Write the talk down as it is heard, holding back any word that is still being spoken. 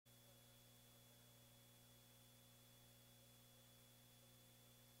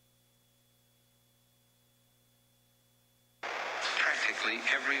virtually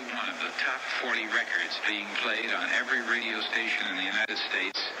every one of the top 40 records being played on every radio station in the United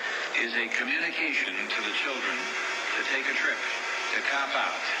States is a communication to the children to take a trip, to cop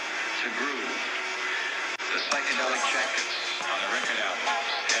out, to groove. The psychedelic jackets on the record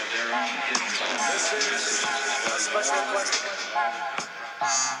albums have their own hidden messages.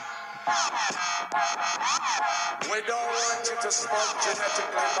 We don't want you to smoke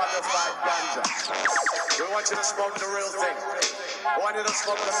genetically modified ganja. We want you to smoke the real thing. We want you to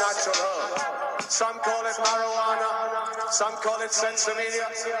smoke the natural herb. Some call it marijuana, some call it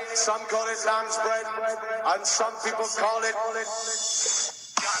sensimedia, some call it lamb's bread, and some people call it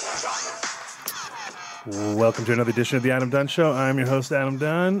ganja. Welcome to another edition of the Adam Dunn Show. I'm your host, Adam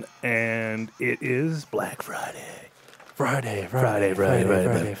Dunn, and it is Black Friday. Friday.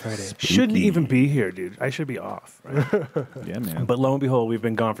 Shouldn't even be here, dude. I should be off. Right? Yeah, man. But lo and behold, we've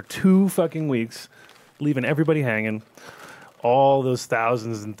been gone for 2 fucking weeks, leaving everybody hanging. All those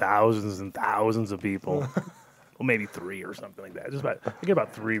thousands and thousands and thousands of people. Well, maybe 3 or something like that. I get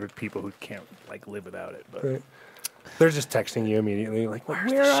about 3 people who can't live without it. But right. They're just texting you immediately, like, where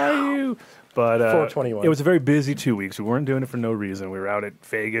are you? But 421. It was a very busy 2 weeks. We weren't doing it for no reason. We were out at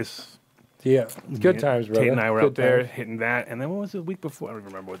Vegas. Yeah, good times, brother. Tate and I were out there times. hitting that, and then what was the week before? I don't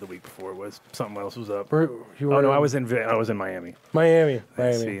remember what the week before was. Something else was up. I was in Miami. Miami.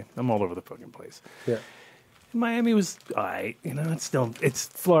 See, I'm all over the fucking place. Yeah, Miami was alright. It's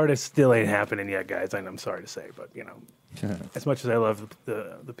Florida still ain't happening yet, guys. I'm sorry to say, but as much as I love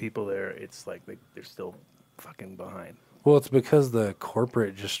the people there, it's like they're still fucking behind. well, it's because the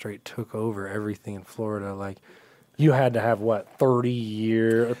corporate just straight took over everything in Florida. Like, you had to have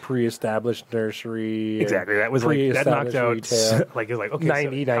 30-year pre-established nursery. Exactly, that was that knocked out. Retail. It's like okay,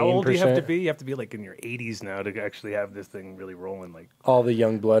 99%. So how old do you have to be? You have to be in your 80s now to actually have this thing really rolling. All the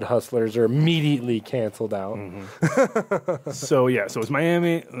young blood hustlers are immediately canceled out. Mm-hmm. So it was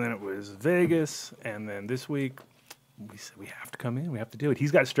Miami, and then it was Vegas, and then this week we said we have to come in. We have to do it.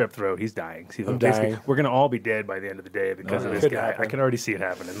 He's got strep throat. He's dying. I'm dying. We're gonna all be dead by the end of the day because of this guy. Happen. I can already see it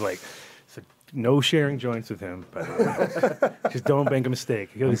happening. So no sharing joints with him. But just don't make a mistake.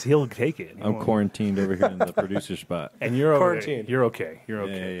 He'll take it. I'm quarantined over here in the producer spot. And you're quarantined. You're okay. You're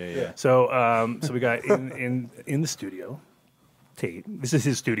okay. Yeah. So we got in the studio. Tate. This is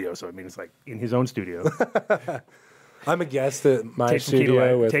his studio, so it's like in his own studio. I'm a guest at my Tate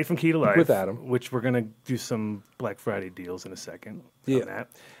studio with Tate from Key to Life with Adam, which we're gonna do some Black Friday deals in a second. Yeah.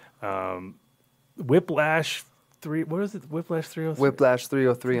 On that. Whiplash 3. What is it? Whiplash 303. Whiplash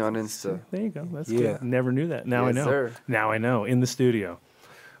 303 on Insta. There you go. That's Yeah. good. Never knew that. Now Yes, I know. sir. Now I know. In the studio,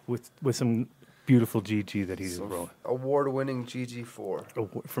 with some beautiful GG that he's rolling. Award-winning GG4.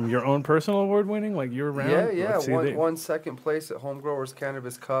 From your own personal award winning, like you're around. Yeah. Let's see Won second place at Home Growers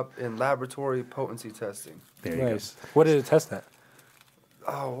Cannabis Cup in laboratory potency testing. There you nice. What did it test at?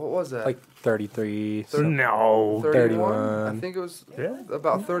 Oh, what was that? Like 33. No. 31? 31. I think it was Yeah.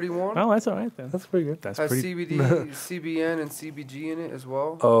 about 31. Oh, that's all right then. That's pretty good. That's Has pretty. CBD, CBN, and CBG in it as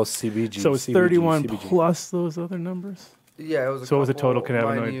well. Oh, CBG. So it's CBG, 31 CBG. plus those other numbers. Yeah, it was. So it was a total couple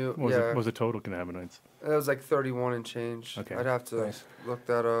cannabinoid. minute- What yeah, was a total cannabinoids? it was like 31 and change. Okay. I'd have to Nice. look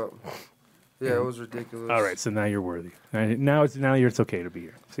that up. Yeah, it was ridiculous. All right, so now you're worthy. Now it's okay to be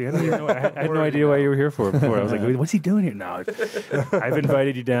here. See, I had no idea why you were here for before. I was like, what's he doing here? No, I've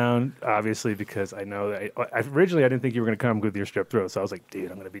invited you down, obviously, because I know that originally I didn't think you were going to come with your strep throat. So I was like, dude,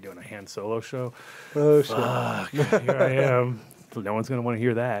 I'm going to be doing a hand solo show. Oh, shit. Fuck, here I am. No one's going to want to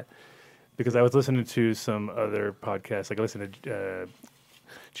hear that. Because I was listening to some other podcasts. Like I listened to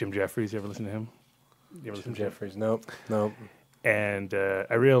Jim Jeffries. You ever listen to him? You ever listen to Jeffries. Nope. And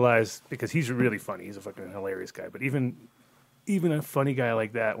I realized, because he's really funny, he's a fucking hilarious guy. But even a funny guy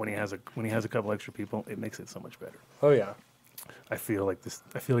like that, when he has a couple extra people, it makes it so much better. Oh, yeah. I feel like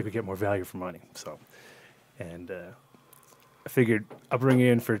we get more value for money. So, and I figured I'll bring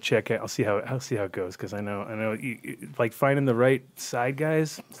you in for a check. I'll see how it goes, because I know like finding the right side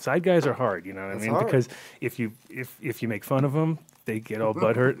guys. Side guys are hard, you know what I mean? hard. Because if you make fun of them, they get all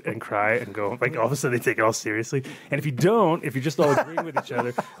butthurt and cry and go, like, all of a sudden they take it all seriously. And if you're just all agreeing with each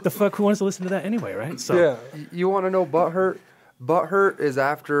other, the fuck, who wants to listen to that anyway, right? So Yeah. You want to know butthurt? Butthurt is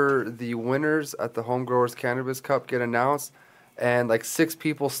after the winners at the Home Growers Cannabis Cup get announced, and like 6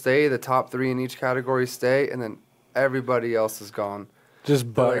 people stay, the top 3 in each category stay, and then everybody else is gone.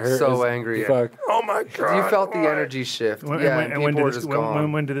 Just They're, like, butthurt. so as angry. fuck. Oh, my God. You felt the energy shift. when and people were did just this,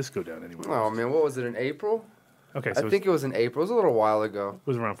 gone. when did this go down anyway? Oh, man, what was it, in April? Okay, so I think it was in April. It was a little while ago. it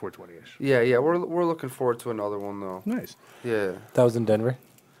was around 420-ish. Yeah, we're looking forward to another one, though. Nice. Yeah. That was in Denver?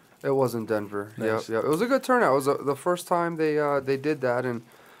 It was in Denver. Nice. Yeah. It was a good turnout. It was the first time they did that, and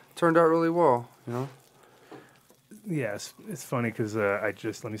turned out really well, you know? Yes, it's funny because I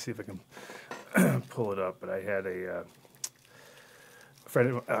just let me see if I can pull it up. But I had a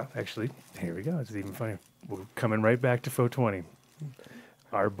friend. Actually, here we go. It's even funnier. We're coming right back to 420.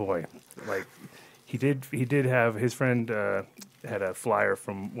 Our boy, like he did have his friend had a flyer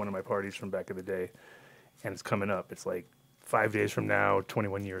from one of my parties from back in the day, and it's coming up. It's like 5 days from now,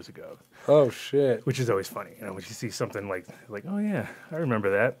 21 years ago. Oh shit! Which is always funny, when you see something like oh yeah, I remember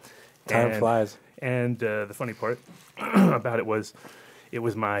that. Time flies. And the funny part about it was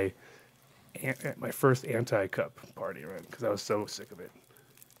my first anti-cup party, right? Because I was so sick of it.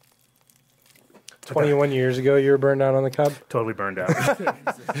 21 years ago, you were burned out on the cup? Totally burned out.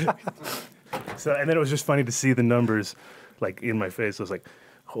 So, and then it was just funny to see the numbers, in my face. I was like,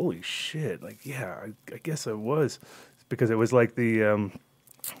 holy shit. Yeah, I guess I was. Because it was like I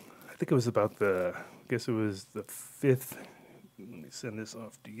think it was about the fifth. Let me send this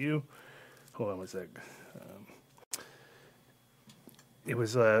off to you. Hold on one sec. It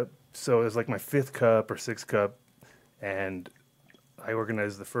was, so it was like my fifth cup or sixth cup, and I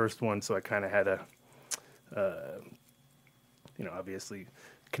organized the first one, so I kind of had a, obviously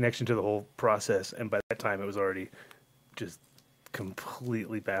connection to the whole process. And by that time, it was already just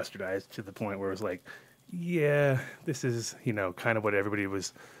completely bastardized to the point where it was like, yeah, this is, kind of what everybody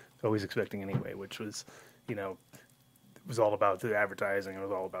was always expecting anyway, which was, it was all about the advertising. It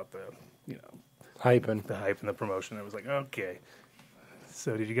was all about the, Hyping. the hype and the promotion. It was like, okay.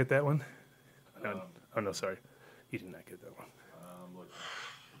 So did you get that one? No. Oh, no, sorry. You did not get that one.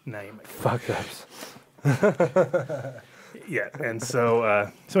 Now you might get Fuck ups. Yeah, and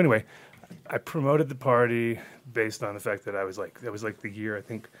so anyway, I promoted the party based on the fact that that was the year I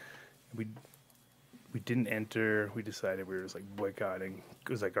think we didn't enter. We decided we were just boycotting. It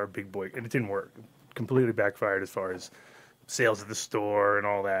was our big boycott, and it didn't work. Completely backfired as far as sales at the store and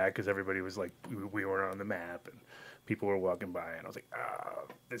all that, because everybody was we weren't on the map, and people were walking by, and I was like,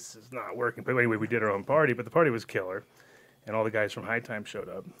 this is not working. But anyway, we did our own party, but the party was killer, and all the guys from High Time showed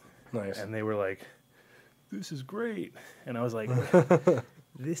up. Nice. And they were like, this is great. And I was like,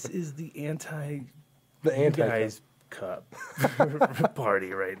 this is the guys cup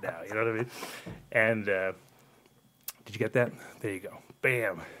party right now. You know what I mean? And did you get that? There you go.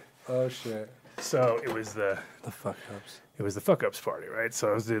 Bam. Oh shit. So it was the fuck ups. It was the fuck ups party, right? So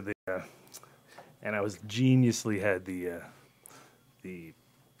I was and I was geniusly had the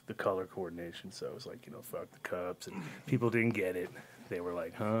color coordination. So it was fuck the cups, and people didn't get it. They were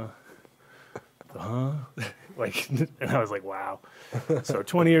like, huh? And I was like, wow. So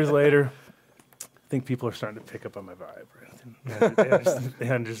 20 years later, I think people are starting to pick up on my vibe. Right? They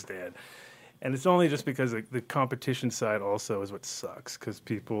understand. And it's only just because the competition side also is what sucks, because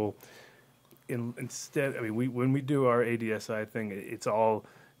people, when we do our ADSI thing, it's all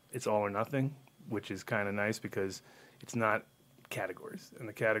or nothing, which is kind of nice because it's not categories, and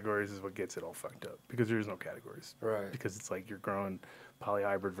the categories is what gets it all fucked up, because there is no categories. Right. Because it's you're growing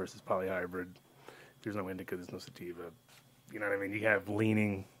polyhybrid versus polyhybrid. There's no indica, there's no sativa. You know what I mean? You have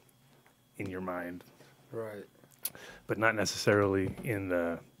leaning in your mind. Right. But not necessarily in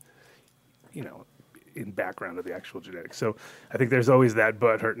the, in background of the actual genetics. So I think there's always that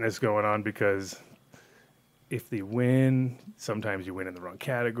butthurtness going on, because if they win, sometimes you win in the wrong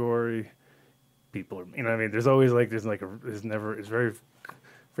category. People are, there's always it's very,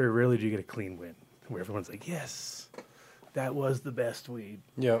 very rarely do you get a clean win where everyone's like, yes, that was the best weed.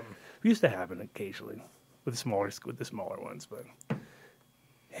 Yep. It used to happen occasionally with the smaller ones, but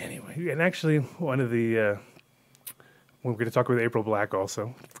anyway. And actually, one of the we're going to talk with April Black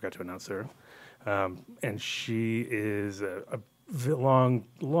also. I forgot to announce her, and she is a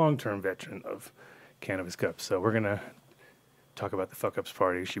long-term veteran of Cannabis Cups. So we're going to talk about the fuck ups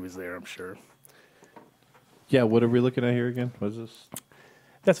party. She was there, I'm sure. Yeah, what are we looking at here again? What is this?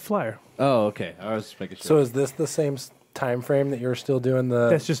 That's a flyer. Oh, okay. I was making sure. So is this the same time frame that you're still doing the?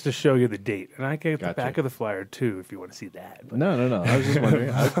 That's just to show you the date, and I gave the Gotcha. back of the flyer too, if you want to see that. But No. I was just wondering.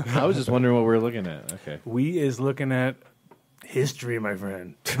 I was just wondering what we were looking at. Okay. we is looking at history, my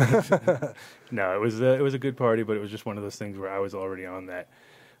friend. No, it was a good party, but it was just one of those things where I was already on that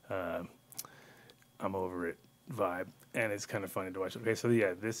I'm over it vibe, and it's kind of funny to watch. Okay, so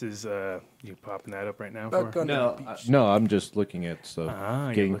yeah, this is you popping that up right now? No, I'm just looking at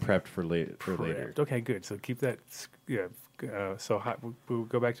getting looking prepped for later. Okay, good. So keep that. Yeah. We'll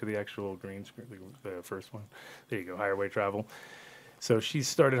go back to the actual green screen, the first one. There you go. Higher Way Travel. So she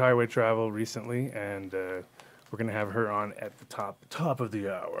started Highway Travel recently, and we're gonna have her on at the top of the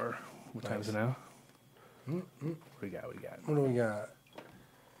hour. What time is it now? What do we got? What do we got?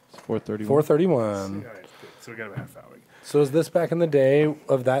 It's 4:31. 4:31. All right, good. So we got about half hour. So is this back in the day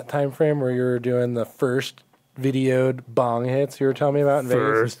of that time frame where you were doing the first videoed bong hits you were telling me about in Vegas?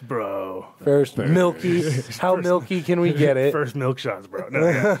 First, bro. First. Milky. How milky can we get it? First milk shots, bro. No,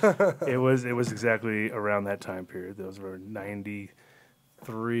 yeah. It was exactly around that time period. Those were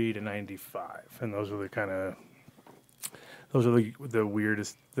 93 to 95, and those were the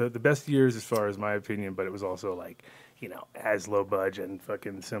weirdest, the best years as far as my opinion. But it was also like, as low budget and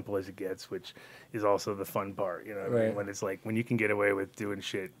fucking simple as it gets, which is also the fun part. You know what I mean? When it's like when you can get away with doing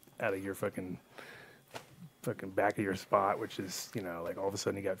shit out of your fucking back of your spot, which is, like all of a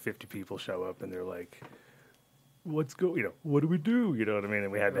sudden you got 50 people show up and they're like, what do we do? You know what I mean?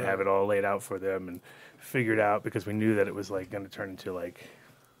 And we had to have it all laid out for them and figured out, because we knew that it was like going to turn into like,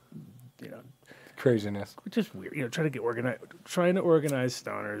 craziness. Just weird. Trying to organize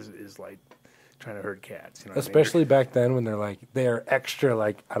stoners is like trying to herd cats. Especially back then when they are extra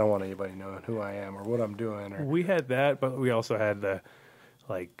like, I don't want anybody knowing who I am or what I'm doing. Or we had that, but we also had the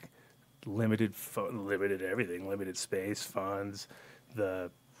like limited everything, limited space, funds,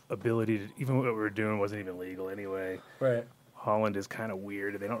 the ability to, even what we were doing wasn't even legal anyway. Right. Holland is kind of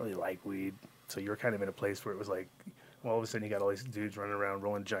weird. They don't really like weed. So you're kind of in a place where it was like, all of a sudden you got all these dudes running around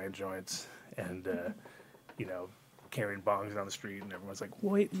rolling giant joints and, carrying bongs down the street, and everyone's like,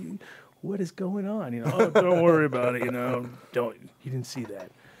 wait, what is going on? Oh, don't worry about it, you didn't see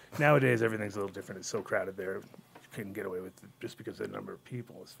that. Nowadays, everything's a little different. It's so crowded there. You couldn't get away with it just because of the number of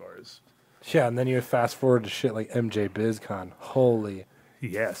people as far as... Yeah, and then you fast forward to shit like MJ BizCon. Holy...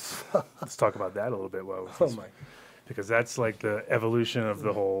 Yes. Let's talk about that a little bit. My! Because that's like the evolution of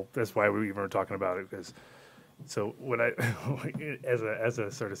the whole. That's why we even were talking about it. Because so when I, as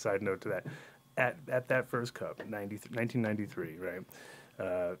a sort of side note to that, at that first cup, 1993,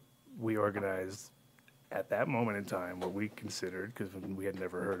 right? We organized at that moment in time what we considered, because we had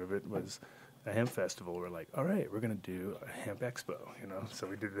never heard of it, was a hemp festival. We're like, all right, we're gonna do a hemp expo. So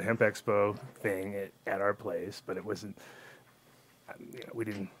we did the hemp expo thing at our place, but it wasn't. We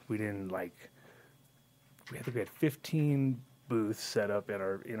didn't like. We had 15 booths set up in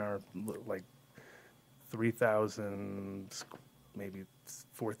our like 3,000, maybe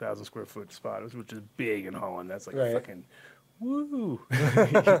 4,000 square foot spot, which is big in Holland. That's like fucking woo.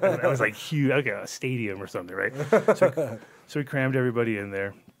 That was like huge, like a stadium or something, right? So we crammed everybody in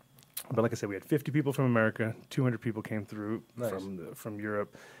there. But like I said, we had 50 people from America, 200 people came through from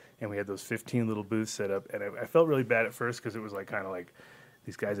Europe. And we had those 15 little booths set up. And I felt really bad at first because it was like kind of like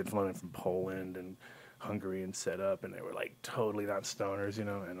these guys had flown in from Poland and Hungary and set up. And they were like totally not stoners,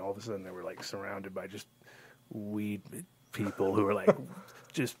 And all of a sudden they were like surrounded by just weed people who were like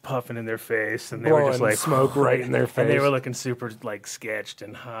just puffing in their face. And they were just like smoke right in their face. And they were looking super like sketched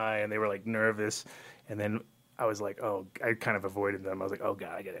and high. And they were like nervous. And then I was like, I kind of avoided them. I was like, oh,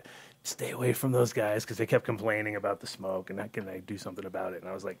 God, I got to stay away from those guys because they kept complaining about the smoke and can I do something about it? And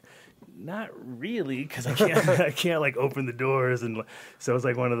I was like, not really, because I can't like open the doors. And so it was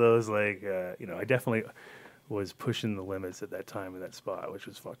like one of those like, I definitely was pushing the limits at that time in that spot, which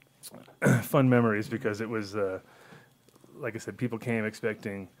was fun memories because it was, like I said, people came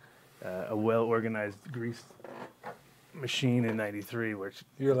expecting a well-organized grease machine in 93, which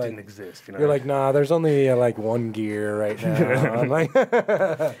didn't exist. You're like, nah, there's only like one gear right now. I'm like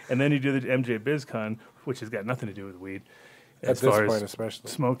and then you do the MJ BizCon, which has got nothing to do with weed. At this point,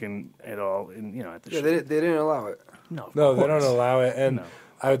 especially smoking at all, and at the they didn't allow it. No, they don't allow it, and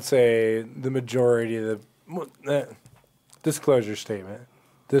I would say the majority of the disclosure statement,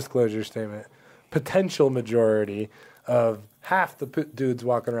 potential majority of half the dudes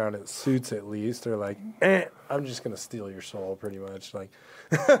walking around in suits at least are like, I'm just going to steal your soul pretty much. Like,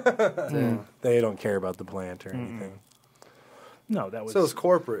 they don't care about the plant or anything. No, that was... So it's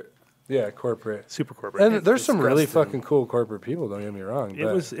corporate. Yeah, corporate. Super corporate. And there's some really fucking cool corporate people, don't get me wrong.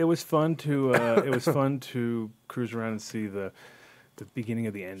 It was fun to cruise around and see the beginning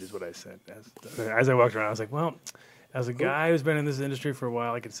of the end is what I said. As I walked around, I was like, well... As a guy who's been in this industry for a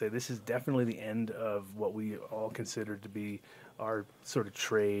while, I can say this is definitely the end of what we all considered to be our sort of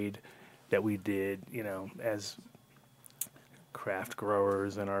trade that we did, as craft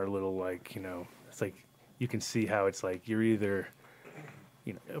growers and our little it's like you can see how it's like you're either,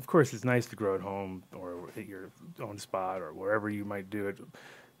 of course it's nice to grow at home or at your own spot or wherever you might do it.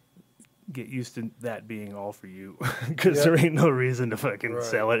 Get used to that being all for you because there ain't no reason to fucking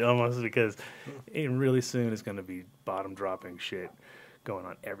sell it almost because really soon it's going to be bottom dropping shit going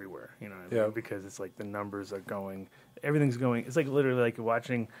on everywhere, because it's like the numbers are going, everything's going, it's like literally like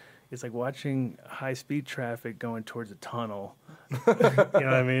watching, it's like watching high speed traffic going towards a tunnel. You know what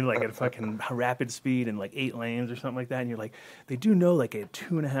I mean? Like at fucking rapid speed and like 8 lanes or something like that. And you're like, they do know like at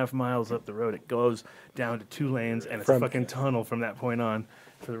 2.5 miles up the road, it goes down to 2 lanes and it's a fucking tunnel from that point on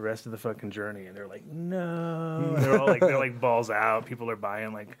for the rest of the fucking journey. And they're like, no. And they're like balls out. People are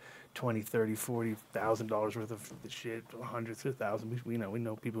buying like $20,000, $30,000, $40,000 worth of the shit, hundreds of thousands. We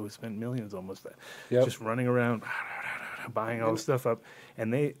know people who spent millions almost just running around buying all the stuff up.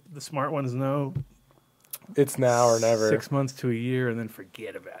 And the smart ones know it's now or never. 6 months to a year, and then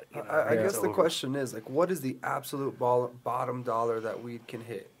forget about it. You know? I guess the question is, like, what is the absolute bottom dollar that weed can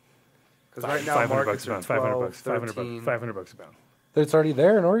hit? Because right now markets are 12, 13. $500 a pound. It's already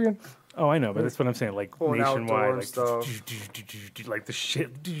there in Oregon. Oh, I know, but that's what I'm saying. Like nationwide, like stuff. Like the shit,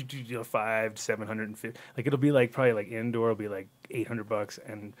 500, 750. Like it'll be like probably like indoor will be like $800,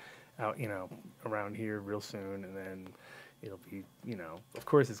 and out around here real soon, and then it'll be of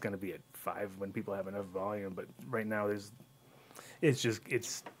course it's going to be at 5 when people have enough volume. But right now it's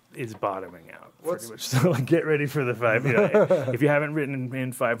bottoming out pretty much. So like, get ready for the 5. If you haven't written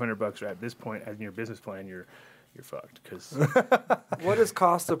in $500 at this point as in your business plan, you're fucked. Because what is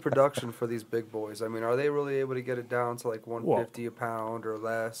cost of production for these big boys? I mean, are they really able to get it down to like $150 a pound or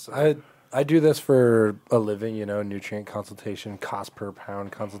less? Or? I do this for a living, nutrient consultation, cost per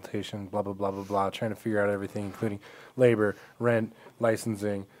pound consultation, blah, blah, blah, blah, blah, trying to figure out everything, including labor, rent,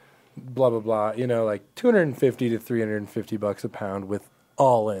 licensing, blah, blah, blah, like $250 to $350 a pound with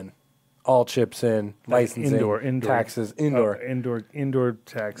all chips in, licensing, indoor taxes, indoor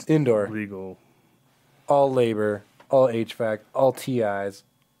tax, legal, all labor, all HVAC, all TIs,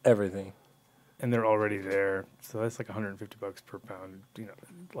 everything. And they're already there, so that's like $150 per pound.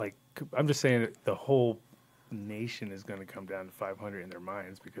 Like I'm just saying, that the whole nation is going to come down to 500 in their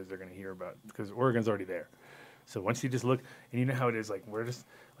minds because they're going to hear because Oregon's already there. So once you just look, and you know how it is, like we're just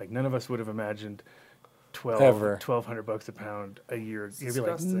like none of us would have imagined $1,200 a pound a year. You'd be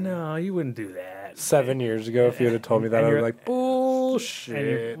like, no, you wouldn't do that. 7 years ago, if you would have told me that, I'd be like,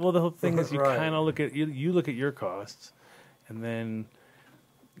 bullshit. Well, the whole thing is you kind of look at you look at your costs, and then.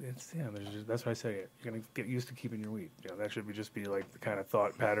 That's why I say it. You're gonna get used to keeping your weed. That should just be like the kind of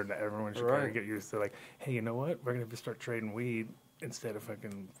thought pattern that everyone should kind of get used to. Like, hey, you know what? We're gonna start trading weed instead of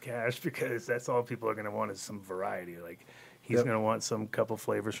fucking cash because that's all people are gonna want is some variety. Like, he's gonna want some couple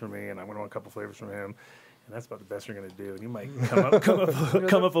flavors from me, and I'm gonna want a couple flavors from him. And that's about the best you're gonna do. And you might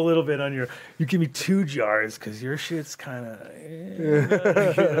come up a little bit on your. You give me 2 jars because your shit's kind of.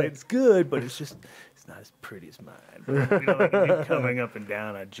 It's good, but it's not as pretty as mine. Like coming up and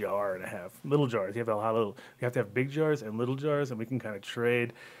down a jar and a half. Little jars. You have to have big jars and little jars, and we can kind of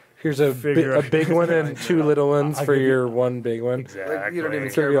trade. Here's a big one and 2 little ones for your one big one. Exactly. Like, you don't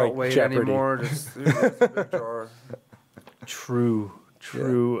even care about weight anymore. Just a big jar. True.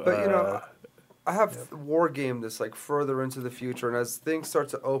 Yeah. But I have war game this like further into the future, and as things start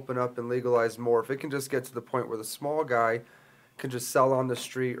to open up and legalize more, if it can just get to the point where the small guy can just sell on the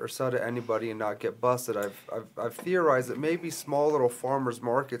street or sell to anybody and not get busted, I've theorized that maybe small little farmers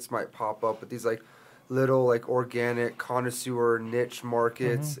markets might pop up with these like little like organic connoisseur niche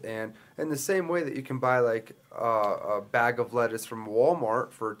markets, and in the same way that you can buy like a bag of lettuce from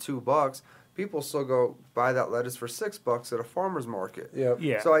Walmart for $2. People still go buy that lettuce for $6 at a farmer's market. Yep.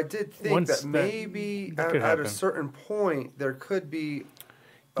 Yeah. So I did think that maybe at a certain point there could be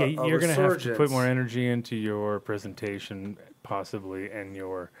you're going to have to put more energy into your presentation, possibly, and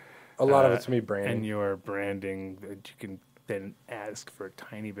a lot of it's going to be branding. And your branding that you can then ask for a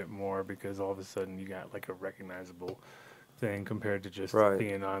tiny bit more because all of a sudden you got like a recognizable thing compared to just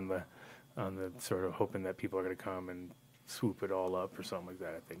being on the sort of hoping that people are going to come and swoop it all up or something like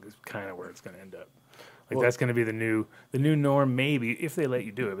that. I think is kind of where it's going to end up. Like that's going to be the new norm, maybe if they let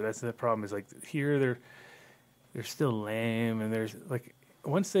you do it. But that's the problem is like here they're still lame, and there's like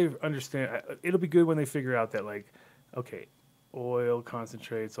once they understand, it'll be good when they figure out that like okay, oil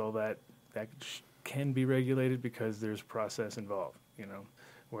concentrates, all that can be regulated because there's process involved.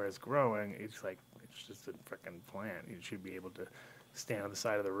 Whereas growing, it's just a freaking plant. You should be able to stand on the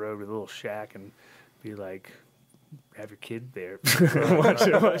side of the road with a little shack and be like. Have your kid there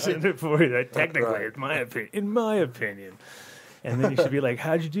watching it for you. Technically, in my opinion. And then you should be like,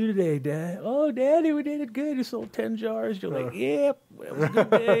 "How'd you do today, Dad?" "Oh, Daddy, we did it good. You sold 10 jars." You're like, "Yep, it was a good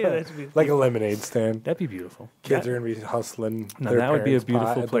day." Like a lemonade stand. That'd be beautiful. Kids are gonna be hustling. No, that would be a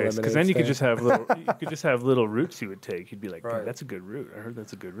beautiful place because then you could just have little routes you would take. You'd be like, "Dude, that's a good route. I heard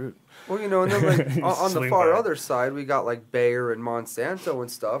that's a good route." Well, and then like on the far other side, we got like Bayer and Monsanto and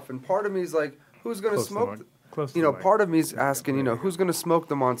stuff. And part of me is like, who's gonna smoke? Close to you know, the mic. part of me is asking, you know, who's going to smoke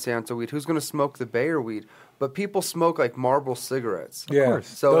the Monsanto weed? Who's going to smoke the Bayer weed? But people smoke like Marlboro cigarettes. Yeah. course.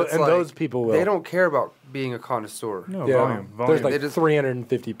 So Tho- it's and like, those people will. They don't care about being a connoisseur. No, Yeah. volume. There's like They just-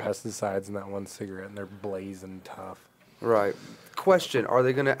 350 pesticides in that one cigarette, and they're blazing tough. Right. Question: are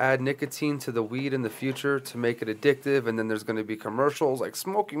they going to add nicotine to the weed in the future to make it addictive? And then there's going to be commercials like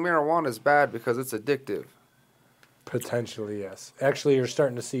smoking marijuana is bad because it's addictive. Potentially, yes. Actually, you're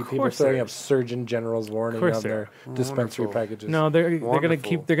starting to see people course throwing there up Surgeon General's warning course on there their dispensary Wonderful. packages. No, they're gonna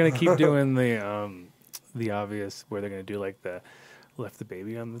Wonderful. keep doing the obvious where they're gonna do like the left the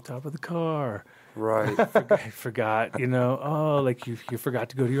baby on the top of the car. Right. I forgot, you know, like you forgot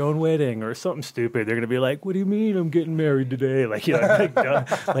to go to your own wedding or something stupid. They're gonna be like, "What do you mean I'm getting married today?" Like, you know,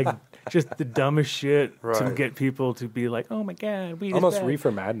 like just the dumbest shit to Right. get people to be like, "Oh my god, weed is Almost bad."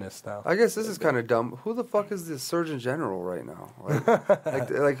 reefer madness style. I guess this is kind of dumb. Who the fuck is the Surgeon General right now?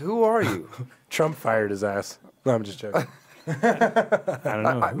 Like who are you? Trump fired his ass. No, I'm just joking. I don't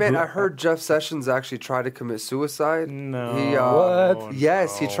know. I heard Jeff Sessions actually try to commit suicide. No. He, What?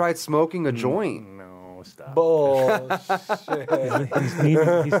 Yes, he no. tried smoking a joint. No, stop. Bullshit. He's throwing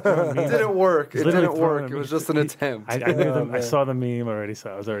It memes. didn't work. He's It literally didn't throwing work. a It was meme. just an attempt. I knew Oh, them. I man. saw the meme already,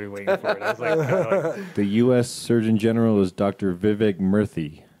 so I was already waiting for it. I was like, kinda like The U.S. Surgeon General is Dr. Vivek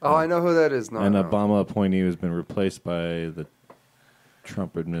Murthy, Oh, I know who that is. No, an no. Obama appointee who has been replaced by the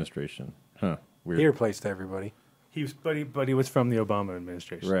Trump administration. Huh. Weird. He replaced everybody. he was, but he was from the Obama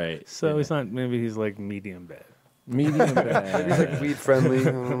administration, Right. So Yeah. he's not. Maybe he's like medium bad. Medium bad. He's like weed friendly. I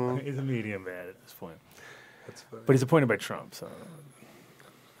don't know. He's a medium bad at this point. That's funny. But he's appointed by Trump, so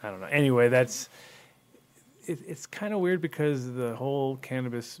I don't know. Anyway, it's kind of weird because the whole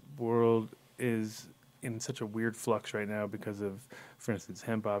cannabis world is in such a weird flux right now because of, for instance,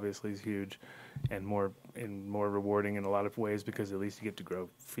 hemp obviously is huge and more rewarding in a lot of ways because at least you get to grow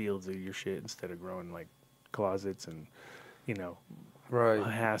fields of your shit instead of growing like closets and, you know, Right.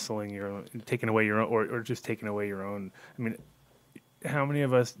 hassling your own, taking away your own, or just taking away your own. I mean, how many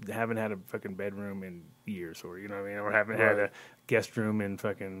of us haven't had a fucking bedroom in years, or you know what I mean, or haven't had a guest room in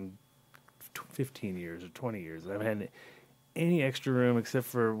fucking 15 years or 20 years? I haven't had any extra room except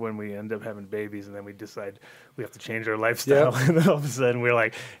for when we end up having babies and then we decide we have to change our lifestyle. Yep. And then all of a sudden we're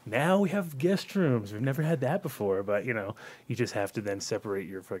like, now we have guest rooms. We've never had that before. But, you know, you just have to then separate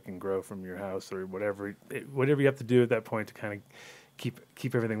your fucking grow from your house or whatever you have to do at that point to kind of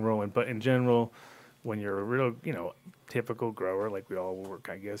keep everything rolling. But in general, when you're a real, you know, typical grower, like we all work,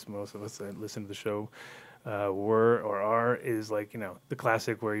 I guess most of us that listen to the show were or are, is like, you know, the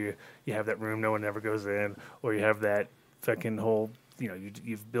classic where you have that room no one ever goes in, or you have that fucking whole, you know,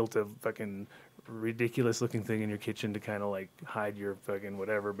 you've built a fucking ridiculous looking thing in your kitchen to kind of like hide your fucking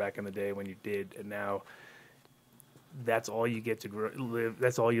whatever back in the day when you did, and now that's all you get to live.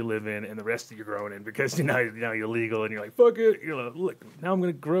 That's all you live in, and the rest of you're growing in because now you're legal, and you're like, fuck it. You know, look, now I'm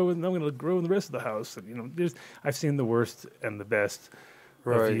gonna grow, and I'm gonna grow in the rest of the house. And you know, I've seen the worst and the best of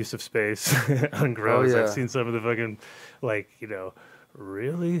Right. the use of space on grows. Oh, yeah. I've seen some of the fucking, like, you know,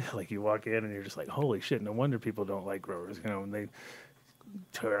 really, like you walk in and you're just like, holy shit. No wonder people don't like growers. You know, when they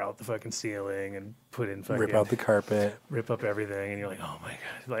tear out the fucking ceiling and put in fucking Rip out the carpet. rip up everything, and you're like, oh my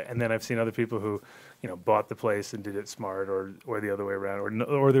god! Like, and then I've seen other people who, you know, bought the place and did it smart, or the other way around,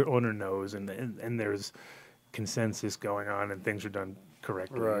 or their owner knows, and there's consensus going on, and things are done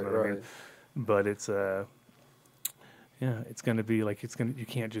correctly. Right, you know what I mean? right. But it's it's gonna be like you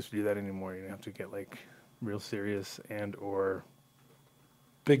can't just do that anymore. You have to get like real serious and or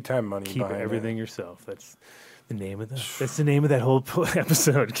Big time money keep behind everything yourself. That's the name of that whole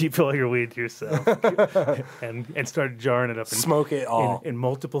episode. Keep all your weed to yourself, and start jarring it up. it. Smoke it all. In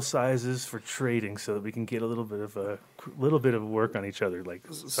multiple sizes for trading, so that we can get a little bit of work on each other. Like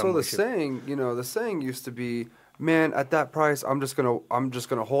So the saying, you know, the saying used to be, man, at that price, I'm just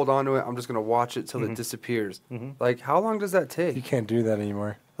gonna hold on to it. I'm just gonna watch it till it disappears. Like, how long does that You take? can't do that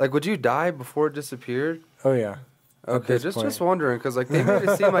anymore. Like, would you die before it disappeared? Oh yeah. Okay, this just point. wondering, because like they made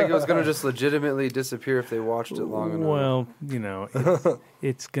it seem like it was gonna just legitimately disappear if they watched it long enough. Well, you know,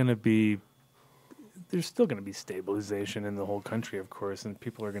 it's gonna be. There's still gonna be stabilization in the whole country, of course, and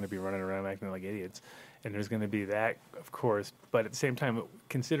people are gonna be running around acting like idiots, and there's gonna be that, of course. But at the same time,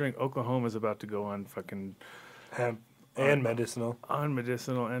 considering Oklahoma's about to go on fucking Hemp and medicinal. on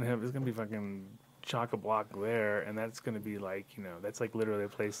medicinal and hemp, it's gonna be fucking chock-a-block there, and that's gonna be like, you know, that's like literally a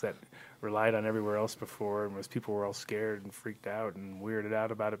place that relied on everywhere else before, and most people were all scared and freaked out and weirded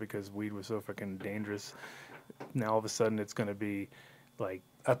out about it because weed was so fucking dangerous. Now all of a sudden it's gonna be like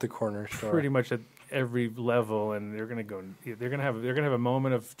At the corner store. pretty much at every level, and they're gonna have a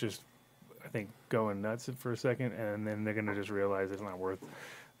moment of just, I think, going nuts for a second, and then they're gonna just realize it's not worth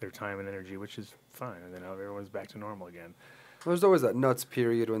their time and energy, which is fine. And then everyone's back to normal again. There's always that nuts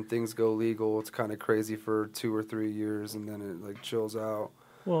period when things go legal. It's kind of crazy for 2 or 3 years, and then it like chills out.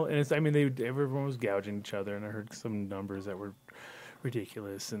 Well, and it's, I mean, everyone was gouging each other, and I heard some numbers that were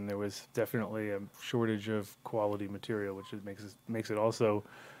ridiculous, and there was definitely a shortage of quality material, which makes it also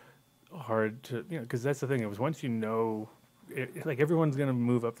hard to, because that's the thing. It was once like everyone's going to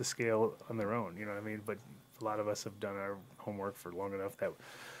move up the scale on their own, you know what I mean? But a lot of us have done our homework for long enough that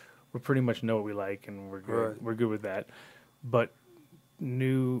we pretty much know what we like, and we're good. Right. We're good with that. But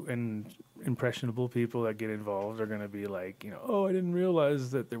new and impressionable people that get involved are going to be like, oh, I didn't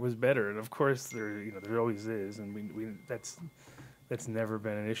realize that there was better. And of course there always is, and we that's never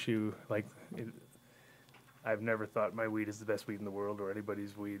been an issue. Like, I've never thought my weed is the best weed in the world, or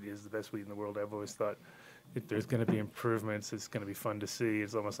anybody's weed is the best weed in the world. I've always thought if there's going to be improvements, it's going to be fun to see.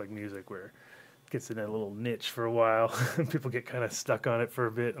 It's almost like music, where it gets in that little niche for a while, and people get kind of stuck on it for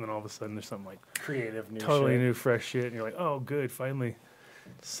a bit, and then all of a sudden there's something like Creative new totally shit. new, fresh shit, and you're like, oh, good, finally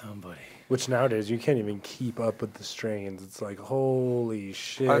somebody. Which nowadays you can't even keep up with the strains. It's like, holy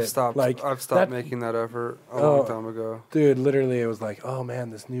shit. I've stopped making that effort a long time ago. Dude, literally it was like, oh man,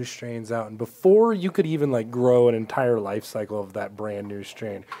 this new strain's out. And before you could even like grow an entire life cycle of that brand new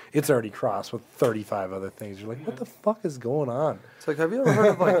strain, it's already crossed with 35 other things. You're like, what the fuck is going on? It's like, have you ever heard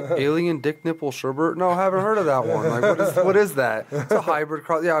of like alien dick nipple sherbet? No, I haven't heard of that one. Like, what is that? It's a hybrid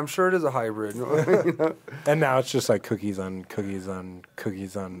cross. Yeah, I'm sure it is a hybrid. You know? And now it's just like cookies on cookies on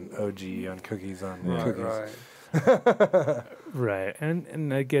cookies on OG on cookies on cookies. Right. Right,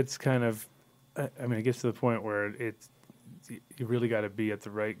 and it gets kind of, it gets to the point where you really got to be at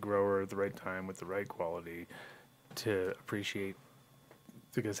the right grower at the right time with the right quality to appreciate.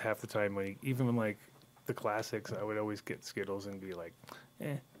 Because half the time, even when like the classics, I would always get Skittles and be like,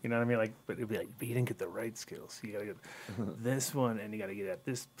 you know what I mean? Like, but it'd be like, but you didn't get the right Skittles. You gotta get this one, and you gotta get it at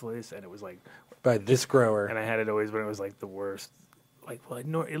this place, and it was like By this grower. and I had it always when it was like the worst. Like, well,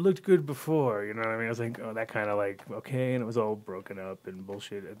 it looked good before, you know what I mean? I was like, oh, that kind of like, okay, and it was all broken up and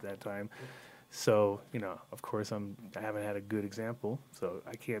bullshit at that time. So, of course, I haven't had a good example, so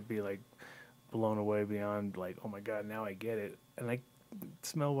I can't be like blown away beyond like, oh my God, now I get it. And like,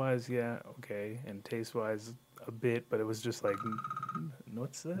 smell-wise, yeah, okay, and taste-wise, a bit, but it was just like,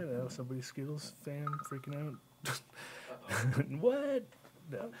 what's that? Oh, somebody Skittles fan freaking out? What?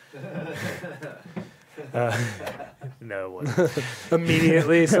 No. No, it wasn't.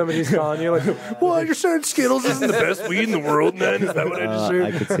 Immediately somebody's calling you like, what, you're saying Skittles isn't the best weed in the world, man? Is that what I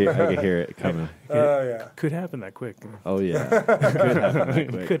just heard? I could hear it coming. Oh, yeah. Could happen that quick. Oh yeah, could happen that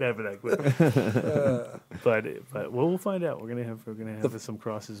quick. Could happen that quick. But we'll find out. We're gonna have some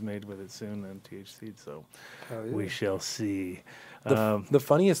crosses made with it soon on THC. So we shall see. The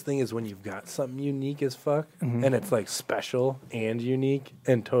funniest thing is when you've got something unique as fuck, and it's like special and unique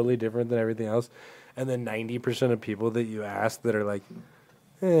and totally different than everything else, and then 90% of people that you ask that are like,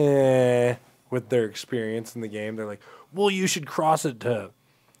 with their experience in the game, they're like, well, you should cross it to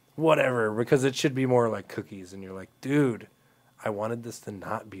whatever because it should be more like cookies. And you're like, dude, I wanted this to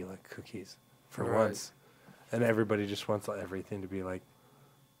not be like cookies for once. And everybody just wants everything to be like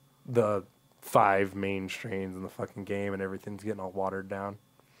the 5 main strains in the fucking game, and everything's getting all watered down.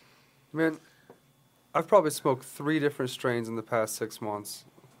 Man, I've probably smoked 3 different strains in the past 6 months.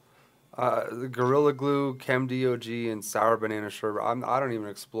 The Gorilla Glue, Chem DOG, and Sour Banana Sherbet. I don't even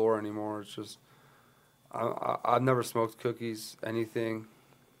explore anymore. It's just I've never smoked cookies, anything.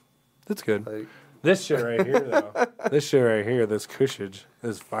 That's good. Like, This shit right here, though. This Cushage,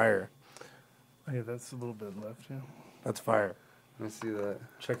 is fire. Oh, yeah, that's a little bit left. Yeah. That's fire. let me see that.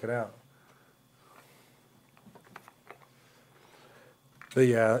 Check it out. But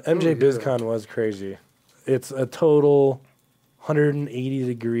yeah, MJ BizCon was crazy. It's a total 180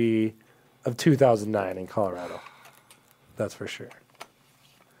 degree of 2009 in Colorado. That's for sure.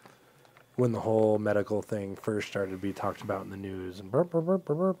 When the whole medical thing first started to be talked about in the news,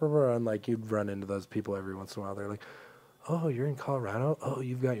 and like you'd run into those people every once in a while. They're like, "Oh, you're in Colorado? Oh,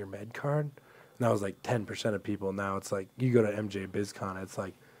 you've got your med card?" And that was like 10% of people. Now it's like you go to MJ BizCon, it's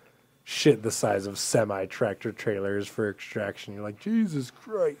like shit the size of semi-tractor trailers for extraction. You're like, Jesus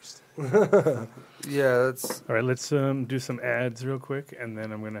Christ. Yeah, that's... All right, let's do some ads real quick, and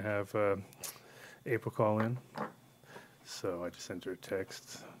then I'm going to have April call in. So I just sent her a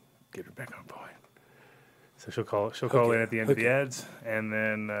text, get her back on point. So she'll call in at the end of the ads, and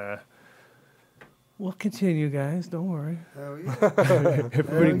then we'll continue, guys. Don't worry. Hell yeah.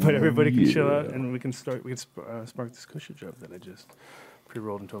 Everybody can chill out, and we can spark this Cushage up that I just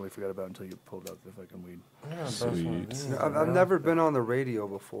pre-rolled and totally forgot about until you pulled out the fucking weed. Sweet. I've never been on the radio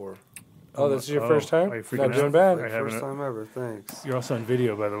before. Oh, this is your first time? Are you freaking Not out? doing bad. I haven't- First time ever. Thanks. You're also on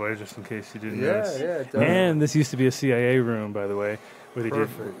video, by the way, just in case you didn't Yeah, notice. yeah, definitely. And this used to be a CIA room, by the way, where they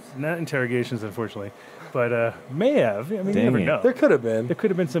Perfect. did not interrogations, unfortunately, but may have. I mean, you Dang never it. know. There could have been. There could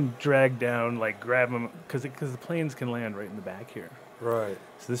have been some drag down, like grab them, because the planes can land right in the back here. Right.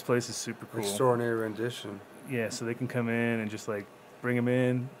 So this place is super cool. Extraordinary rendition. Yeah, so they can come in and just like bring them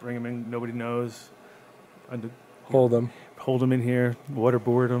in. Nobody knows. Hold them. Hold them in here.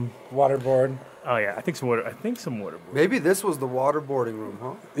 Waterboard them. Waterboard. Oh yeah, I think some waterboard. Maybe this was the waterboarding room,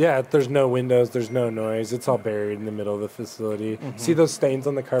 huh? Yeah, there's no windows, there's no noise. It's all buried in the middle of the facility. See those stains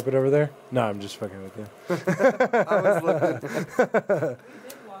on the carpet over there? No, I'm just fucking with you. I was looking.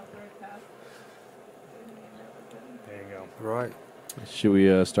 There you go. Right. Should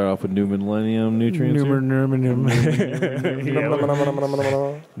we start off with new millennium nutrients? here? New millennium.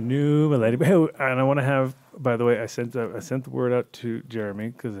 Hey, and I want to have. By the way, I sent the word out to Jeremy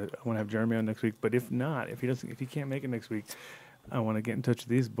because I want to have Jeremy on next week. But if not, if he can't make it next week, I want to get in touch with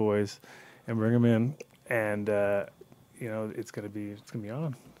these boys and bring them in, and it's gonna be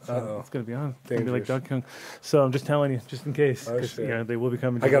on. Uh-oh. It's gonna be on. It's gonna be like Dangerous. Donkey Kong. So I'm just telling you, just in case, Oh, 'cause, shit. they will be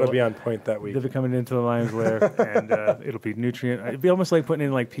coming. I got to the- be on point that week. They'll be coming into the lion's lair, and it'll be nutrient. It'd be almost like putting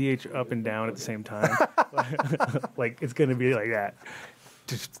in like pH up and down at the same time. Like it's going to be like that.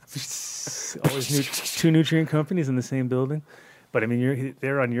 Always two nutrient companies in the same building. But I mean,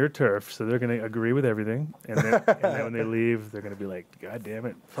 they're on your turf, so they're going to agree with everything. And then when they leave, they're going to be like, "God damn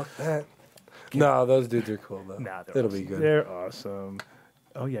it!" Fuck that. No, those dudes are cool, though. Nah, It'll awesome. be good. They're awesome.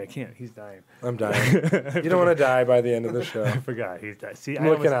 Oh yeah, I can't. He's dying. I'm dying. You don't want to die by the end of the show. I forgot. He's dying. See, I'm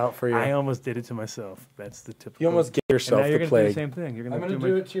looking out for you. I almost did it to myself. That's the typical. You almost gave And yourself now you're the gonna do the plague. same thing. You're I'm gonna going to do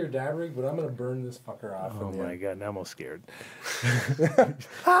do my it to your dab rig, but I'm going to burn this fucker off. Oh in the my end. god! Now I'm all scared.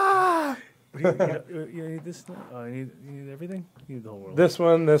 You need this? You need everything. You need the whole world. This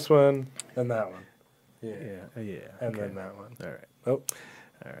one, and that one. Yeah. Yeah. And okay. then that one. All right. Oh, All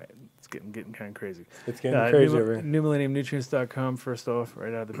right. It's getting kind of crazy. it's getting crazy new, over here. newmillenniumnutrients.com. First off,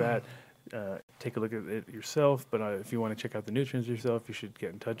 right out of the bat, take a look at it yourself. But if you want to check out the nutrients yourself, you should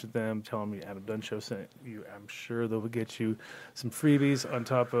get in touch with them. Tell them Adam Dunn Show sent you. I'm sure they'll get you some freebies on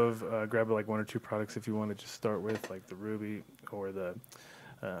top of grab like one or two products if you want to just start with, like the Ruby or the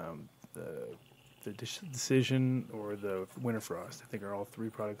Decision or the Winter Frost. I think are all three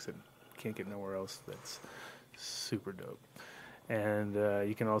products that can't get nowhere else. That's super dope. And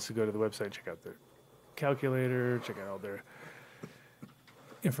you can also go to the website, check out their calculator, check out all their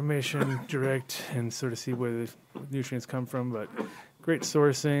information direct, and sort of see where the nutrients come from. But great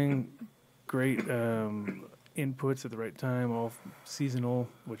sourcing, great inputs at the right time, all seasonal,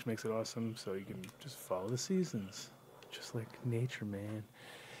 which makes it awesome. So you can just follow the seasons, just like nature, man.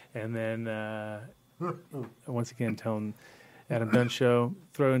 And then once again, tell them Adam Dunn Show,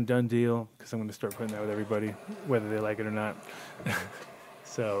 throw in Dunn Deal, because I'm going to start putting that with everybody, whether they like it or not.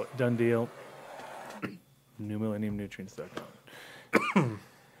 So, Dunn Deal, newmillenniumnutrients.com.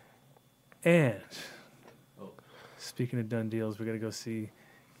 And speaking of Dunn Deals, we got to go see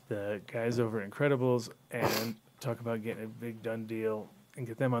the guys over at Incredibles and talk about getting a big Dunn Deal and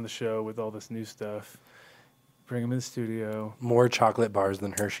get them on the show with all this new stuff. Bring them in the studio. More chocolate bars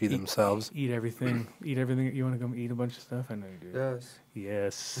than Hershey themselves. Eat everything. Eat everything. You want to come eat a bunch of stuff? I know you do. Yes.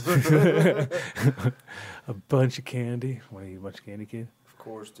 Yes. A bunch of candy. Want to eat a bunch of candy, kid? Of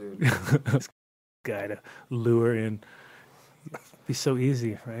course, dude. This guy to lure in. Be so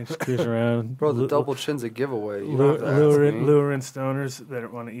easy, right? Just cruise around. Bro, the double chin's a giveaway. You don't have to ask me. Lure in stoners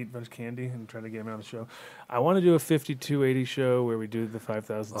that want to eat a bunch of candy and try to get them on the show. I want to do a 5280 show where we do the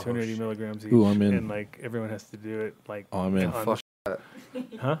 5,280 milligrams each. Ooh, I'm in. And like everyone has to do it. Like, Oh, I'm in. on Fuck the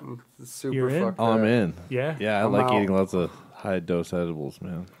huh? Super You're in? fuck Oh, I'm that. in. Yeah. Yeah, I I'm like out. eating lots of high dose edibles,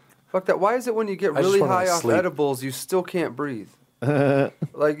 man. Fuck that. Why is it when you get I just really wanna high off sleep. edibles, you still can't breathe?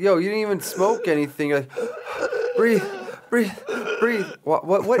 Like, yo, you didn't even smoke anything. You're like, breathe.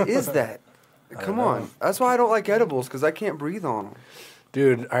 What is that? Come on. That's why I don't like edibles, because I can't breathe on them.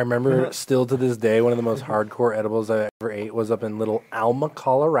 Dude, I remember still to this day, one of the most hardcore edibles I ever ate was up in Little Alma,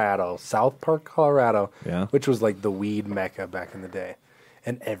 Colorado, South Park, Colorado, Yeah. which was like the weed mecca back in the day.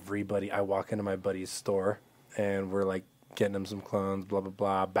 And everybody, I walk into my buddy's store, and we're like getting him some clones, blah, blah,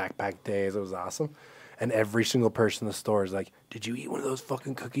 blah, backpack days. It was awesome. And every single person in the store is like, did you eat one of those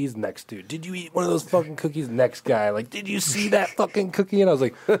fucking cookies? Next dude. Did you eat one of those fucking cookies? Next guy. Like, did you see that fucking cookie? And I was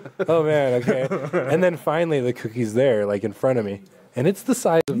like, oh, man, okay. And then finally the cookie's there, like in front of me. And it's the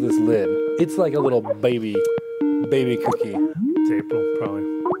size of this lid. It's like a little baby cookie. It's April, probably.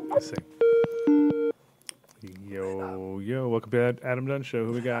 Let's see. Yo, welcome to that Adam Dunn Show.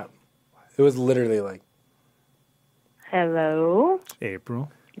 Who we got? It was literally like, Hello.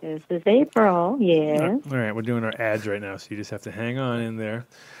 April. This is April. Yes. All right, we're doing our ads right now, so you just have to hang on in there.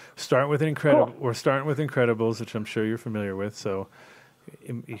 Start with Incredible. Cool. We're starting with Incredibles, which I'm sure you're familiar with. So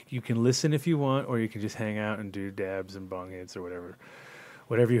you can listen if you want, or you can just hang out and do dabs and bong hits or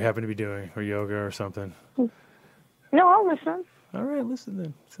whatever you happen to be doing, or yoga or something. No, I'll listen. All right, listen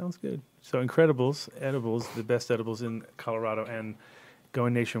then. Sounds good. So Incredibles, edibles, the best edibles in Colorado and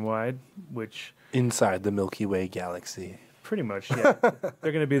going nationwide, which Inside the Milky Way galaxy. pretty much, yeah.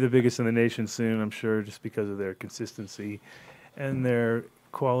 They're going to be the biggest in the nation soon, I'm sure, just because of their consistency and their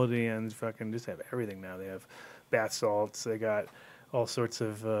quality and fucking just have everything now. They have bath salts. They got all sorts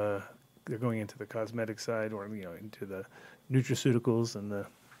of, they're going into the cosmetic side or, into the nutraceuticals and the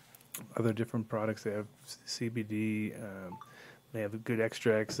other different products. They have CBD. They have good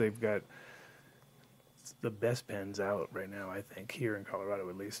extracts. They've got the best pens out right now, I think, here in Colorado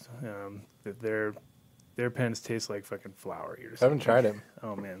at least. Their pens taste like fucking flour. I haven't tried it.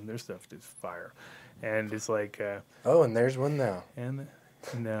 Oh man, their stuff is fire, and it's like. Oh, and there's one now. And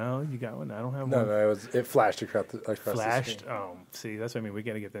no, you got one. I don't have No, one. no, it flashed across the Flashed. screen. Oh, see, that's what I mean. We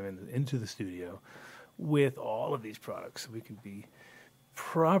got to get them into the studio with all of these products, so we can be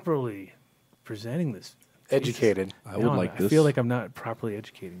properly presenting this. Educated. I would like I this. feel like I'm not properly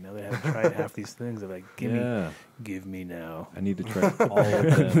educating now that I haven't tried half these things. I'm like, give me now. I need to try all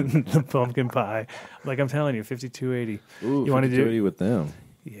of them. The pumpkin pie. Like I'm telling you, 5280. Ooh, You wanna do- 5280 with them.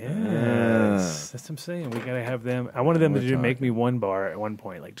 Yes, that's what I'm saying. We gotta have them. I wanted them to make me one bar at one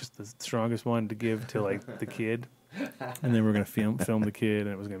point, like just the strongest one to give to like the kid, and then we're gonna film the kid,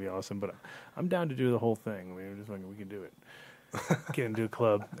 and it was gonna be awesome. But I'm down to do the whole thing. We can do it. Get into a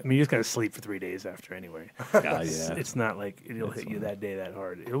club. I mean, you just gotta sleep for 3 days after anyway. It's not like it'll hit you that day that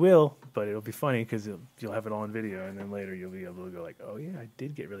hard. It will, but it'll be funny because you'll have it all on video, and then later you'll be able to go like, oh yeah, I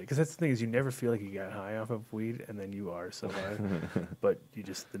did get really. Because that's the thing is you never feel like you got high off of weed, and then you are so high. But you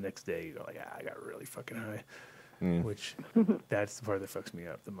just the next day you go like, I got really fucking high. Which that's the part that fucks me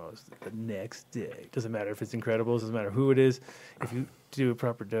up the most. The next day, doesn't matter if it's Incredibles, doesn't matter who it is. If you do a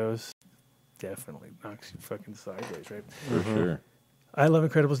proper dose, definitely knocks you fucking sideways, right? For sure. I love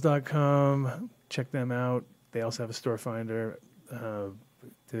Incredibles.com. Check them out. They also have a store finder.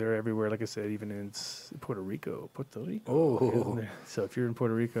 They're everywhere, like I said, even in Puerto Rico. Oh. Yeah. So if you're in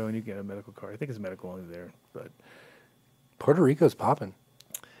Puerto Rico and you get a medical card, I think it's medical only there, but Puerto Rico's popping.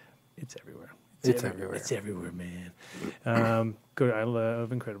 it's everywhere. It's everywhere. It's everywhere, man. Go to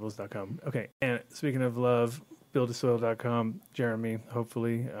iloveincredibles.com. Okay, and speaking of love, buildasoil.com. Jeremy,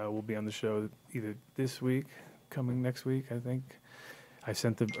 hopefully, will be on the show either this week, coming next week, I think. I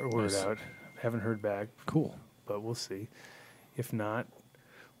sent the word out. Haven't heard back. Cool. But we'll see. If not,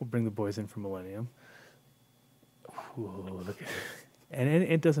 we'll bring the boys in from Millennium. Ooh, look at and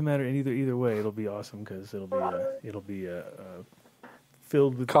it doesn't matter either way. It'll be awesome because it'll be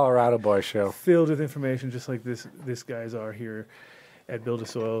filled with Colorado Boy Show. Filled with information, just like this guys are here at Build a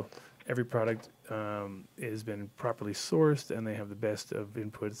Soil. Every product has been properly sourced, and they have the best of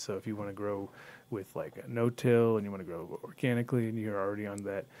inputs. So if you want to grow with like a no-till and you want to grow organically, and you're already on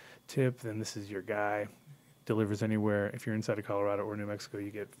that tip, then this is your guy. Delivers anywhere. If you're inside of Colorado or New Mexico,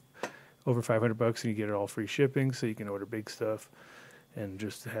 you get over $500, and you get it all free shipping, so you can order big stuff and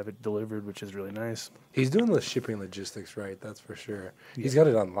just have it delivered, which is really nice. He's doing the shipping logistics right, that's for sure. Yeah. He's got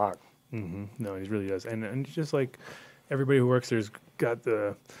it on lock. Mm-hmm. No, he really does. And just like everybody who works there's got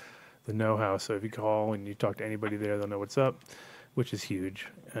the know-how. So if you call and you talk to anybody there, they'll know what's up, which is huge.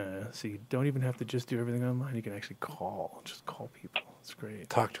 So you don't even have to just do everything online. You can actually just call people. It's great.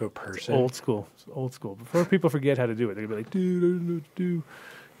 Talk to a person. It's old school. Before people forget how to do it, they're going to be like, dude, I don't know what to do.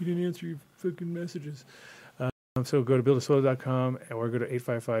 You didn't answer your fucking messages. So go to buildasoil.com or go to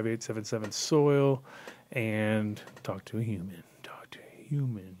 855-877-SOIL and talk to a human.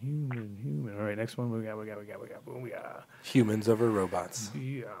 Human. All right, next one we got. Humans over robots.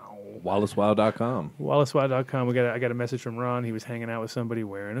 Yeah. WallaceWow.com. WallaceWow.com. I got a message from Ron. He was hanging out with somebody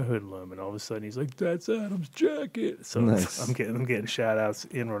wearing a hoodlum, and all of a sudden he's like, "That's Adam's jacket." So nice. I'm getting shout outs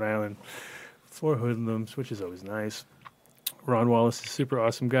in Rhode Island for hoodlums, which is always nice. Ron Wallace is a super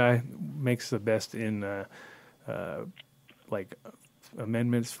awesome guy. Makes the best in like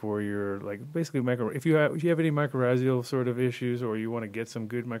amendments for your basically micro. If you have any mycorrhizal sort of issues, or you want to get some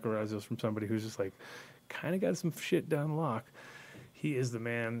good mycorrhizals from somebody who's just like kind of got some shit down lock, he is the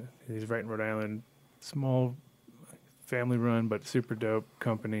man. He's right in Rhode Island, small family run but super dope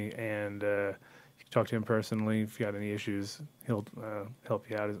company, and you can talk to him personally if you got any issues. He'll help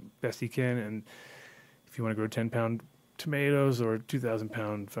you out as best he can. And if you want to grow 10-pound tomatoes or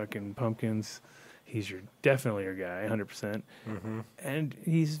 2,000-pound fucking pumpkins, he's definitely your guy, 100%. Mm-hmm. And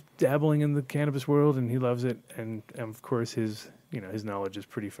he's dabbling in the cannabis world, and he loves it. And of course, his his knowledge is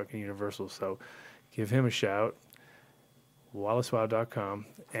pretty fucking universal. So give him a shout, wallacewow.com,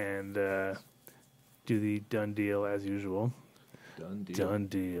 and do the done deal as usual. Done deal. Done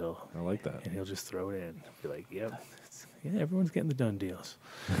deal. I like that. And he'll just throw it in. Be like, yep. Everyone's getting the done deals.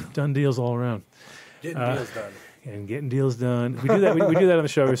 Done deals all around. Getting deals done. And getting deals done. We do that. We do that on the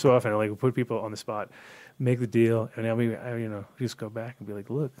show every so often. Like we put people on the spot, make the deal, and then we just go back and be like,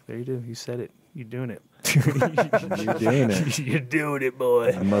 look, there you do. You said it. You're doing it. You're doing it. You're doing it,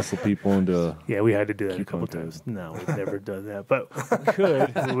 boy. I muscle people into. Yeah, we had to do that a couple times. No, we've never done that, but we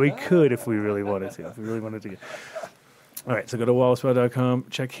could. We could if we really wanted to. If we really wanted to. All right, so go to wallacewow.com,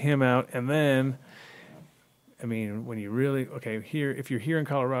 check him out, and then, when you really if you're here in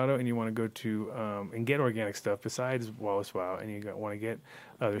Colorado and you want to go to and get organic stuff besides Wallace Wow, and you want to get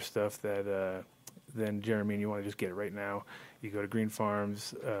other stuff that then Jeremy and you want to just get it right now, you go to Green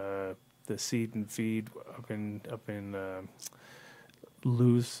Farms, the Seed and Feed up in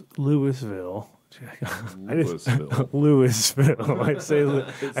Louisville. Louisville. I say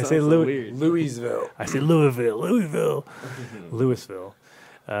Louisville. I say Louisville.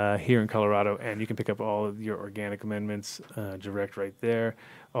 Here in Colorado, and you can pick up all of your organic amendments direct right there.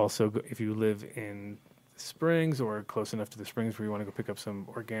 Also, if you live in Springs or close enough to the Springs where you want to go pick up some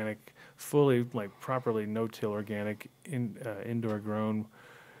organic, fully properly no-till organic indoor grown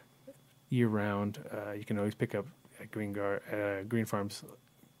year round, you can always pick up at Green Farms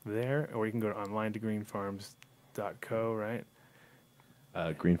there, or you can go online to greenfarms.co, right?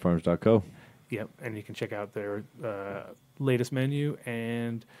 Greenfarms.co. Yep, and you can check out their latest menu,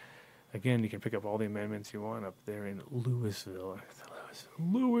 and again, you can pick up all the amendments you want up there in Louisville.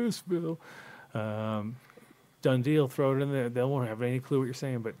 Done deal, throw it in there. They won't have any clue what you're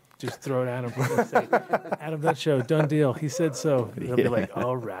saying, but just throw it at them. Say, Adam, that show, done deal. He said so. They'll be like,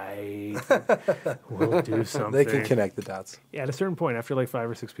 all right, we'll do something. They can connect the dots. Yeah, at a certain point, after 5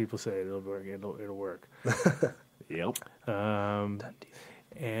 or 6 people say it, it'll work. It'll work. Yep. Done deal.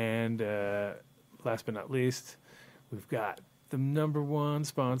 And last but not least, we've got the number one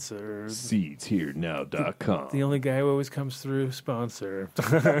sponsor. SeedsHereNow.com. The only guy who always comes through, sponsor.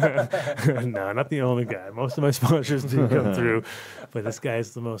 No, not the only guy. Most of my sponsors do come through, but this guy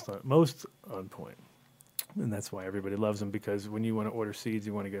is the most on point. And that's why everybody loves him, because when you want to order seeds,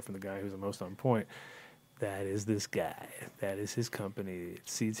 you want to get from the guy who's the most on point. That is this guy. That is his company.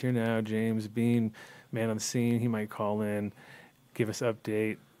 Seeds Here Now, James Bean, man on the scene. He might call in, give us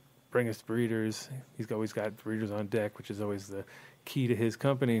update, bring us breeders. He's always got breeders on deck, which is always the key to his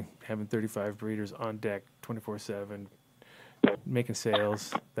company, having 35 breeders on deck 24/7, making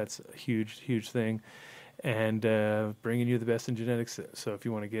sales. That's a huge, huge thing. And bringing you the best in genetics. So if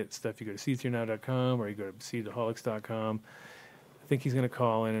you want to get stuff, you go to seedsherenow.com or you go to seedaholics.com. I think he's going to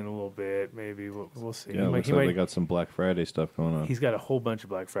call in a little bit. Maybe we'll see. Yeah, looks like they got some Black Friday stuff going on. He's got a whole bunch of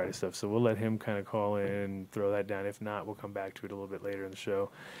Black Friday stuff, so we'll let him kind of call in, throw that down. If not, we'll come back to it a little bit later in the show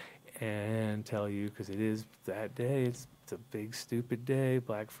and tell you, because it is that day. It's a big, stupid day,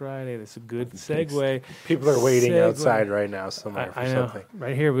 Black Friday. That's a good segue. People are waiting outside right now somewhere for something.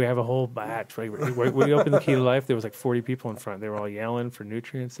 Right here, we have a whole batch. Right? We opened the Key to Life. There was 40 people in front. They were all yelling for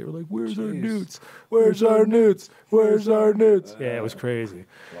nutrients. They were like, "Where's our newts? Where's our newts? Where's our newts?" Yeah, it was crazy.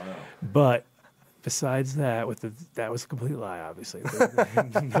 Wow. But besides that, that was a complete lie, obviously.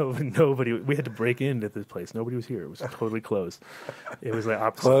 Nobody. We had to break into this place. Nobody was here. It was totally closed. It was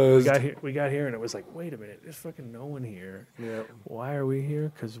opposite. Closed. We got here, and it was like, wait a minute, there's fucking no one here. Yep. Why are we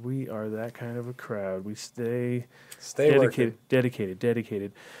here? Because we are that kind of a crowd. We stay working.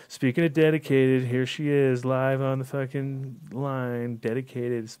 Dedicated. Speaking of dedicated, here she is live on the fucking line.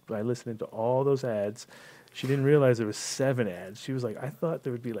 Dedicated by listening to all those ads. She didn't realize there was 7 ads. She was like, I thought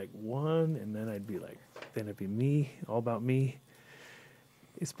there would be 1, and then then it'd be me, all about me.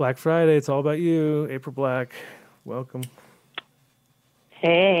 It's Black Friday. It's all about you. April Black, welcome.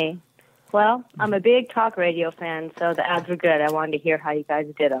 Hey. Well, I'm a big talk radio fan, so the ads were good. I wanted to hear how you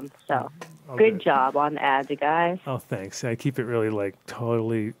guys did them. So good job on the ads, you guys. Oh, thanks. I keep it really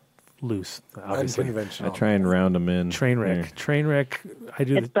totally loose, obviously. Unconventional. I try and round them in. Train wreck. I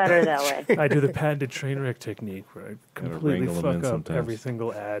do. It's better that way. I do the patented train wreck technique where I completely wrangle 'em in fuck up sometimes. every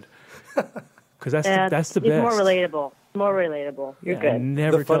single ad. Because that's the It's best. more relatable. You're I good.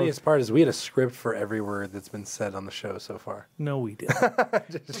 never The tell- funniest part is we had a script for every word that's been said on the show so far. No, we didn't.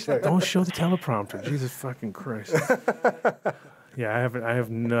 Don't show the teleprompter. Jesus fucking Christ. Yeah, I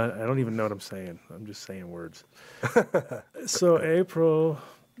have not. I don't even know what I'm saying. I'm just saying words. So April,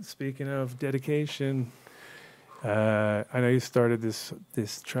 speaking of dedication, I know you started this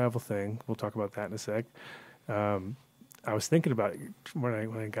travel thing. We'll talk about that in a sec. I was thinking about it when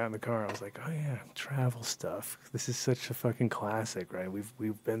I got in the car. I was like, oh yeah, travel stuff. This is such a fucking classic, right?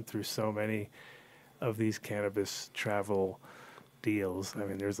 We've been through so many of these cannabis travel deals. I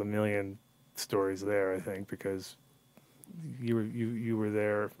mean, there's a million stories there, I think, because you were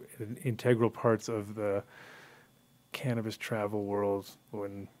there in integral parts of the cannabis travel world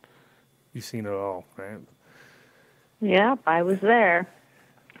when you've seen it all, right? Yep, I was there.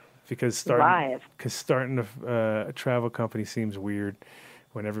 Because starting a travel company seems weird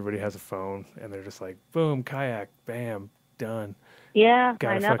when everybody has a phone and they're just like, boom, kayak, bam, done. Yeah,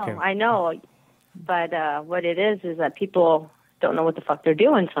 Gotta I know. But what it is that people don't know what the fuck they're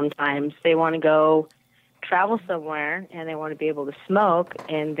doing sometimes. They want to go travel somewhere and they want to be able to smoke,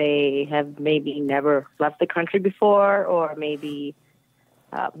 and they have maybe never left the country before, or maybe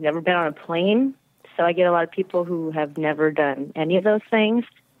never been on a plane. So I get a lot of people who have never done any of those things.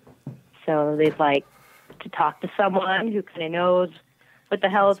 So they'd like to talk to someone who kind of knows what the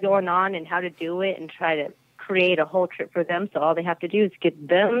hell is going on and how to do it, and try to create a whole trip for them. So all they have to do is get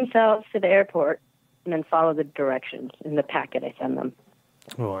themselves to the airport and then follow the directions in the packet I send them.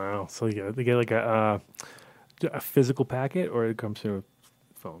 Oh, wow. So they get like a physical packet, or it comes through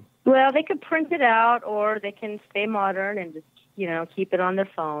a phone? Well, they could print it out, or they can stay modern and just, keep it on their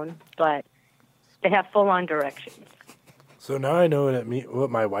phone. But they have full-on directions. So now I know what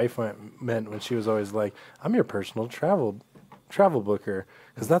my wife meant when she was always like, I'm your personal travel booker.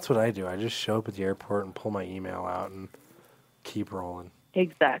 Because that's what I do. I just show up at the airport and pull my email out and keep rolling.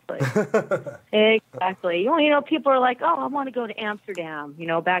 Exactly. Exactly. People are like, oh, I want to go to Amsterdam.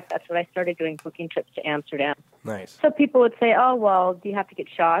 That's what I started doing, booking trips to Amsterdam. Nice. So people would say, oh, well, do you have to get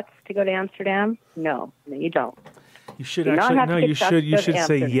shots to go to Amsterdam? No, you don't. You should You should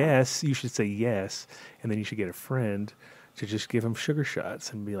say yes. You should say yes, and then you should get a friend to just give them sugar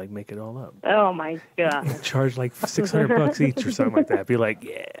shots and be like, make it all up. Oh my God. Charge like $600 each or something like that. Be like,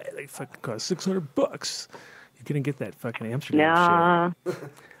 yeah, they fucking cost $600. You're gonna get that fucking Amsterdam shit.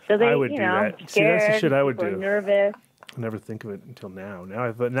 So they, I would do that. Scared, see, that's the shit I would do. Nervous. I never think of it until now.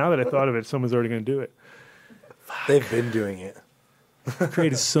 Now that I thought of it, someone's already gonna do it. They've been doing it.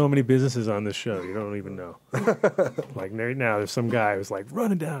 Created so many businesses on this show, you don't even know. Like right now, there's some guy who's like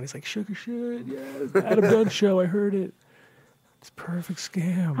running down. He's like, sugar shit, yeah, Adam Dunn show. I heard it. It's a perfect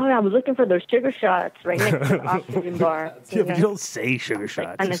scam. Oh, I was looking for those sugar shots right next to the oxygen bar. Yeah, but you don't say sugar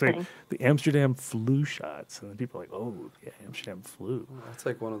shots. Kind You of say thing. the Amsterdam flu shots. And then people are like, oh, yeah, Amsterdam flu. That's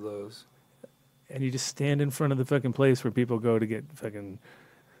like one of those. And you just stand in front of the fucking place where people go to get fucking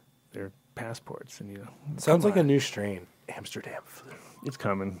their passports. And, Sounds like a new strain. Amsterdam flu. It's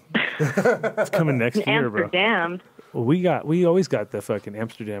coming. It's coming next year, bro. Amsterdam. Well, we always got the fucking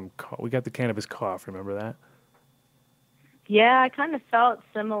Amsterdam cough. We got the cannabis cough. Remember that? Yeah, I kind of felt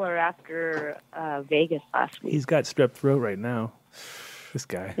similar after Vegas last week. He's got strep throat right now. This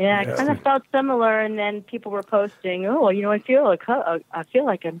guy. Yeah, I kind of felt similar, and then people were posting, "Oh, I feel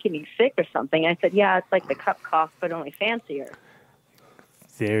like I'm getting sick or something." I said, "Yeah, it's like the cup cough, but only fancier."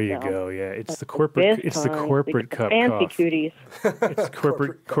 There you go. Yeah, it's the corporate. It's the corporate cup fancy cough. cooties. It's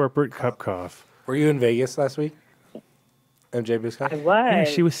corporate cup cough. Were you in Vegas last week? MJ Biscoff? I was. Yeah,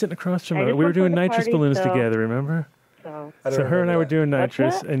 she was sitting across from I her. just We were went to doing the nitrous party, balloons so- together. Remember? So So her and I were doing What's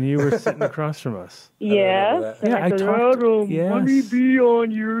nitrous, that? and you were sitting across from us. yes, Yeah, I said, talked- "Oh, yes. Let me be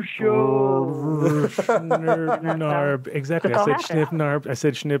on your show. Narb. Exactly. I That's said all snip narb. I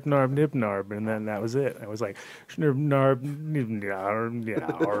said snip narb nip narb, and then that was it. I was like snip narb nip narb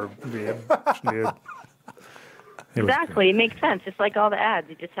snip. It was Exactly, it makes sense. It's like all the ads.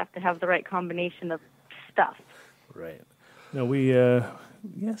 You just have to have the right combination of stuff. great. Right. No, we.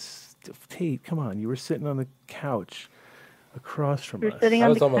 Yes, Tate. Come on. You were sitting on the couch across from You're us. sitting I on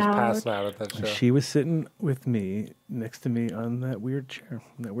was the almost couch. passing out at that show. She was sitting with me next to me on that weird chair,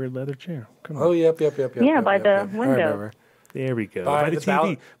 that weird leather chair. Come on. Oh, yep. Yeah, by the window. I remember. There we go. By By the the bal-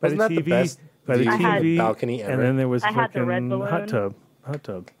 TV. By the wasn't that the TV. best By the view TV. balcony ever? And then there was I had the red fucking hot balloon.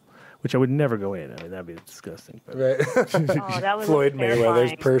 tub, which I would never go in. I mean, that'd be disgusting. But Right. Oh, that was Floyd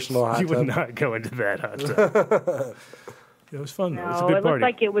Mayweather's terrifying. personal hot you would tub. not go into that hot tub. It was fun, though. It was a No, good it party. looked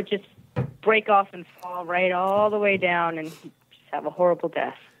like it would just break off and fall right all the way down and just have a horrible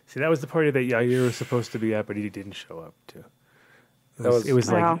death. See, that was the party that Yair was supposed to be at, but he didn't show up to. It That was,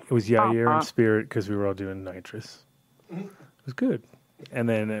 was- Wow. it was Yair Uh-huh. in spirit because we were all doing nitrous. It was good. And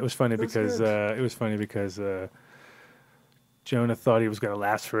then it was funny because Jonah thought he was going to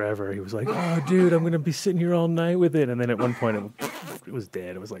last forever. He was like, "Oh, dude, I'm going to be sitting here all night with it." And then at one point, it was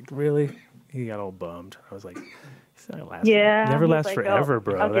dead. It was like, really? He got all bummed. I was like, "It's not last. Yeah. never he's lasts like, forever, oh,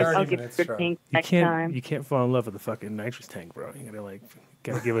 bro. I'll That's- give minutes you strong. pink you next time. can't fall in love with the fucking nitrous tank, bro. You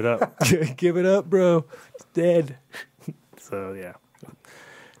gotta give it up. Give it up, bro. It's dead." So yeah,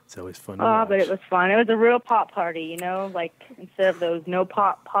 it's always fun. To Oh, watch. but it was fun. It was a real pop party, you know, like instead of those no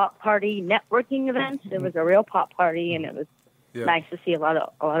pop party networking events, it was a real pop party, and it was nice to see a lot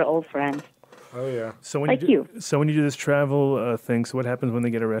of old friends. Oh yeah. So when Like you do, so when you do this travel thing, so what happens when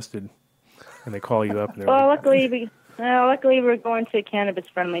they get arrested and they call you up? And they're Well, like, luckily we're going to a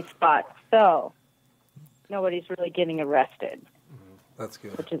cannabis-friendly spot, so nobody's really getting arrested, That's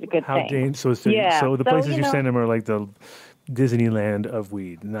good. which is a good how thing. dangerous? So, Yeah, so the so, places you you know- send them are like the Disneyland of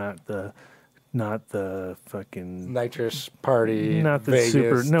weed, not the fucking. Nitrous party. Not the Vegas,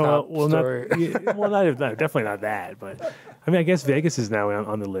 super no, top well story. not, yeah, well not definitely not that, but I mean I guess Vegas is now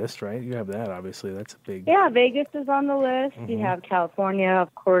on the list, right? You have that obviously. That's a big. Yeah, Vegas is on the list. You Mm-hmm. have California,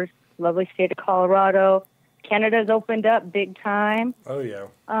 of course, lovely state of Colorado. Canada's opened up big time. Oh yeah.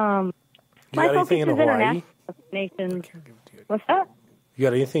 My got focus anything is in Hawaii? international destinations. What's that? You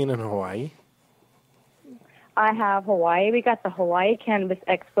got anything in Hawaii? I have Hawaii. We got the Hawaii Cannabis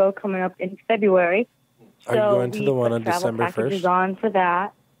Expo coming up in February. Are you So going to we the one put on travel December packages 1st? on for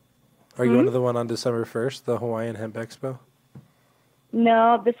that. Are you going to the one on December 1st, the Hawaiian Hemp Expo?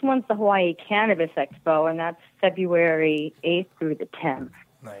 No, this one's the Hawaii Cannabis Expo, and that's February 8th through the 10th.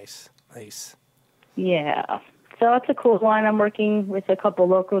 Nice. Yeah. So it's a cool one. I'm working with a couple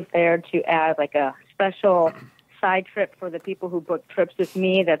locals there to add like a special side trip for the people who book trips with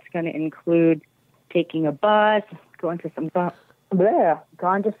me. That's going to include taking a bus, going to some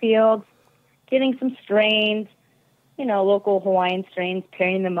ganja fields, getting some strains, you know, local Hawaiian strains,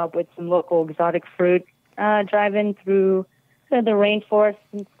 pairing them up with some local exotic fruit, driving through the rainforest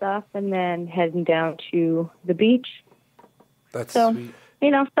and stuff, and then heading down to the beach. That's So, sweet.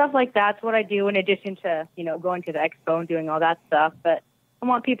 you know, stuff like that's what I do in addition to, you know, going to the expo and doing all that stuff. But I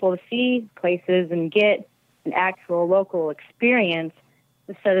want people to see places and get an actual local experience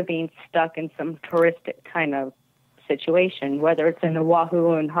instead of being stuck in some touristic kind of situation, whether it's in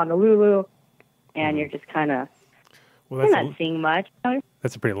Oahu and Honolulu, and you're just kind of Well, you're not seeing much.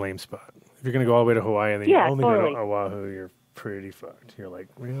 that's a pretty lame spot. If you're gonna go all the way to Hawaii and then Yeah, you only totally. go to Oahu, you're pretty fucked. You're like,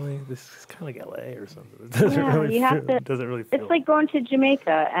 really? This is kind of like LA or something. It doesn't Yeah, really you feel, have to- it doesn't really feel. It's like going to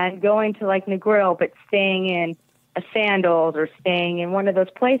Jamaica and going to like Negril, but staying in a Sandals or staying in one of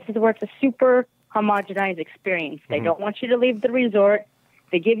those places where it's a super homogenized experience. They don't want you to leave the resort.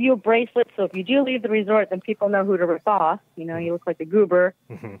 They give you a bracelet, so if you do leave the resort, then people know who to rip off. You know, you look like a goober.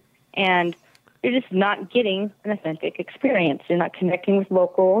 And you're just not getting an authentic experience. You're not connecting with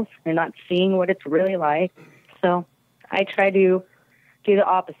locals. You're not seeing what it's really like. So I try to do the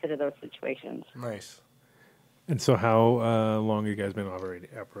opposite of those situations. Nice. And so, how long have you guys been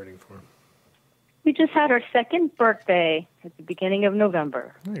operating for? We just had our second birthday at the beginning of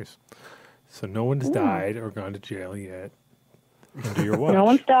November. Nice. So no one's died or gone to jail yet under your watch. No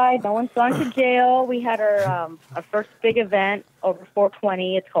one's died. No one's gone to jail. We had our first big event over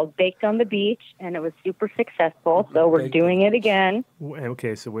 420. It's called Baked on the Beach, and it was super successful. So we're Baked doing it again.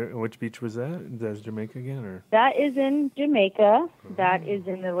 Okay, so which beach was that? That's Jamaica again, or? That is in Jamaica. That is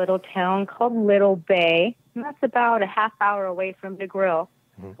in the little town called Little Bay. And that's about a half hour away from the grill,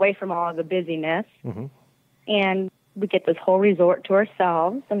 away from all of the busyness. And we get this whole resort to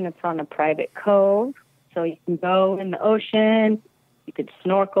ourselves, and it's on a private cove. So you can go in the ocean, you could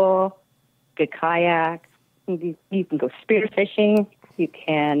snorkel, you could kayak, you can go spearfishing, you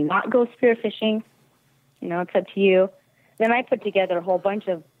can not go spearfishing. You know, it's up to you. Then I put together a whole bunch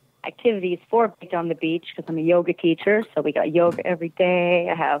of activities for Baked on the Beach because I'm a yoga teacher, so we got yoga every day.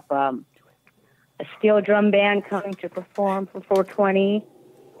 I have a steel drum band coming to perform for 420.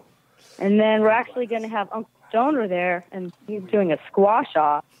 And then we're actually going to have Uncle Stoner there, and he's doing a squash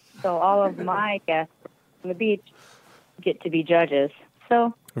off. So all of my guests on the beach get to be judges.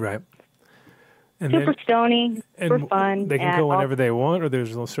 So Right. And super then, stony, super and fun. they can and go whenever they want, or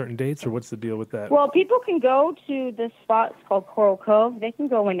there's no certain dates, or what's the deal with that? Well, people can go to this spot. It's called Coral Cove. They can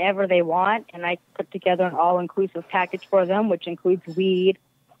go whenever they want, and I put together an all-inclusive package for them, which includes weed,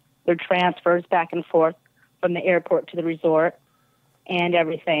 their transfers back and forth from the airport to the resort, and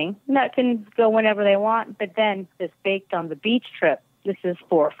everything. And that can go whenever they want. But then this Baked on the Beach trip, this is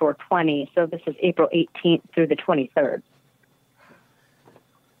for 420, so this is April 18th through the 23rd.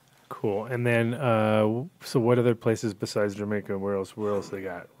 Cool. And then, so what other places besides Jamaica? Where else they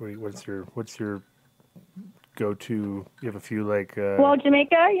got? What's your go-to? You have a few like. Well,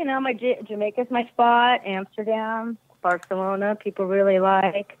 Jamaica, you know, Jamaica's my spot. Amsterdam, Barcelona, people really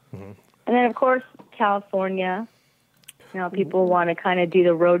like. And then, of course, California. You know, people want to kind of do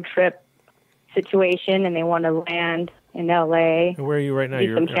the road trip situation, and they want to land in L.A. And where are you right now?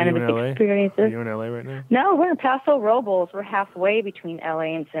 do Are some you in cannabis LA? experiences. Are you in LA right now? No, we're in Paso Robles. We're halfway between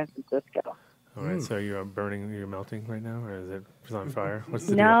L.A. and San Francisco. All right, so you're you're melting right now, or is it on fire? What's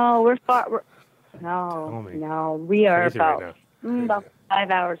the No, we're far. Tell me. No, we are Crazy right about 5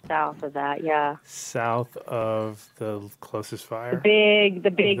 hours south of that. Yeah. south of the closest fire?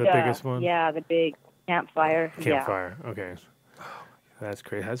 The biggest one? Yeah, the big campfire. Campfire. Okay. That's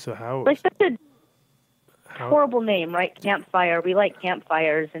great. So how? Yeah. Like such a horrible name, right? Campfire. We like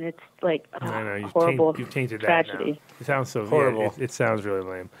campfires, and it's like I know horrible you've tainted tragedy. that now. It sounds so Horrible. Yeah, it sounds really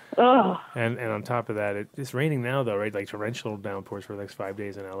lame. Oh. And on top of that, it's raining now though, right? Like torrential downpours for the next 5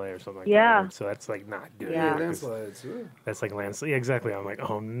 days in LA or something like Yeah. that. So that's like not good. Yeah. Landslides. Ooh. That's like landslide. Yeah, exactly. I'm like,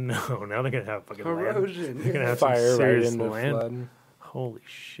 oh no, now they're gonna have fucking Erosion. Land. They're gonna have Fire some right serious into land. flood. Holy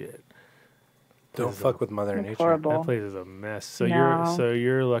shit. Don't fuck with Mother It's Nature. horrible. That place is a mess. So No.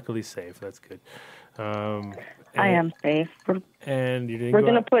 you're luckily safe. That's good. I am safe. And you didn't We're go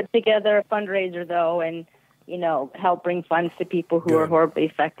going to out- put together a fundraiser, though, and, help bring funds to people who are Good. horribly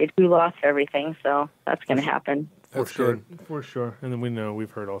affected, who lost everything. So that's going to happen. That's sure, good. for sure. And then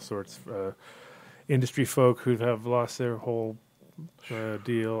we've heard all sorts of industry folk who have lost their whole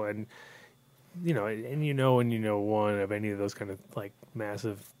deal, and when you know one of any of those kind of like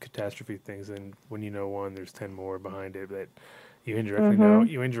massive catastrophe things, and when you know one, there's 10 more behind it that you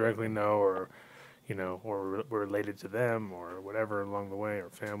indirectly know, or or we're related to them, or whatever along the way, or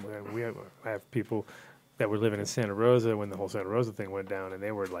family. And I have people that were living in Santa Rosa when the whole Santa Rosa thing went down, and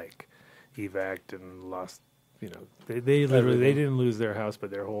they were like evac'd and lost. They literally they didn't lose their house,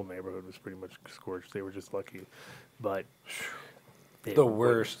 but their whole neighborhood was pretty much scorched. They were just lucky, but The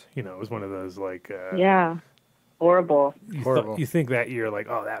worst. it was one of those like Yeah. Horrible. Horrible. You think that you're like,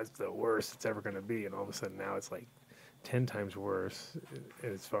 oh, that's the worst it's ever going to be, and all of a sudden now it's like 10 times worse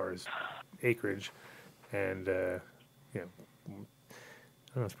as far as acreage, and I don't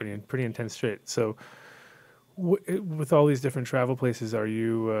know, it's pretty intense shit. So, with all these different travel places, are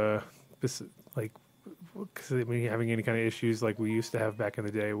you having any kind of issues like we used to have back in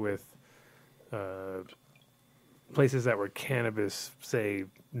the day with places that were cannabis, say,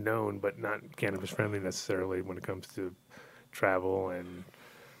 known but not cannabis friendly necessarily when it comes to travel and?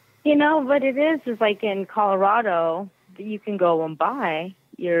 What it is like in Colorado, you can go and buy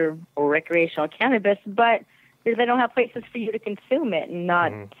your recreational cannabis, but they don't have places for you to consume it, and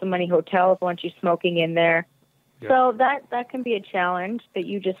not so many hotels want you smoking in there. Yep. So that can be a challenge, that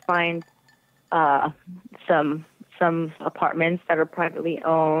you just find some apartments that are privately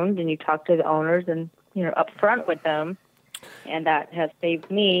owned, and you talk to the owners and up front with them, and that has saved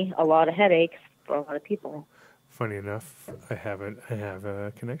me a lot of headaches for a lot of people. Funny enough, I have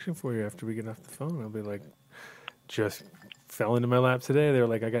a connection for you after we get off the phone. I'll be like, just fell into my lap today. They're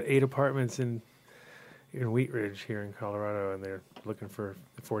like, I got 8 apartments in Wheat Ridge here in Colorado, and they're looking for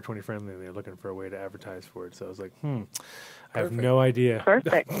 420 friendly, and they're looking for a way to advertise for it. So I was like, I have no idea.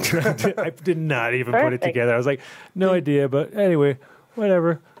 Perfect. I did not even put it together. I was like, no idea, but anyway,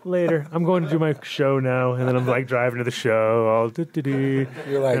 whatever. Later, I'm going to do my show now, and then I'm like driving to the show, all do.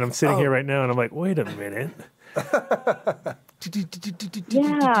 You're like, and I'm sitting here right now, and I'm like, wait a minute.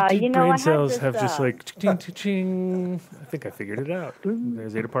 Yeah, brain I had cells this, have just like ching. I think I figured it out.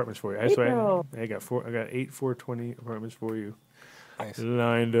 There's 8 apartments for you. So I got 8 420 apartments for you. Nice.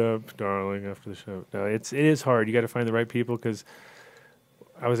 Lined up, darling, after the show. No, it is hard. You got to find the right people, because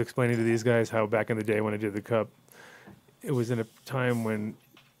I was explaining to these guys how back in the day when I did the cup, it was in a time when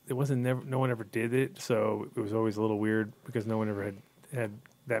no one ever did it, so it was always a little weird because no one ever had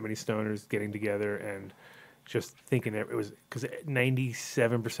that many stoners getting together and just thinking it was, because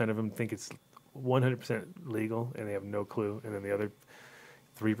 97% of them think it's 100% legal and they have no clue, and then the other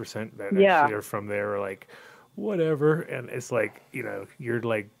 3% that actually are from there are like, whatever. And it's like, you're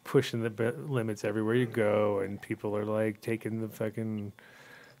like pushing the limits everywhere you go, and people are like taking the fucking,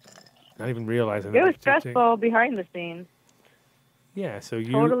 not even realizing It was stressful behind the scenes. Yeah, so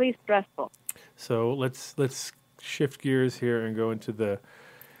Totally stressful. So let's shift gears here and go into the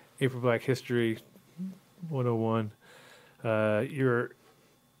April Black History 101.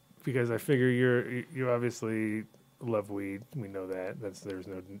 Because I figure you obviously love weed. We know that. There's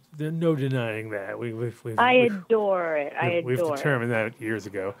no denying that. I adore it. We've determined that years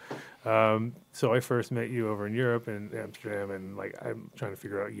ago. So I first met you over in Europe in Amsterdam, and like I'm trying to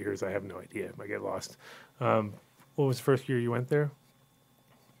figure out years. I have no idea. I get lost. What was the first year you went there?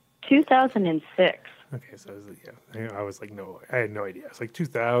 2006. Okay, so I was like, no, I had no idea. It's like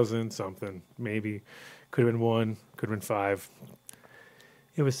 2000 something, maybe. Could have been 1, could have been 5.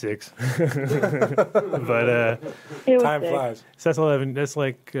 It was 6. But It was Time 6. flies. so that's 11. That's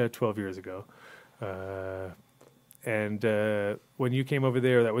like 12 years ago. And when you came over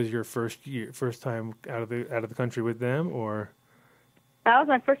there, that was your first time out of the country with them, or? That was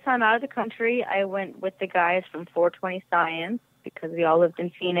my first time out of the country. I went with the guys from 420 Science because we all lived in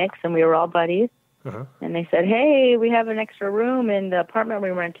Phoenix and we were all buddies. Uh-huh. And they said, hey, we have an extra room in the apartment we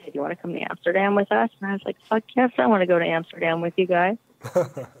rented. You want to come to Amsterdam with us? And I was like, fuck yes, I want to go to Amsterdam with you guys.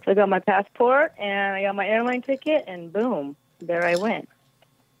 So I got my passport and I got my airline ticket and boom, there I went.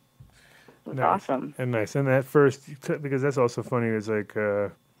 It was awesome. And nice. And that first, because that's also funny, is like,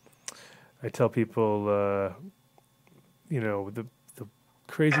 I tell people, the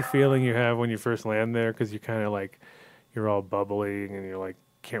crazy feeling you have when you first land there, because you're kind of like, you're all bubbling and you're like,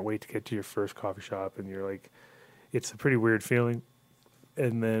 can't wait to get to your first coffee shop, and you're like, it's a pretty weird feeling.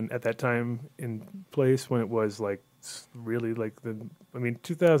 And then at that time in place, when it was like really like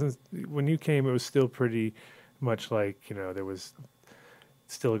 2000, when you came, it was still pretty much like, there was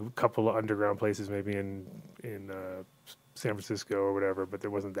still a couple of underground places maybe in San Francisco or whatever, but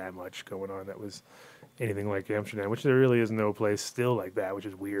there wasn't that much going on that was anything like Amsterdam, which there really is no place still like that, which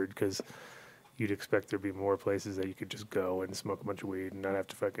is weird because you'd expect there'd be more places that you could just go and smoke a bunch of weed and not have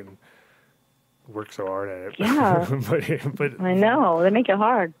to fucking work so hard at it. Yeah. but I know. They make it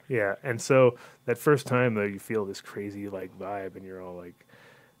hard. Yeah. And so that first time, though, you feel this crazy, like, vibe, and you're all like,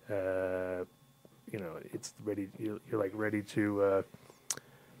 it's ready. You're like ready to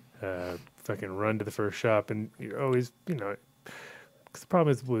fucking run to the first shop. And you're always, because the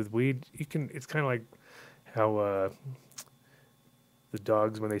problem is with weed, it's kind of like how the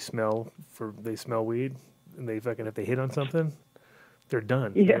dogs, when they smell weed, and if they hit on something, they're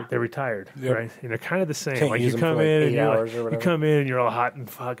done. Yeah. They're retired, Yep. right? And they're kind of the same. Can't like use you them come for, like, in 8 and you're hours or you whatever. come in and you're all hot and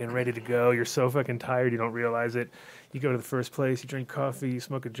fucking ready to go. You're so fucking tired, you don't realize it. You go to the first place, you drink coffee, you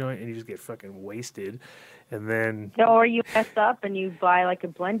smoke a joint, and you just get fucking wasted. And then Or you mess up and you buy like a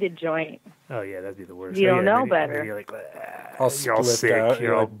blended joint. oh yeah, that'd be the worst. You Oh, don't yeah, know and better. then you're like, All you're all split sick, out, you're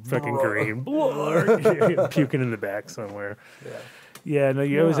you're all like, fucking "Bleh." green, you're puking in the back somewhere. Yeah, no,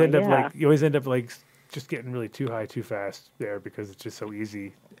 you always Yeah, end up like just getting really too high too fast there because it's just so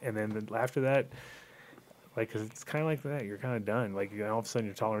easy. And then after that, like, cause it's kind of like that, you're kind of done. Like, all of a sudden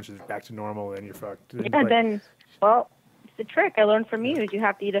your tolerance is back to normal, and you're fucked. And, Yeah, like, then, well, it's the trick I learned from you is you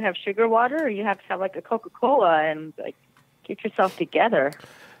have to either have sugar water or you have to have like a Coca-Cola and like get yourself together.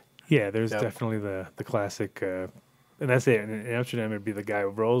 yeah, there's definitely the classic, and that's it. And in Amsterdam, it'd be the guy who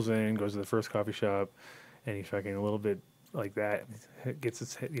rolls in, goes to the first coffee shop, and he's fucking a little bit like that, gets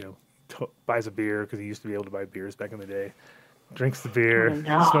his, buys a beer because he used to be able to buy beers back in the day. Drinks the beer, Oh,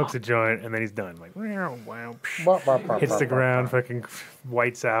 no. smokes a joint, and then he's done. Like, wow, hits the ground, fucking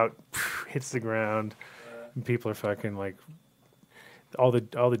whites out, hits the ground, and people are fucking like, all the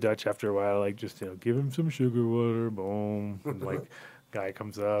Dutch after a while, like, just give him some sugar water, boom, and like, guy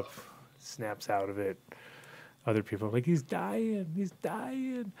comes up, snaps out of it. Other people are like, he's dying.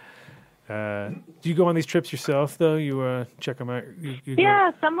 Do you go on these trips yourself, though? You check them out? You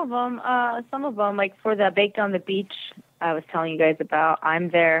Yeah, some of them, like for the Baked on the Beach I was telling you guys about, I'm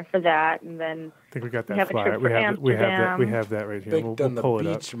there for that. And then I think we got we that have a flyer. trip for Amsterdam. We have that right here. Baked on the pull it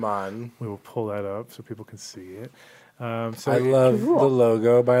beach, up. man. We will pull that up so people can see it. So I love the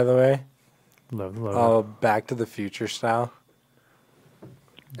logo, by the way. love the logo. All Back to the Future style.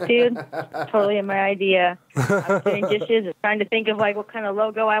 Dude, totally my idea. I was doing dishes and trying to think of like what kind of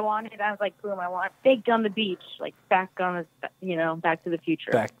logo I wanted. I was like, boom, I want Baked on the Beach, like Back to the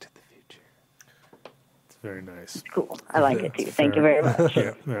Future. Back to the Future. It's very nice. It's cool. I like it too. Thank you very much.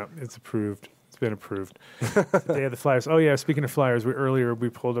 Yeah, it's approved. It's been approved. They have the flyers. Oh yeah, speaking of flyers, we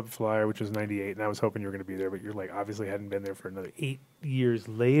pulled up a flyer which was 98, and I was hoping you were going to be there, but you're like obviously hadn't been there for another 8 years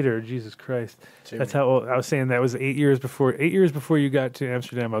later. Jesus Christ, Jimmy. that's how old. I was saying that was 8 years before. 8 years before you got to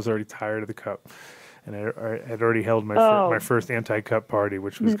Amsterdam, I was already tired of the cup, and I had already held my first anti-cup party,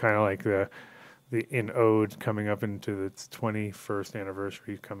 which was kind of like the in ode coming up into its 21st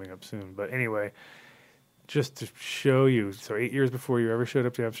anniversary coming up soon. But anyway. Just to show you, so 8 years before you ever showed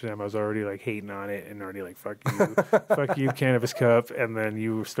up to Amsterdam, I was already like hating on it and already like, fuck you, fuck you, Cannabis Cup. And then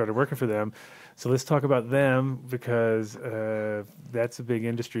you started working for them. So let's talk about them because that's a big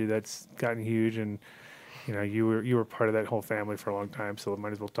industry that's gotten huge. And, you were part of that whole family for a long time. So we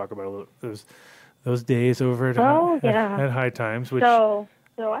might as well talk about a little, those days over at High Times. Which, So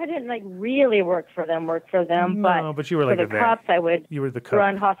I didn't like really work for them, no, but you were like for the cups I would you were the cup.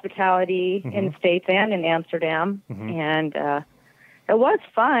 run hospitality in the States and in Amsterdam. And it was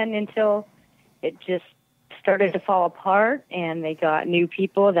fun until it just started to fall apart and they got new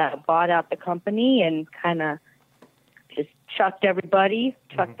people that bought out the company and kind of just chucked everybody,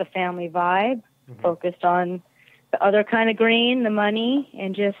 chucked the family vibe, focused on the other kind of green, the money,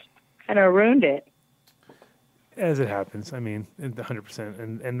 and just kind of ruined it. As it happens, I mean,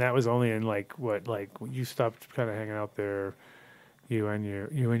 100%, and that was only in you stopped kind of hanging out there. You and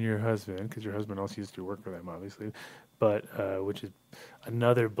your husband, because your husband also used to work for them, obviously, but which is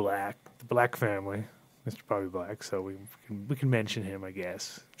another the Black family, Mr. Bobby Black. So we can mention him, I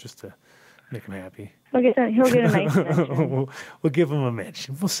guess, just to make him happy. He'll get a nice mention. we'll give him a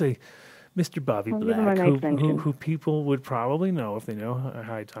mention. We'll say Mr. Bobby We'll give him a Black, nice mention. who people would probably know if they know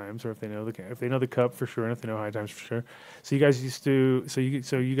High Times, or if they know the Cup for sure, and if they know High Times for sure. So you guys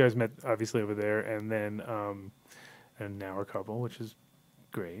you guys met obviously over there, and then and now we're a couple, which is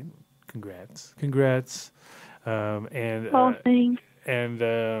great. Congrats. Thanks.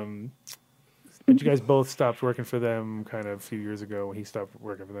 But you guys both stopped working for them kind of a few years ago. When he stopped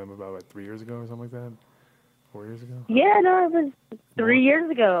working for them about like 3 years ago or something like that. 4 years ago. Yeah, no, it was 3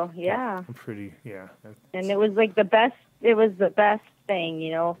 years ago. Yeah. And it was like the best. It was the best thing,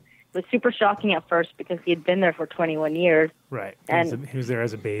 you know. It was super shocking at first because he had been there for 21 years. Right. And he was there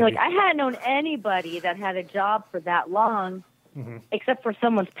as a baby. like I hadn't known anybody that had a job for that long, except for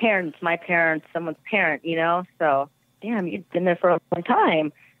someone's parents, my parents, someone's parent, you know. So, damn, you'd been there for a long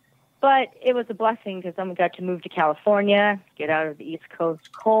time. But it was a blessing because someone got to move to California, get out of the East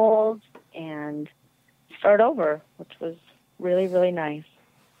Coast cold, and start over, which was really, really nice.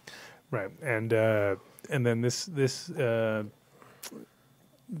 Right. And then this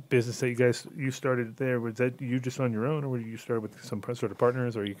business that you started there, was that you just on your own, or were you started with some sort of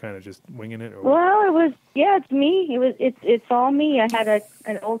partners, or are you kind of just winging it? Or well, it was, it's me. It's all me. I had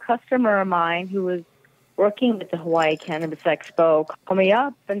an old customer of mine who was working with the Hawaii Cannabis Expo call me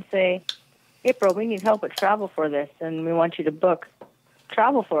up and say, April, we need help with travel for this, and we want you to book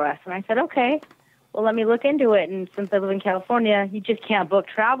travel for us. And I said, okay, well, let me look into it. And since I live in California, you just can't book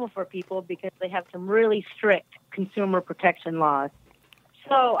travel for people because they have some really strict consumer protection laws.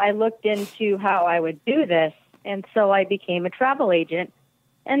 So I looked into how I would do this, and so I became a travel agent.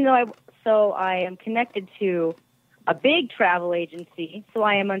 And so I am connected to a big travel agency, so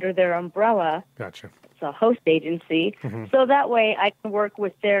I am under their umbrella. Gotcha. It's a host agency. So that way I can work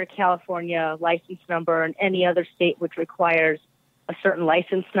with their California license number and any other state which requires a certain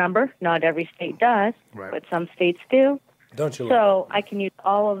license number. Not every state does, but some states do. Don't you? So I can use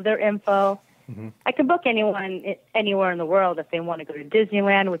all of their info. I can book anyone anywhere in the world if they want to go to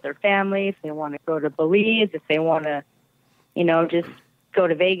Disneyland with their family, if they want to go to Belize, if they want to, just go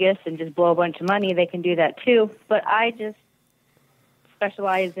to Vegas and just blow a bunch of money, they can do that too. But I just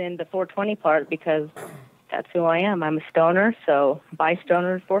specialize in the 420 part because that's who I am. I'm a stoner, so by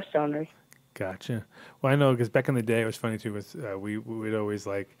stoners, for stoners. Gotcha. Well, I know because back in the day, it was funny too. We would always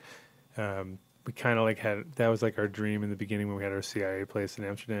we kind of had, that was our dream in the beginning when we had our CIA place in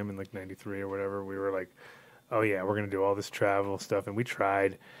Amsterdam in '93 or whatever. We were oh yeah, we're going to do all this travel stuff. And we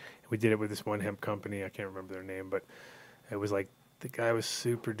tried. We did it with this one hemp company. I can't remember their name, but it was the guy was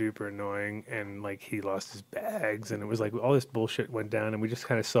super duper annoying, and he lost his bags, and it was all this bullshit went down, and we just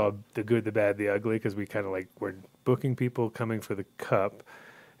kind of saw the good, the bad, the ugly, because we kind of were booking people coming for the cup.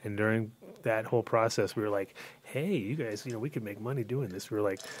 And during that whole process, we were hey, you guys, we could make money doing this. We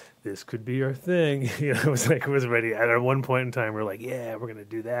were this could be our thing. It was it was ready. At one point in time, we were yeah, we're going to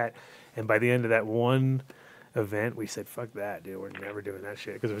do that. And by the end of that one event, we said, fuck that, dude. We're never doing that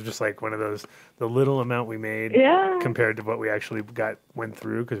shit. Because it was just one of those, the little amount we made compared to what we actually went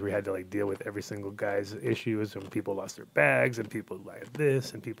through, because we had to deal with every single guy's issues, and people lost their bags, and people liked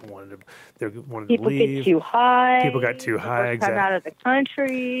this, and people wanted to leave. People get too high. People got too high. Come out of the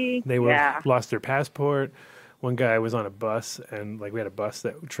country. They lost their passport. One guy was on a bus, and we had a bus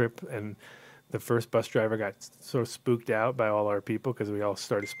that trip, and the first bus driver got so spooked out by all our people because we all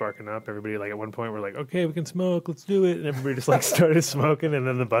started sparking up. Everybody, at one point, we're okay, we can smoke, let's do it. And everybody just started smoking. And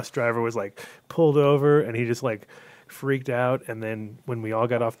then the bus driver was pulled over, and he just freaked out. And then when we all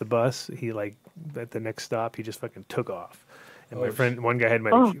got off the bus, he at the next stop, he just fucking took off. And my friend, one guy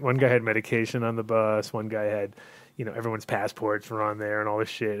had medication on the bus. One guy had, everyone's passports were on there and all this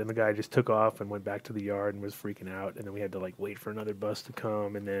shit. And the guy just took off and went back to the yard and was freaking out. And then we had to wait for another bus to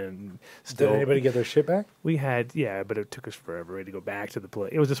come. And then did anybody get their shit back? We had, but it took us forever. We had to go back to the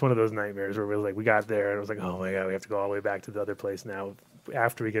place. It was just one of those nightmares where we got there and it was oh my God, we have to go all the way back to the other place now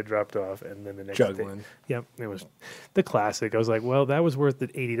after we get dropped off. And then the next juggling. day. Yep. It was the classic. I was well, that was worth the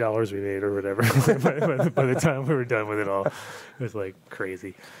 $80 we made or whatever. by the time we were done with it all, it was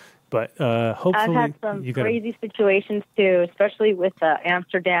crazy. But hopefully, I've had some crazy situations too, especially with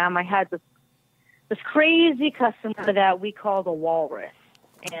Amsterdam. I had this crazy customer that we called a walrus.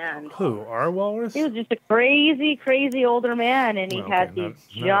 And who? Our walrus? He was just a crazy, crazy older man, and he had these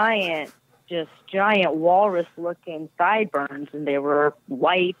giant walrus-looking sideburns, and they were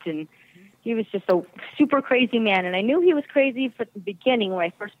white, and he was just a super crazy man. And I knew he was crazy from the beginning when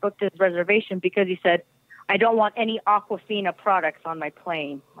I first booked his reservation because he said, I don't want any Aquafina products on my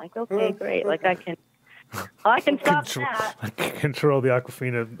plane. Like, okay, great. Like, I can stop that. I can control the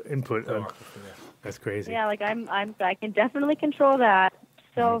Aquafina input. That's crazy. Yeah, like I can definitely control that.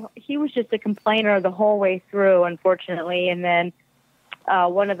 So he was just a complainer the whole way through, unfortunately. And then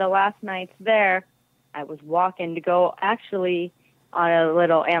one of the last nights there, I was walking to go actually on a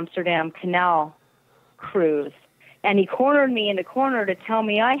little Amsterdam Canal cruise. And he cornered me in the corner to tell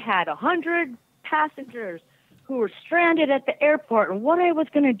me I had 100 passengers who were stranded at the airport and what I was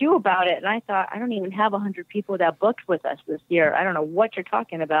going to do about it. And I thought, I don't even have 100 people that booked with us this year. I don't know what you're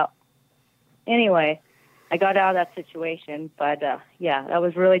talking about. Anyway, I got out of that situation. But, yeah, that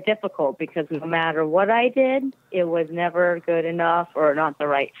was really difficult because no matter what I did, it was never good enough or not the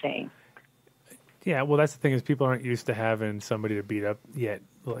right thing. Yeah, well, that's the thing is people aren't used to having somebody to beat up yet.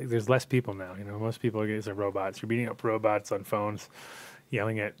 Like, there's less people now. You know, most people are robots. You're beating up robots on phones,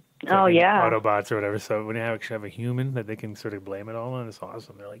 yelling at Autobots or whatever. So when you actually have a human that they can sort of blame it all on, it's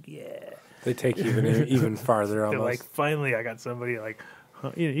awesome. They're like, yeah. They take even farther almost. They're like, finally, I got somebody like,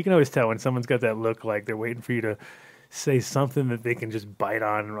 you know, you can always tell when someone's got that look like they're waiting for you to say something that they can just bite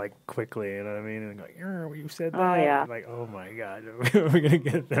on like quickly. You know what I mean? And like, you said that. Oh, yeah. I'm like, oh my God, we're gonna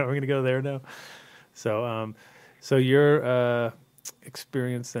get that. We're gonna go there now. So, so your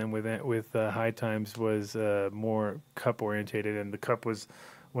experience then with High Times was more cup orientated, and the cup was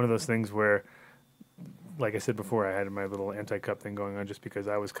one of those things where, like I said before, I had my little anti-cup thing going on just because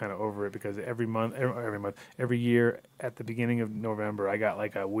I was kind of over it. Because every year at the beginning of November, I got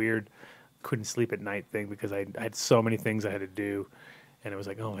like a weird couldn't sleep at night thing because I had so many things I had to do, and it was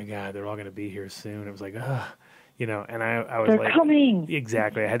like, oh my God, they're all going to be here soon. It was like, you know, and I was They're like, coming.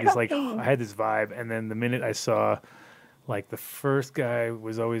 Exactly. I had this like, I had this vibe, and then the minute I saw, like, the first guy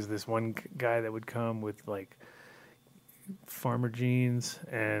was always this one guy that would come with like farmer jeans,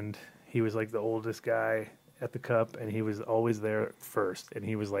 and he was like the oldest guy at the cup, and he was always there first, and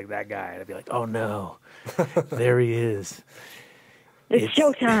he was like that guy. And I'd be like, oh no, there he is. It's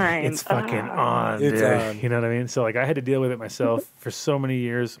showtime. It's fucking on, It's dude. on. You know what I mean? So like I had to deal with it myself for so many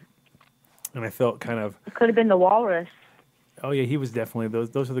years. And I felt kind of. It could have been the walrus. Oh yeah, he was definitely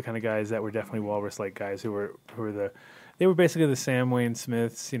those are the kind of guys that were definitely walrus-like guys who were they were basically the Sam Wayne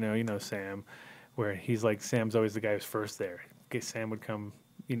Smiths, you know Sam, where he's like Sam's always the guy who's first there. Okay, Sam would come,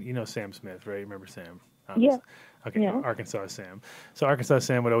 you know Sam Smith, right? You remember Sam? Yeah. Okay, Yeah. Arkansas Sam. So Arkansas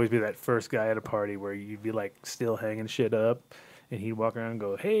Sam would always be that first guy at a party where you'd be like still hanging shit up. And he'd walk around and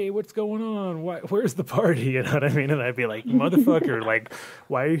go, hey, what's going on? Where's the party? You know what I mean? And I'd be like, motherfucker, like,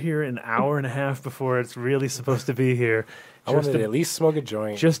 why are you here an hour and a half before it's really supposed to be here? I wanted to at least smoke a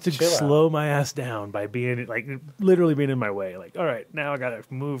joint. Just to Chill slow out. my ass down by being, like, literally being in my way. Like, all right, now I got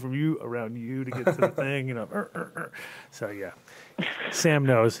to move from you around you to get to the thing, you know. So, yeah. Sam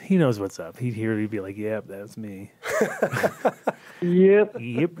knows. He knows what's up. He'd hear it. He'd be like, yep, that's me. Yep.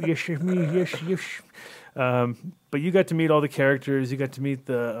 Yep, yes, me, yes. But you got to meet all the characters. You got to meet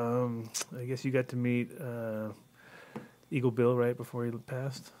the. I guess you got to meet Eagle Bill right before he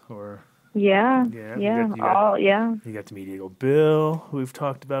passed, or Yeah. You got to meet Eagle Bill, who we've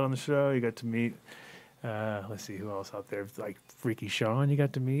talked about on the show. You got to meet. Let's see who else out there. Like Freaky Sean, you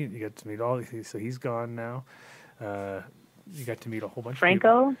got to meet. You got to meet all. So he's gone now. You got to meet a whole bunch of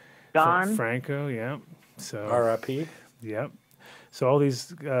people. Gone. Franco, yeah. So R.I.P. Yep. So all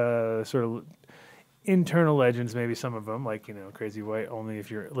these sort of internal legends, maybe some of them, like, you know, Crazy White, only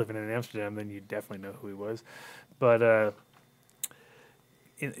if you're living in Amsterdam, then you definitely know who he was. But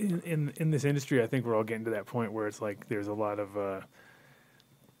in this industry, I think we're all getting to that point where it's like there's a lot of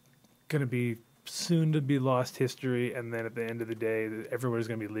going to be soon to be lost history, and then at the end of the day, everywhere's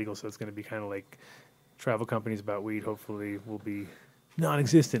going to be legal, so it's going to be kind of like travel companies about weed. Hopefully, will be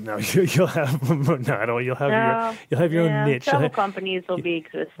non-existent now. You'll have You'll have your own niche. Travel companies will be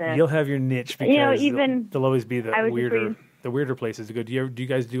existent. You'll have your niche because even there'll always be the reading, weirder places to go. Do you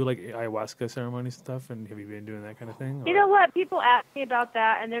guys do like ayahuasca ceremonies and stuff? And have you been doing that kind of thing? You know what? People ask me about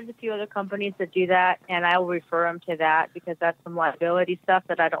that, and there's a few other companies that do that, and I will refer them to that because that's some liability stuff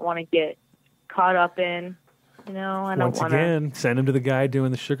that I don't want to get caught up in. You know, I don't want to. Once again, send him to the guy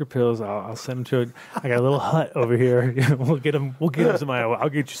doing the sugar pills. I'll send him to. I got a little hut over here. We'll get him. We'll get him some ayahuasca. I'll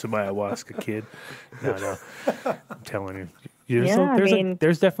get you some ayahuasca, kid. No, I'm telling you.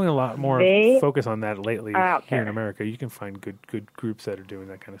 There's definitely a lot more focus on that lately here in America. You can find good groups that are doing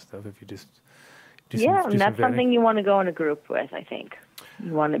that kind of stuff if you just. And that's something you want to go in a group with. I think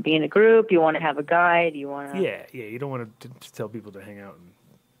you want to be in a group. You want to have a guide. You want to. Yeah. You don't want to tell people to hang out and.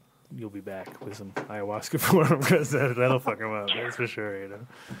 You'll be back with some ayahuasca for them because that'll fuck them up. That's for sure, you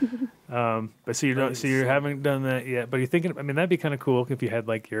know. But so you haven't done that yet. But you're thinking. I mean, that'd be kind of cool if you had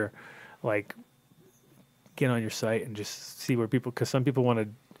like your, like, get on your site and just see where people, because some people want to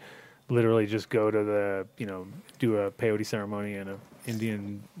literally just go to the, do a peyote ceremony in an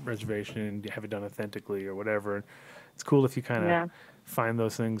Indian reservation and have it done authentically or whatever. It's cool if you kind of find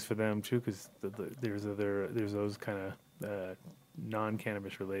those things for them too, because there's those kind of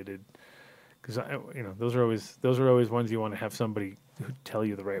non-cannabis related. Because those are always ones you want to have somebody who tell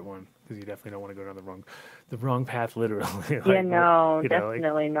you the right one, because you definitely don't want to go down the wrong path literally.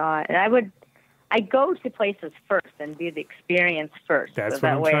 Definitely not. And I go to places first and do the experience first. That's so what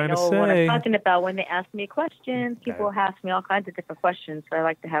that I'm way trying I know to what say. I'm talking about when they ask me questions. People ask me all kinds of different questions, so I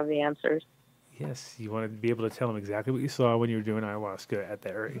like to have the answers. Yes, you want to be able to tell them exactly what you saw when you were doing ayahuasca at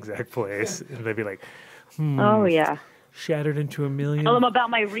their exact place, and they'd be like, Oh yeah. Shattered into a million. Tell them about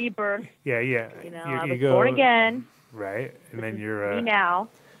my rebirth. Yeah. I was born again. Right, and then you're Me now.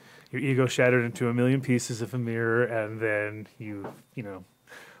 Your ego shattered into a million pieces of a mirror, and then you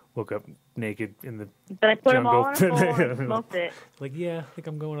woke up naked in the But I put jungle. them all in a bowl and smoked it. Like, yeah, I think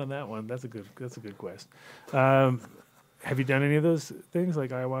I'm going on that one. That's a good quest. Have you done any of those things like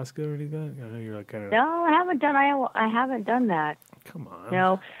ayahuasca or anything? I know you're like kind of. No, I haven't done that. Come on.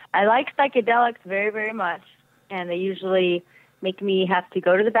 No, I like psychedelics very, very much, and they usually make me have to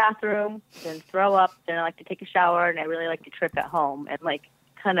go to the bathroom, then throw up, then I like to take a shower, and I really like to trip at home and like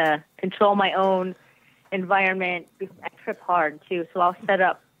kind of control my own environment. I trip hard too, so I'll set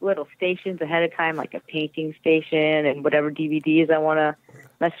up little stations ahead of time, like a painting station and whatever DVDs I want to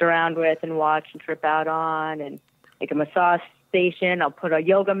mess around with and watch and trip out on, and like a massage station. I'll put a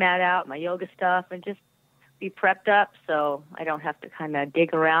yoga mat out, my yoga stuff, and just be prepped up so I don't have to kind of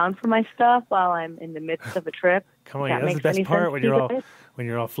dig around for my stuff while I'm in the midst of a trip. Come on, that's the best part when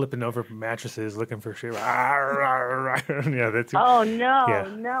you're all flipping over mattresses looking for shit. Yeah, that's. Oh no, yeah.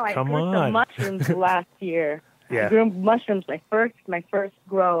 no! I Come grew on. some mushrooms last year. Yeah. I grew mushrooms my first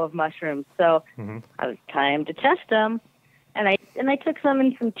grow of mushrooms. So it was time to test them, and I took some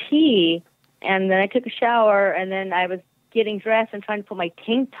in some tea, and then I took a shower, and then I was getting dressed and trying to put my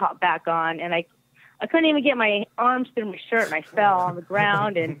tank top back on, and I couldn't even get my arms through my shirt, and I fell on the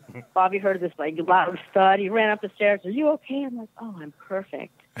ground, and Bobby heard this like loud thud. He ran up the stairs. Are you okay? I'm like, oh, I'm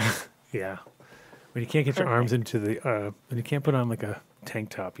perfect. Yeah. When you can't get your arms into the, when you can't put on like a tank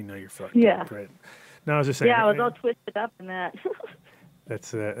top, you're fucked. Yeah. Up, right? No, I was just saying. Yeah, I was all twisted up in that.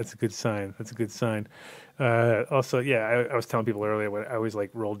 That's a good sign. That's a good sign. Also, yeah, I was telling people earlier, I always like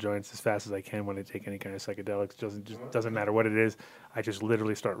roll joints as fast as I can when I take any kind of psychedelics. Doesn't matter what it is. I just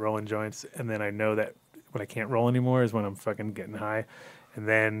literally start rolling joints, and then I know that when I can't roll anymore is when I'm fucking getting high, and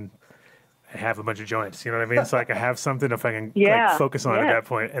then I have a bunch of joints. You know what I mean? So like I have something if I can like, focus on at that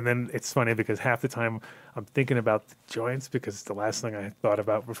point. And then it's funny because half the time I'm thinking about the joints because it's the last thing I thought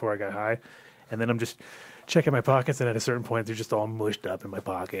about before I got high, and then I'm just checking my pockets, and at a certain point, they're just all mushed up in my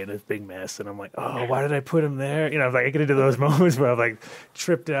pocket, and it's a big mess. And I'm like, oh, why did I put them there? Like I get into those moments where I've like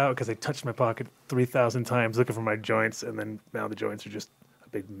tripped out because I touched my pocket 3,000 times looking for my joints, and then now the joints are just a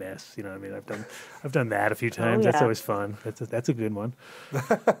big mess. You know what I mean? I've done that a few times. That's always fun. That's a good one.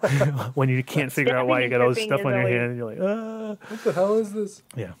 When you can't figure out why you got all this stuff on your hand, and you're like, what the hell is this?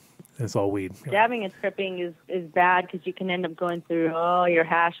 Yeah. It's all weed. Dabbing and tripping is bad because you can end up going through your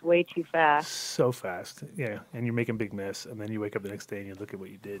hash way too fast. So fast, yeah. And you're making a big mess, and then you wake up the next day and you look at what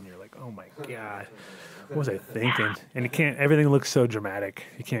you did, and you're like, oh my god, what was I thinking? And you can't. Everything looks so dramatic.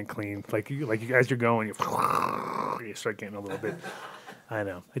 You can't clean. Like as you're going, you start getting a little bit. I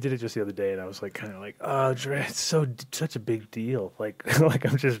know. I did it just the other day, and I was like, kind of like, oh, it's such a big deal. Like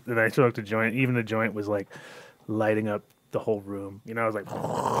I'm just. And I smoked a joint. Even the joint was like lighting up the whole room. I was like,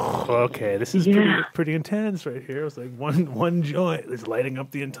 okay, this is pretty intense right here. It was like one joint is lighting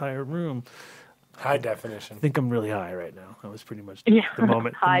up the entire room. High definition. I think I'm really high right now. That was pretty much the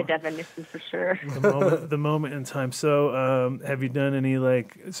moment. High definition for sure. The moment in time. So, have you done any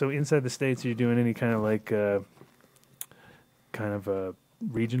inside the States? Are you doing any kind of like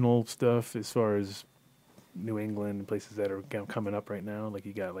regional stuff as far as New England and places that are coming up right now? Like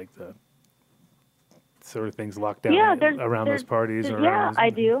you got like the sort of things locked down around those parties? I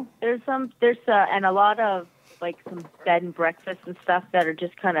do. There's and a lot of like some bed and breakfast and stuff that are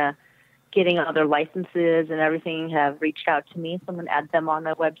just kind of getting other licenses and everything have reached out to me. So I'm going to add them on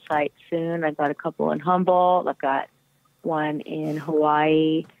the website soon. I've got a couple in Humboldt. I've got one in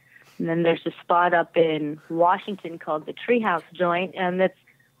Hawaii. And then there's a spot up in Washington called the Treehouse Joint, and it's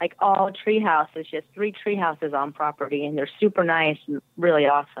like all tree houses, just 3 tree houses on property, and they're super nice and really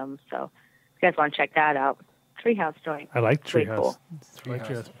awesome. So you guys want to check that out. Treehouse Joint. I like Treehouse. Cool.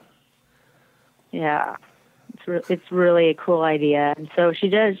 Treehouse. Yeah. It's really a cool idea. And so she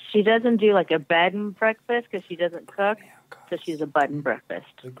doesn't do like a bed and breakfast because she doesn't cook. So she's a bed and breakfast.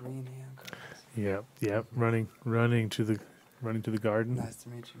 The green handcuffs. Yep. Running to the garden. Nice to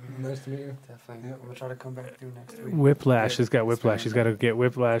meet you, man. Nice to meet you. Definitely. I'm gonna try to come back through next week. Whiplash. She's got whiplash. She's got to get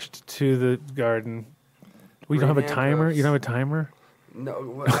whiplashed to the garden. Well, you don't have a timer? You don't have a timer?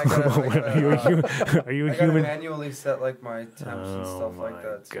 No, I gotta, Are you a I gotta human? manually set like my temps and stuff Oh like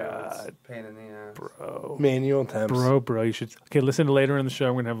that. So God. it's a pain in the ass. Bro. Manual temps. Bro, you should. Okay, listen to later in the show.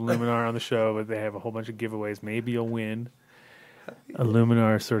 I'm going to have Iluminar on the show, but they have a whole bunch of giveaways. Maybe you'll win.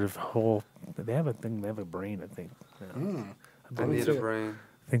 Iluminar sort of whole. They have a thing. They have a brain, I think. Yeah. I need a brain.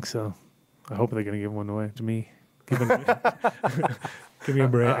 I think so. I hope they're going to give one away to me. Give me a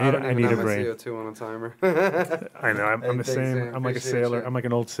brain. I need a brain. CO2 on a timer. I know. I'm the Hey, thanks, same. man. I'm like a Appreciate sailor. you. I'm like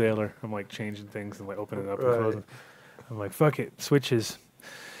an old sailor. I'm like changing things and like opening it up and Right. closing. I'm like, fuck it, switches.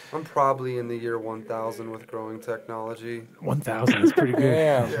 I'm probably in the year 1000 with growing technology. 1,000 is pretty good.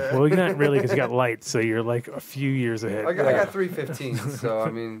 Yeah. Well, you're not really because you got lights, so you're like a few years ahead. I got 315s, so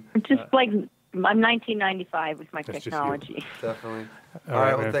I mean, Just like I'm 1995 with my That's just you. technology. definitely. All All right,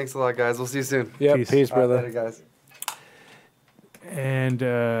 right, well, man. thanks a lot, guys. We'll see you soon. Yep. Peace. Peace, All right, brother. later, guys. And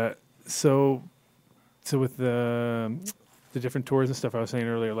so with the different tours and stuff I was saying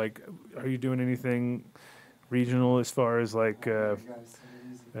earlier, like, are you doing anything regional as far as like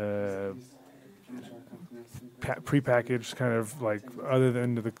prepackaged kind of like other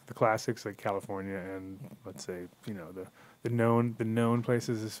than the classics like California and let's say the known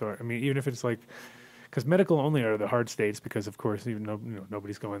places as far. I mean, even if it's like because medical only are the hard states because of course even though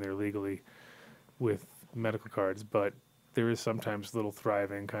nobody's going there legally with medical cards, but there is sometimes little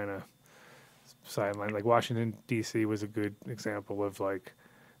thriving kind of sideline. Like Washington D.C. was a good example of like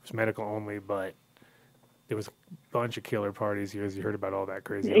it was medical only, but there was a bunch of killer parties. You heard about all that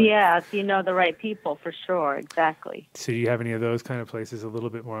crazy. Yeah, if you know the right people, for sure, exactly. So do you have any of those kind of places a little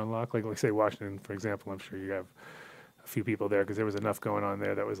bit more unlocked? Like say Washington, for example. I'm sure you have a few people there because there was enough going on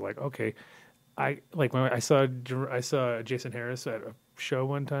there that was like, okay, I saw Jason Harris at a show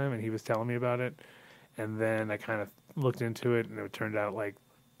one time and he was telling me about it, and then I kind of looked into it and it turned out like.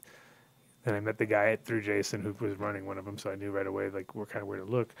 Then I met the guy through Jason who was running one of them, so I knew right away like where to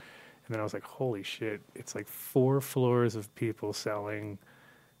look. And then I was like, holy shit, it's like 4 floors of people selling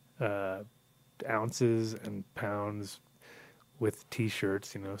ounces and pounds with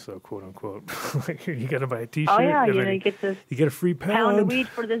T-shirts, so quote unquote. Like you got to buy a T-shirt. Oh yeah, and then you get a free pound of weed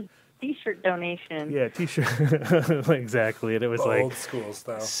for this T-shirt donation. Yeah, T-shirt. Exactly. And it was like Old school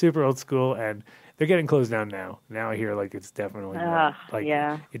style. super old school, and they're getting closed down now. Now I hear like it's definitely not, like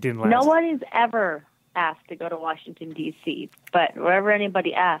yeah. it didn't last. Nobody's ever asked to go to Washington D.C., but wherever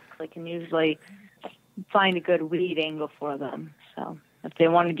anybody asks, I can usually find a good weed angle for them. So if they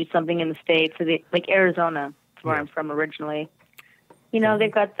want to do something in the States, like Arizona, where I'm from originally,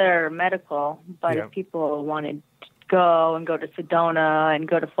 they've got their medical, but if people wanted to go to Sedona and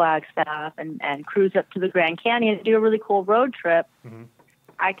go to Flagstaff and cruise up to the Grand Canyon and do a really cool road trip,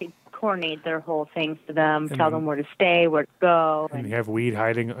 I could coordinate their whole thing for them, tell them where to stay, where to go. And you have weed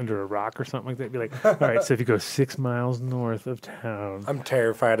hiding under a rock or something like that. Be like, all right, so if you go 6 miles north of town, I'm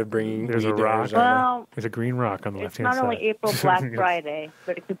terrified of bringing there's weed a to rock. Arizona. Well, There's a green rock on the it's left-hand not side. only April Black Friday,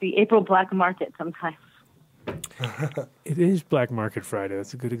 but it could be April Black Market sometime. It is Black Market Friday.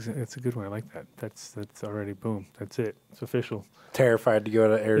 That's a good. That's a good one. I like that. That's already boom. That's it. It's official. Terrified to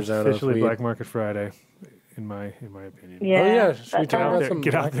go to Arizona. It's with officially weed. Black Market Friday, in my opinion. Yeah. Oh yeah, should we that talk Get out about there, some?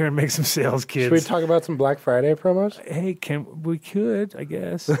 get out there and make some sales, kids. Should we talk about some Black Friday promos? Hey, we could, I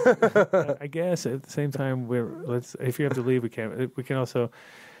guess. I guess at the same time, if you have to leave, we can. We can also.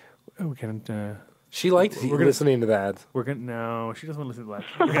 We can. She likes listening to the ads. No, she doesn't want to listen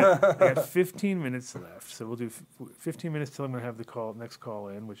to that. I got 15 minutes left, so we'll do 15 minutes till I'm going to have the next call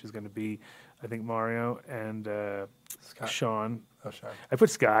in, which is going to be, I think, Mario and Sean. Oh, Sean. I put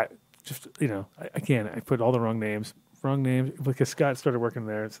Scott. Just I put all the wrong names because Scott started working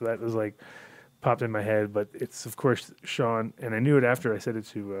there, so that was like popped in my head. But it's of course Sean, and I knew it after I said it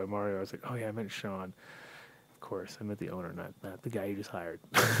to Mario. I was like, oh yeah, I meant Sean. Of course, I meant the owner, not the guy you just hired.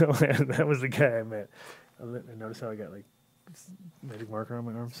 That was the guy I met. I notice how I got like magic marker on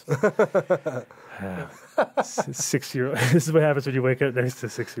my arms. 6-year-old. This is what happens when you wake up next to a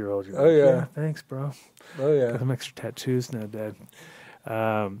 6-year-old. Oh yeah. Thanks, bro. Oh yeah. Got some extra tattoos now, Dad.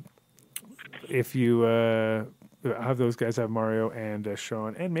 If you have those guys, have Mario and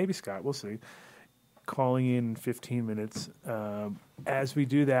Sean and maybe Scott, we'll see. Calling in 15 minutes. As we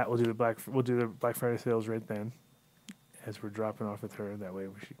do that, we'll do the Black Friday sales right then. As we're dropping off with her, that way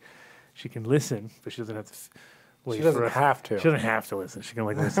she can listen, but she doesn't have to. Wait She doesn't for us. have to. She doesn't have to listen. She can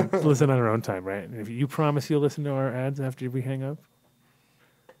like listen on her own time, right? And if you promise you'll listen to our ads after we hang up.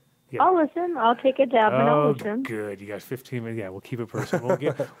 Yeah. I'll listen. I'll take a dab and I'll Oh, listen. good. You got 15 minutes. Yeah, we'll keep it personal.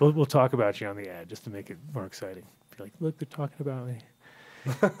 We'll talk about you on the ad just to make it more exciting. Be like, look, they're talking about me.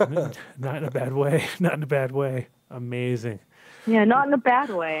 Not in a bad way. Not in a bad way. Amazing. Yeah, not in a bad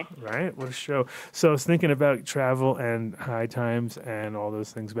way. Right? What a show. So I was thinking about travel and high times and all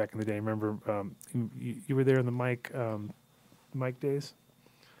those things back in the day. Remember, you were there in the Mike days?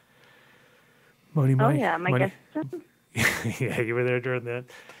 Mike. Oh, yeah, my guess. Yeah, you were there during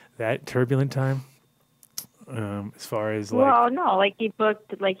that turbulent time. As far as Well, no, like he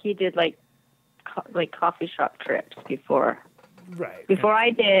did coffee shop trips before. Right. Before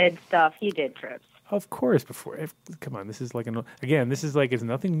I did stuff, he did trips. Of course, come on, this is like it's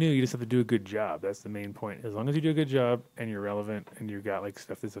nothing new. You just have to do a good job. That's the main point. As long as you do a good job and you're relevant and you got like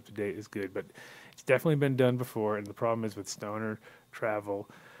stuff that's up to date is good. But it's definitely been done before. And the problem is with stoner travel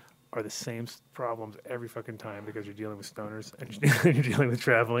are the same problems every fucking time because you're dealing with stoners and you're dealing with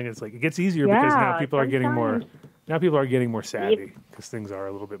traveling. It's like it gets easier because now people are getting more. Now people are getting more savvy because things are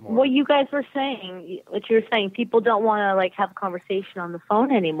a little bit more. Well, you guys were saying, what you were saying, people don't want to like have a conversation on the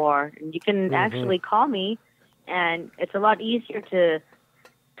phone anymore. And you can actually call me, and it's a lot easier to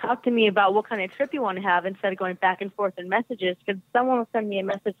talk to me about what kind of trip you want to have instead of going back and forth in messages. Because someone will send me a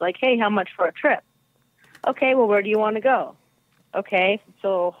message like, "Hey, how much for a trip?" Okay, well, where do you want to go? Okay,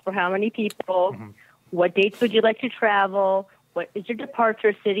 so for how many people? What dates would you like to travel? What is your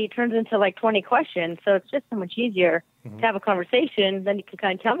departure city? It turns into like 20 questions. So it's just so much easier to have a conversation. Then you can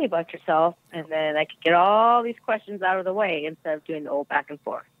kind of tell me about yourself, and then I can get all these questions out of the way instead of doing the old back and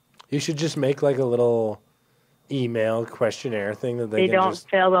forth. You should just make like a little email questionnaire thing that they can don't just...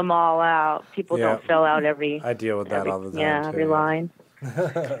 fill them all out. People don't fill out every. I deal with that all the time. Yeah, every line.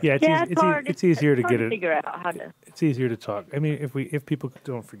 Yeah, it's easier to get it. Figure out how to. It's easier to talk. I mean, if people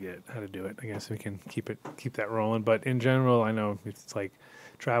don't forget how to do it, I guess we can keep that rolling. But in general, I know it's like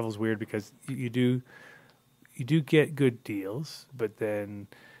travel's weird because you do get good deals, but then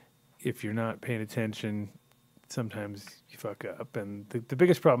if you're not paying attention, sometimes you fuck up. And the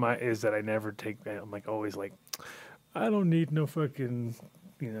biggest problem is that I never take. I'm like always like, I don't need no fucking.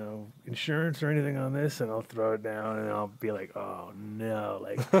 Insurance or anything on this, and I'll throw it down, and I'll be like, oh no,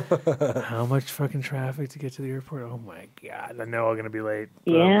 like, how much fucking traffic to get to the airport? Oh my God, I know I'm going to be late.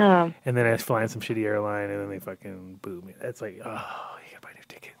 Yeah. And then I fly in some shitty airline, and then they fucking boo me. That's like, oh, you got to buy a new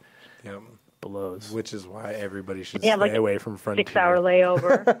ticket. Yep. Blows. Which is why everybody should stay away from Frontier. 6-hour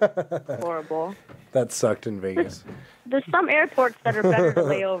layover. Horrible. That sucked in Vegas. There's some airports that are better to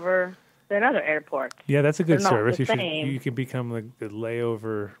lay over than other airports. Yeah, that's a good They're service. not You can become the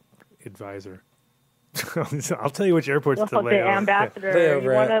layover advisor. I'll tell you which airports to lay the over. ambassador. Layover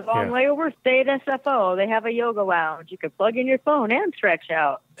You want at- to on layover? Stay at SFO. They have a yoga lounge. You can plug in your phone and stretch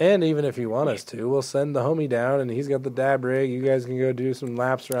out. And even if you want us to, we'll send the homie down, and he's got the dab rig. You guys can go do some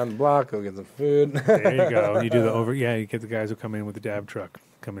laps around the block, go get some food. There you go. You do the over. Yeah, you get the guys who come in with the dab truck.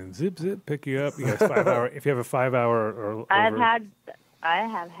 Come in, zip, pick you up. You got 5 hour. If you have a 5 hour or over. I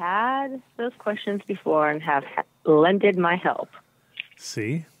have had those questions before and have lended my help.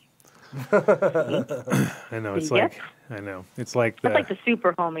 See? I know. It's Yep. It's like That's like the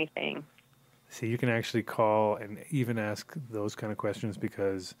super homie thing. See, you can actually call and even ask those kind of questions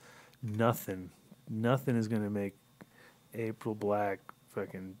because nothing is going to make April Black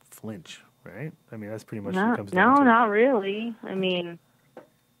fucking flinch, right? I mean, that's pretty much what it comes down to. No, not really. I mean,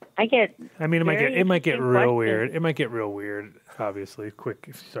 it might get real questions. weird. It might get real weird, obviously, quick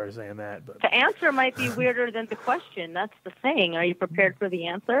if you start saying that. But The answer might be weirder than the question. That's the thing. Are you prepared for the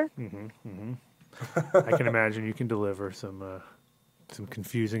answer? I can imagine you can deliver some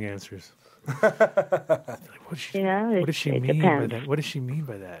confusing answers. Like, what does she mean by that? What does she mean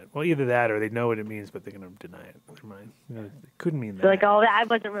by that? Well, either that or they know what it means, but they're going to deny it. Never mind. It couldn't mean that. They're like, oh, I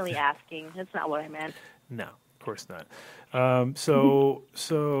wasn't really asking. That's not what I meant. No, of course not. So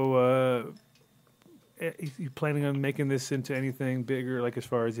you planning on making this into anything bigger? Like as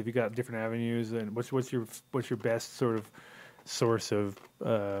far as if you got different avenues, and what's your best sort of source of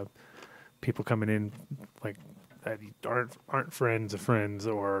people coming in like that aren't friends of friends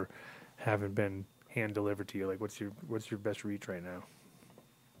or haven't been hand delivered to you? Like what's your best reach right now?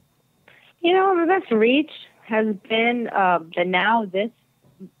 The best reach has been the Now This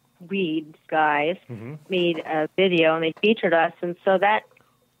Weeds guys made a video and they featured us, and so that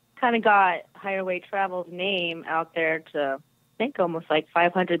kind of got Higher Weight Travel's name out there to I think almost like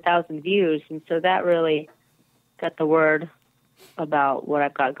 500,000 views, and so that really got the word about what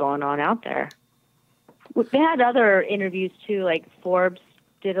I've got going on out there. They had other interviews too, like Forbes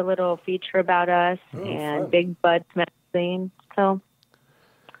did a little feature about us and fun. Big Buds magazine. So,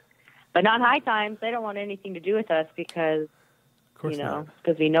 but not High Times. They don't want anything to do with us because course not.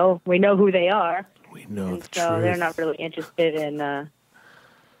 because we know who they are. We know And the so truth. they're not really interested in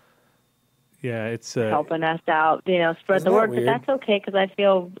Yeah, it's helping us out, spread Isn't the that word. weird? But that's okay because I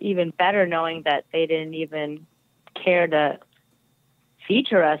feel even better knowing that they didn't even care to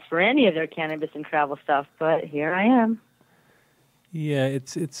feature us for any of their cannabis and travel stuff. But here I am. Yeah,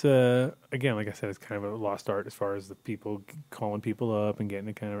 it's again, like I said, it's kind of a lost art as far as the people calling people up and getting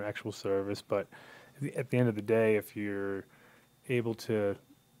a kind of actual service. But at the end of the day, if you're able to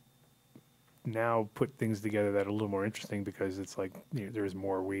now put things together that are a little more interesting, because it's like there's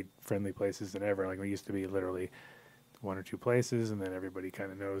more weed-friendly places than ever. Like we used to be literally one or two places, and then everybody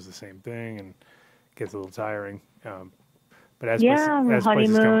kind of knows the same thing, and it gets a little tiring. But as places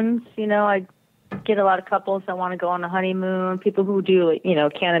honeymoons. I get a lot of couples that want to go on a honeymoon. People who do,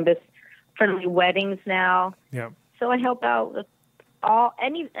 cannabis-friendly weddings now. Yeah. So I help out with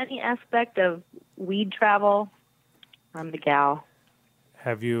any aspect of weed travel. I'm the gal.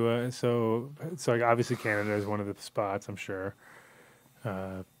 Have you? So like obviously Canada is one of the spots. I'm sure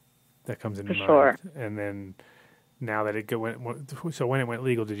that comes into mind. Sure. And then now that when it went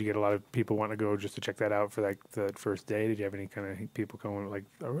legal, did you get a lot of people wanting to go just to check that out for like the first day? Did you have any kind of people going like,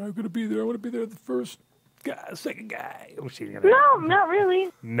 "All right, I'm gonna be there. I want to be there the first guy, second guy." No, not really.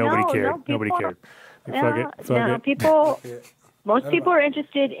 Nobody No, cared. no, Nobody people- cared. Like, Yeah, fuck it. people. Most people are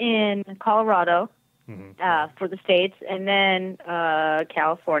interested in Colorado for the states, and then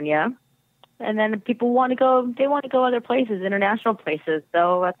California, and then people want to go. They want to go other places, international places.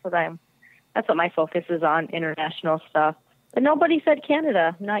 So that's what my focus is on, international stuff. But nobody said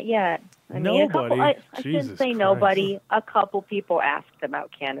Canada, not yet. I mean, Nobody? I Jesus shouldn't say Christ. nobody. A couple people asked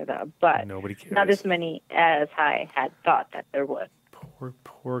about Canada, but Nobody cares. not as many as I had thought that there would.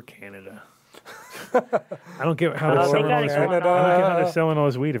 Poor Canada. I don't get how Oh, they're they selling got all it this. going I don't get how on. they're selling all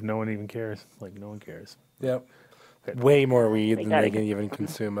this weed if no one even cares. Like no one cares. Yep. Way more weed than gotta they can even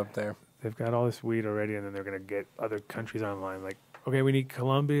consume up there. They've got all this weed already, and then they're gonna get other countries online. Like, okay, we need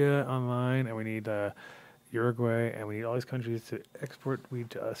Colombia online, and we need Uruguay, and we need all these countries to export weed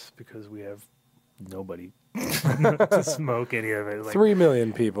to us because we have nobody to smoke any of it. Like, 3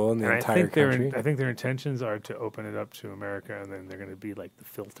 million people in the and entire country. I think their intentions are to open it up to America, and then they're gonna be like the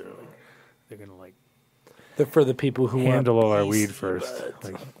filter. Like, they're gonna like For the people who handle want all our weed first.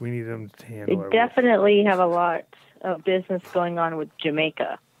 Like, we need them to They handle our weed. definitely have a lot of business going on with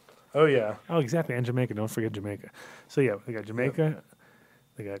Jamaica. Oh yeah. Oh, exactly. And Jamaica. Don't forget Jamaica. So, yeah, they got Jamaica,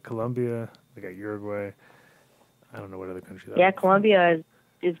 they got Colombia, they got Uruguay. I don't know what other country that Yeah, is. Colombia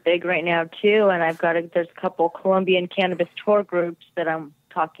is big right now too, and there's a couple Colombian cannabis tour groups that I'm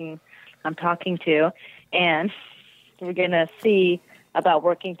talking to, and we're gonna see about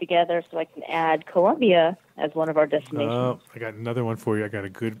working together so I can add Colombia as one of our destinations. I got another one for you. I got a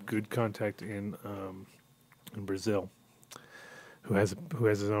good contact in Brazil, who has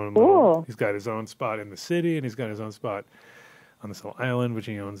his own. Cool. He's got his own spot in the city, and he's got his own spot on this little island, which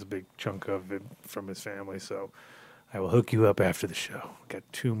he owns a big chunk of it from his family. So I will hook you up after the show. Got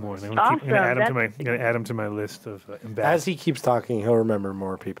two more. I'm gonna add him to my list of ambassadors. As he keeps talking, he'll remember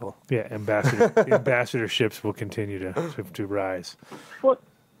more people. Yeah, ambassadorships will continue to rise. Well,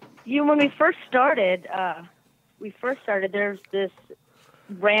 when we first started, there's this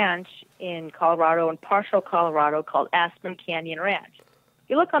ranch in Colorado, in Partial, Colorado, called Aspen Canyon Ranch. If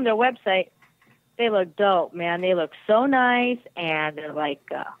you look on their website, they look dope, man. They look so nice, and they're like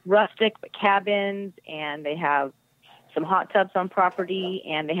rustic cabins, and they have some hot tubs on property,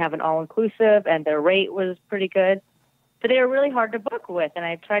 and they have an all-inclusive, and their rate was pretty good. But they were really hard to book with, and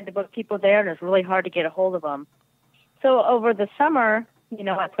I tried to book people there, and it was really hard to get a hold of them. So over the summer,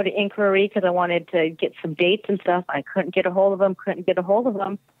 I put an inquiry because I wanted to get some dates and stuff. I couldn't get a hold of them,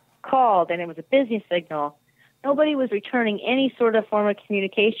 called, and it was a busy signal. Nobody was returning any sort of form of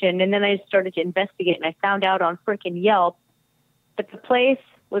communication, and then I started to investigate, and I found out on frickin' Yelp that the place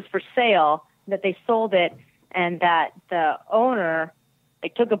was for sale, that they sold it, and that the owner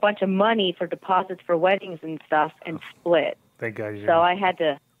took a bunch of money for deposits for weddings and stuff and split. Thank God you didn't. So I had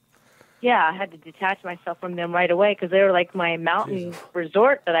to detach myself from them right away because they were like my mountain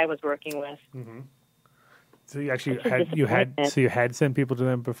resort that I was working with. Mm-hmm. So you actually That's a you had sent people to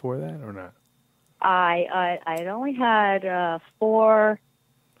them before that or not? I'd only had 4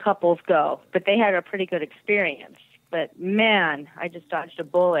 couples go, but they had a pretty good experience. But man, I just dodged a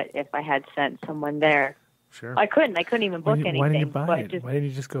bullet if I had sent someone there. Sure. I couldn't even book anything. Why didn't you buy but it? Why didn't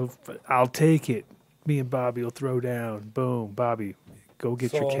you just go, I'll take it. Me and Bobby will throw down. Boom. Bobby, go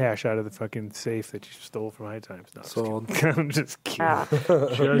get your Sold. cash out of the fucking safe that you stole from High Times. No, Sold. I'm just kidding. Ah.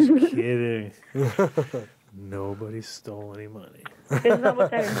 Just kidding. Nobody stole any money. Isn't that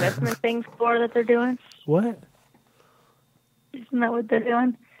what that investment thing's for that they're doing? What? Isn't that what they're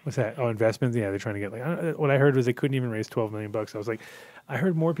doing? What's that? Oh, investments. Yeah, they're trying to get what I heard was they couldn't even raise $12 million. I was like, I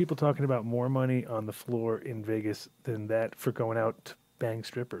heard more people talking about more money on the floor in Vegas than that for going out to bang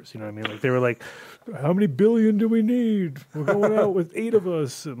strippers. You know what I mean? Like they were like, how many billion do we need? We're going out with 8 of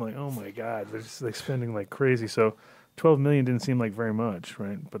us. And like, oh my God, they're just like spending like crazy. So 12 million didn't seem like very much,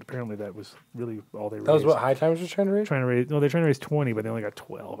 right? But apparently that was really all they raised. That was what High Times was trying to raise? No, they're trying to raise 20, but they only got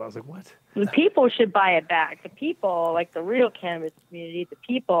 12. I was like, what? The people should buy it back. The people, like the real cannabis community, the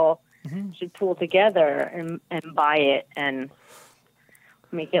people should pull together and buy it and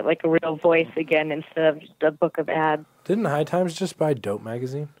make it like a real voice again instead of just a book of ads. Didn't High Times just buy Dope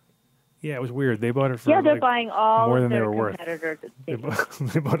Magazine? Yeah, it was weird. They bought it for they're buying all more of than they their were worth. competitors. They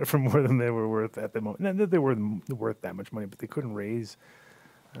bought it for more than they were worth at the moment. Not that they were worth that much money, but they couldn't raise.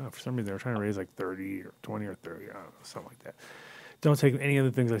 I don't know, for some reason they were trying to raise like 30 or 20 or 30. I don't know, something like that. Don't take any of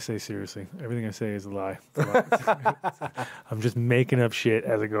the things I say seriously. Everything I say is a lie. I'm just making up shit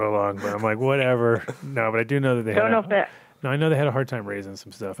as I go along, but I'm like, whatever. No, but I do know that they No, I know they had a hard time raising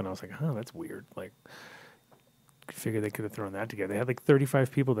some stuff, and I was like, oh, that's weird. Like, figure they could have thrown that together. They had like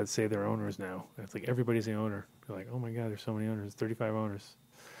 35 people that say they're owners now. And it's like everybody's the owner. You're like, oh my God, there's so many owners. 35 owners.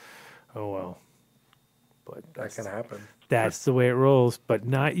 Oh, well. But that can happen. That's the way it rolls. But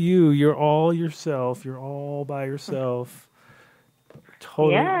not you. You're all yourself. You're all by yourself.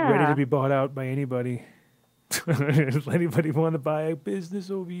 Totally ready to be bought out by anybody. Does anybody want to buy a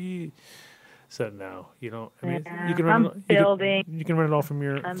business over here? So no, you don't. I mean, you can run. You can run it all from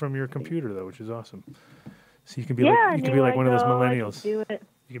your computer though, which is awesome. So you can be like one of those millennials. You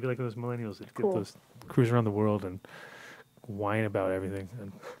can be like those millennials that get those cruise around the world and whine about everything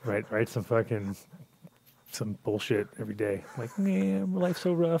and write some bullshit every day. Like, man, my life's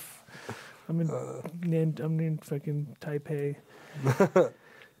so rough. I'm in fucking Taipei.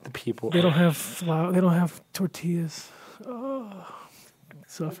 The people. They don't have flour. They don't have tortillas. Oh,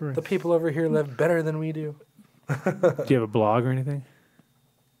 suffering. The people over here live better than we do. Do you have a blog or anything?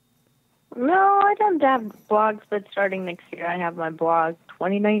 No, I don't have blogs, but starting next year, I have my blog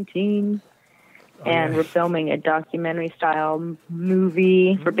 2019. And we're filming a documentary-style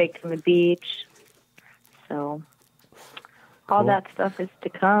movie for Baked on the Beach. So all that stuff is to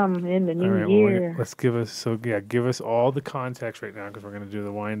come in the new year. Well, let's give us all the context right now because we're going to do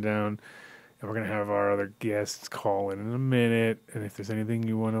the wind down. And we're going to have our other guests call in a minute. And if there's anything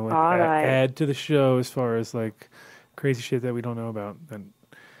you want to add to the show as far as like crazy shit that we don't know about, then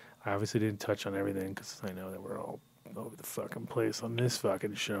I obviously didn't touch on everything because I know that we're all over the fucking place on this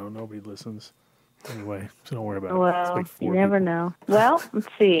fucking show. Nobody listens. Anyway, so don't worry about it. Well, like you never know. Well, let's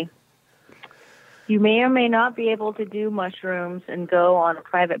see. You may or may not be able to do mushrooms and go on a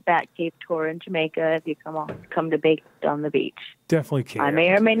private bat cave tour in Jamaica if you come to Baked on the Beach. Definitely can. I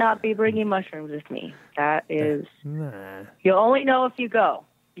may or may not be bringing mushrooms with me. That is... Nah. You'll only know if you go.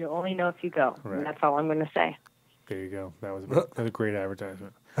 Right. And that's all I'm going to say. There you go. That was a great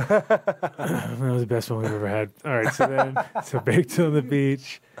advertisement. That was the best one we've ever had. All right, so Baked on the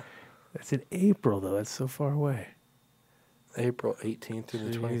Beach. That's in April, though. That's so far away. April 18th through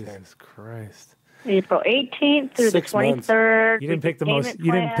the 23rd. Jesus Christ. April 18th through the 23rd. You didn't pick the most.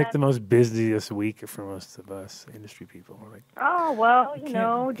 You didn't pick the most busiest week for most of us industry people. We're like, oh well, you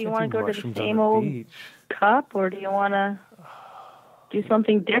know. Do you want to go to the same old cup, or do you want to do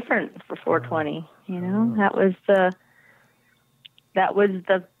something different for 420? You know, that was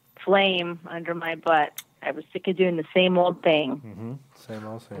the flame under my butt. I was sick of doing the same old thing. Mm-hmm. Same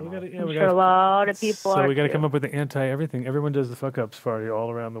old. I'm sure a lot of people are. So we got to come up with the anti-everything. Everyone does the fuck-ups party all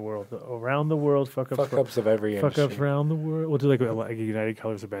around the world. Around the world, fuck-ups. Fuck-ups of every industry. Fuck-ups around the world. We'll do like a United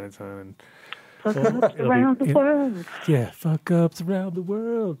Colors of Benetton. And fuck-ups around the world. Yeah, fuck-ups around the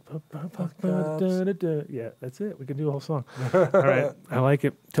world. Yeah, that's it. We can do a whole song. All right, I like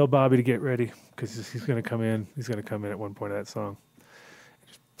it. Tell Bobby to get ready because he's going to come in. He's going to come in at one point of that song.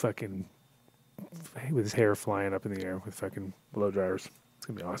 Just fucking... with his hair flying up in the air with fucking blow dryers. It's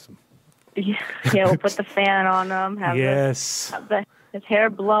going to be awesome. Yeah, we'll put the fan on him. Have his hair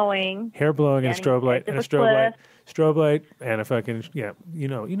blowing. Hair blowing and a strobe light. And a strobe light. Strobe light and a fucking, you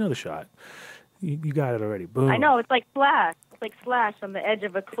know the shot. You got it already. Boom. I know, it's like Slash. It's like Slash on the edge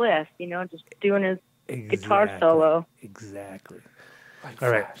of a cliff, just doing his guitar solo. Exactly.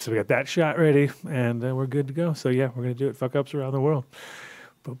 All right, so we got that shot ready, and we're good to go. So, yeah, we're going to do it. Fuck ups around the world.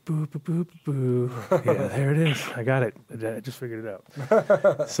 Boo, boo, boo, boo, boo. Yeah, there it is. I got it. I just figured it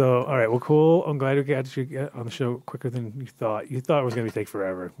out. So, all right. Well, cool. I'm glad we got you on the show quicker than you thought. You thought it was going to take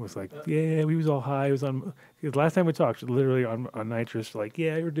forever. It was like, yeah, we was all high. It was on. Last time we talked, literally on nitrous. Like,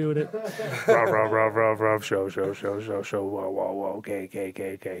 yeah, you're doing it. Rob, show. Whoa. Okay.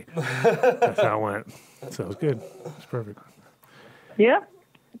 That's how it went. So it was good. It's perfect. Yeah,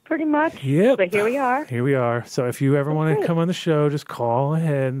 pretty much. Yep. But here we are. Here we are. So if you ever want to come on the show, just call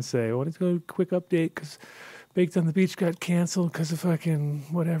ahead and say, "What is a quick update?" Because Baked on the Beach got canceled because of fucking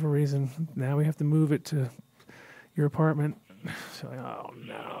whatever reason. Now we have to move it to your apartment. So, oh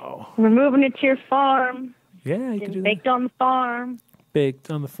no. We're moving it to your farm. Yeah, you can do Baked that. on the farm. Baked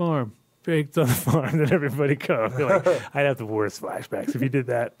on the farm. Baked on the farm. Then everybody come. You're like, I'd have the worst flashbacks. If you did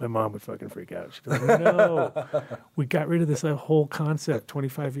that, my mom would fucking freak out. She'd be like, no. We got rid of this whole concept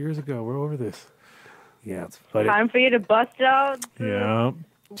 25 years ago. We're over this. Yeah. But Time for you to bust out. yeah.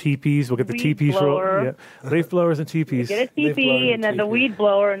 Teepees. We'll get the Weed teepees. blower. Yeah. Leaf blowers and teepees. Get a Leaf blower teepee and and then the teepee. weed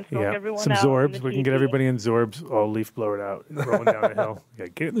blower and smoke Yeah. everyone Some out. Zorbs. in the We can get teepee. everybody in Zorbs all leaf blowered out, rolling down the hill. Yeah,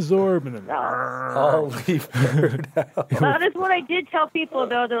 get in the Zorb and then. I'll leave bird out. That is what I did tell people,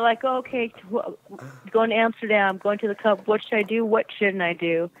 though. They're like, oh, okay, going to Amsterdam, going to the Cup. What should I do? What shouldn't I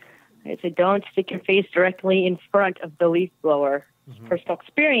do? I said, don't stick your face directly in front of the leaf blower. Personal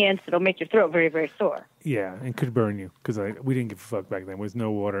experience, it'll make your throat very, very sore. Yeah, and could burn you because we didn't give a fuck back then. There was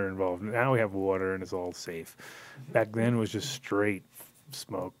no water involved. Now we have water and it's all safe. Back then it was just straight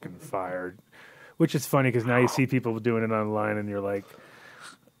smoke and fire, which is funny because now you see people doing it online and you're like,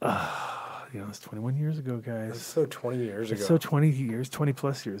 it's 21 years ago, guys. That's so 20 years ago. It's so 20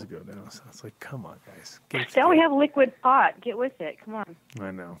 plus years ago now. So it's like, come on, guys. Get it Now we together. have liquid pot. Get with it. Come on.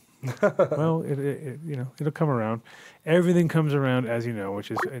 I know. Well, it'll come around. Everything comes around, as you know, which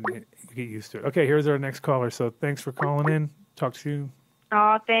is you get used to it. Okay, here's our next caller. So thanks for calling in. Talk to you.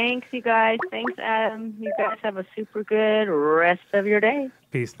 Oh, thanks, you guys. Thanks, Adam. You guys have a super good rest of your day.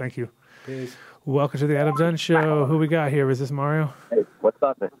 Peace. Thank you. Peace. Welcome to the Adam Dunn Show. Who we got here? Is this Mario? Hey, what's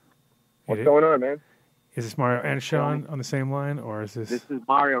up, man? What's It- going on, man? Is this Mario and Sean on the same line, or is this? This is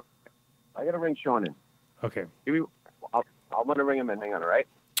Mario. I gotta ring Sean in. Okay. I'm gonna ring him in. Hang on, all right?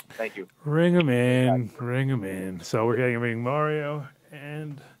 Thank you. Ring him in. Ring him in. So we're getting Mario,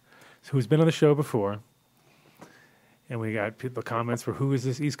 and who's been on the show before. And we got people comments for who is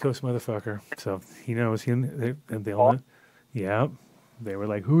this East Coast motherfucker? So he knows him. They all know. Yeah. They were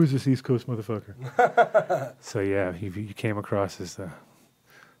like, who is this East Coast motherfucker? So yeah, you came across as the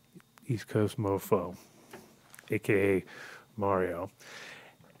East Coast mofo, a.k.a. Mario.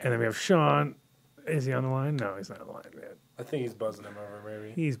 And then we have Sean. Is he on the line? No, he's not on the line yet. I think he's buzzing him over,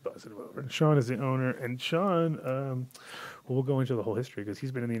 maybe. He's buzzing him over. And Sean is the owner. And Sean, we'll go into the whole history because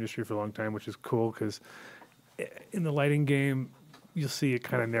he's been in the industry for a long time, which is cool because in the lighting game, you'll see it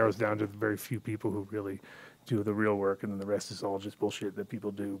kind of narrows down to very few people who really do the real work, and then the rest is all just bullshit that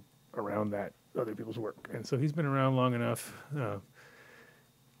people do around that other people's work. And so he's been around long enough.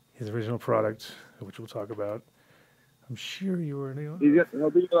 His original product, which we'll talk about, I'm sure you were. He'll be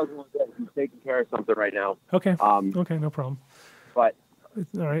He's taking care of something right now. Okay. Okay, no problem. But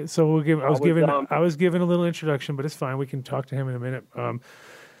All right. So we'll give. I was given a little introduction, but it's fine. We can talk to him in a minute.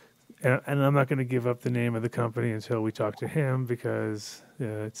 And I'm not going to give up the name of the company until we talk to him because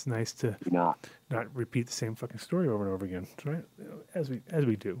it's nice to not repeat the same fucking story over and over again, right? As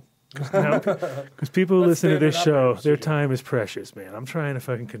we do. Because people who listen to this show, their time is precious, man. I'm trying to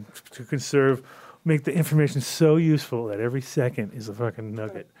fucking to conserve, make the information so useful that every second is a fucking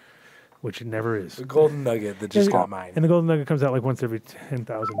nugget, which it never is. The golden nugget that just got mine. And the golden nugget comes out like once every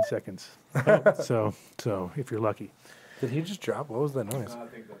 10,000 seconds. So if you're lucky. Did he just drop? What was that noise? I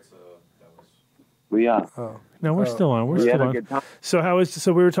think that was. No, we're still on. We're we had still a on. good time.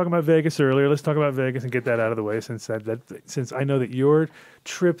 So we were talking about Vegas earlier. Let's talk about Vegas and get that out of the way since I know that your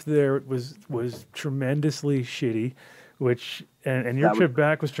trip there was tremendously shitty, and your trip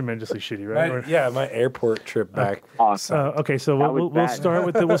back was tremendously shitty, right? My airport trip back. Awesome. Okay, so That we'll was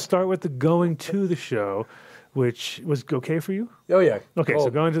bad. start with the going to the show, which was okay for you. Oh yeah. Okay,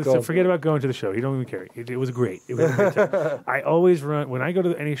 so forget about going to the show. You don't even care. It was great. It was a great time. I always run when I go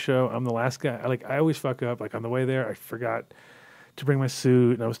to any show. I'm the last guy. I always fuck up. Like on the way there, I forgot to bring my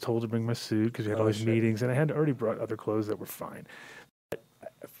suit, and I was told to bring my suit because we had all these meetings, and I had already brought other clothes that were fine. But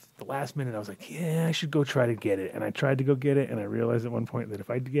the last minute, I was like, yeah, I should go try to get it, and I tried to go get it, and I realized at one point that if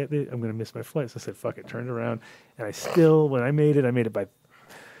I get it, I'm going to miss my flight. So I said, fuck it, turned around, and when I made it by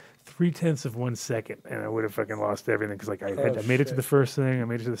 0.3 of 1 second, and I would have fucking lost everything because I made it to the first thing, I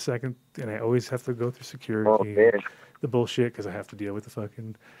made it to the second, and I always have to go through security, the bullshit because I have to deal with I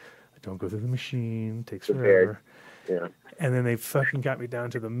don't go through the machine, it takes forever. Yeah. And then they fucking got me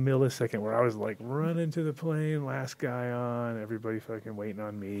down to the millisecond where I was like running to the plane, last guy on, everybody fucking waiting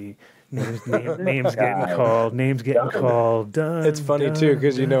on me, names getting called, done. It's funny too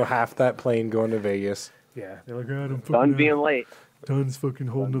because half that plane going to Vegas. Yeah, they're like, I'm Done being late. Dunn's fucking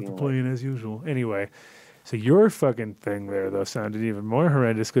holding up the plane as usual. Anyway, so your fucking thing there though sounded even more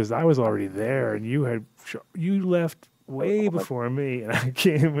horrendous because I was already there and you left way before me, and I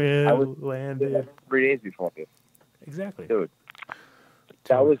came in, landed. 3 days before you. Exactly. Dude,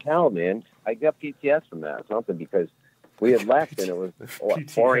 that was hell, man. I got PTS from that or something because we had left and it was, what,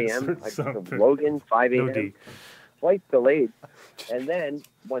 4 a.m.? I took Logan, 5 a.m. No Flight delayed. And then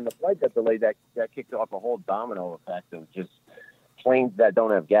when the flight got delayed, that kicked off a whole domino effect of just planes that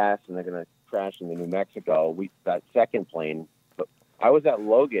don't have gas and they're going to crash into New Mexico. That second plane, but I was at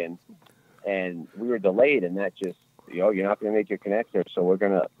Logan and we were delayed, and that just, you're not going to make your connector, so we're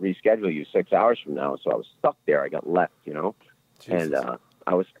going to reschedule you 6 hours from now. So I was stuck there. I got left, Jesus. And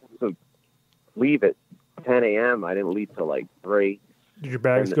I was supposed to leave at 10 a.m. I didn't leave till like 3. Did your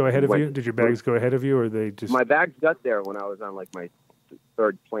bags go ahead of you? Did your bags go ahead of you, or they just? My bags got there when I was on like my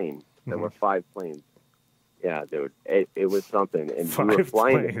 3rd plane. There were 5 planes. Yeah, dude, it was something, and we were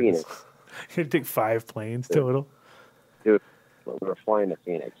flying to Phoenix. You take 5 planes total. Dude, we were flying to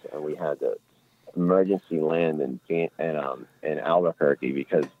Phoenix, and we had to emergency land in Albuquerque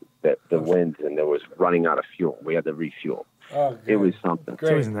because the winds, and there was running out of fuel. We had to refuel. Oh, it was something. It's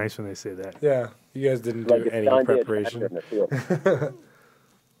always nice when they say that. Yeah, you guys didn't do any preparation.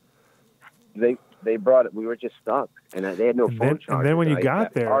 They brought it. We were just stuck, and they had no phone charger. And then when you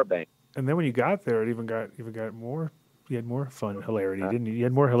got there, it even got more. You had more fun, hilarity, didn't you? You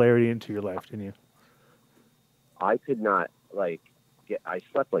had more hilarity into your life, didn't you? I could not I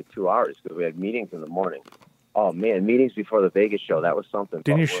slept like 2 hours because we had meetings in the morning. Oh man, meetings before the Vegas show. That was something.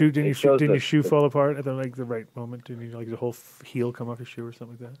 Didn't your shoe fall apart at the right moment? Didn't you the whole heel come off your shoe or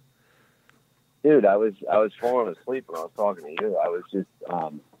something like that? Dude, I was falling asleep when I was talking to you. I was just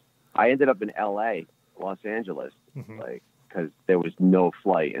I ended up in L.A., Los Angeles, because there was no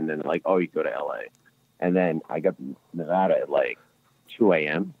flight, and then you go to L.A., and then I got to Nevada at 2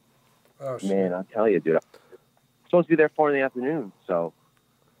 a.m. Oh shit. Man, I'll tell you, dude. I'm supposed to be there 4 in the afternoon, so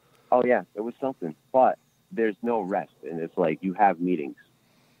it was something. But there's no rest, and it's you have meetings.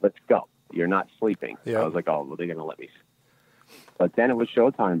 Let's go. You're not sleeping. Yeah. I was like, oh, well, they're gonna let me. But then it was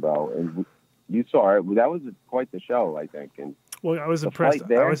showtime, bro, and you saw it. That was quite the show, I think. And well, I was impressed.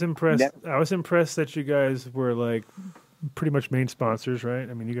 I was impressed that you guys were pretty much main sponsors, right?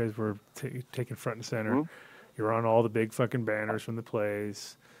 I mean, you guys were taking front and center. Mm-hmm. You're on all the big fucking banners from the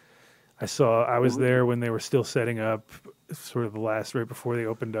plays. I was there when they were still setting up, sort of right before they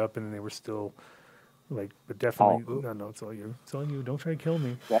opened up, and they were still but definitely, no, it's all you. It's all you. Don't try to kill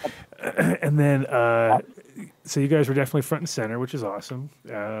me. And then, so you guys were definitely front and center, which is awesome.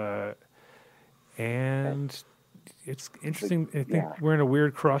 And it's interesting. I think we're in a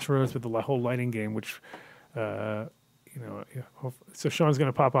weird crossroads with the whole lighting game, which, so Sean's going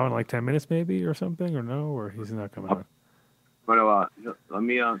to pop on in 10 minutes maybe or something, or no, or he's not coming on. But let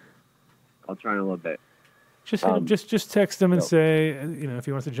me, I'll try in a little bit. Just text him and say, if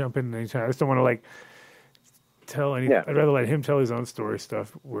he wants to jump in anytime. I just don't want to tell anything. Yeah. I'd rather let him tell his own story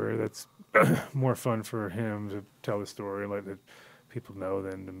stuff where that's more fun for him to tell the story and let the people know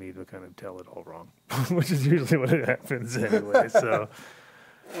than to me to kind of tell it all wrong, which is usually what happens anyway. So,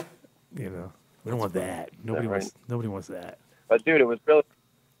 we don't want that. Nobody wants that. But dude, it was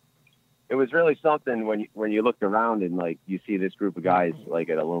really something when you looked around and you see this group of guys at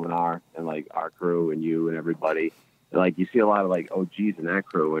Iluminar and our crew and you and everybody, and, you see a lot of OGs in that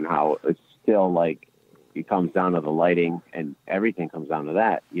crew and how it's still it comes down to the lighting and everything comes down to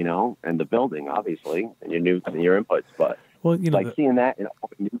that, and the building obviously and your inputs, but seeing that and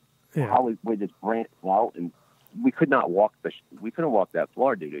how we just branched out and we could not walk we couldn't walk that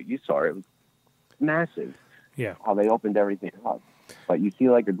floor, dude. You saw it was massive. Yeah, how they opened everything up. But you see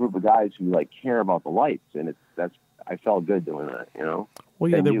a group of guys who care about the lights, and I felt good doing that, Well,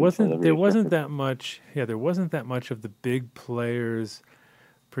 yeah, there wasn't that much. Yeah, there wasn't that much of the big players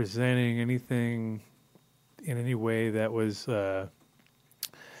presenting anything in any way that was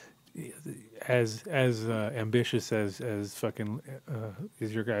as ambitious as fucking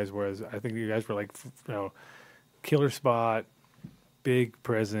as your guys were. I think you guys were killer spot. Big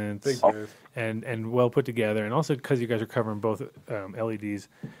presence and well put together, and also because you guys are covering both LEDs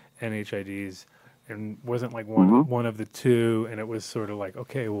and HIDs, and wasn't one of the two, and it was sort of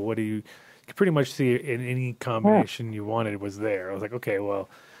okay, well, what do you could pretty much see in any combination you wanted was there. I was okay, well,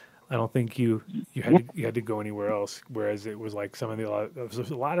 I don't think you had to go anywhere else. Whereas it was there was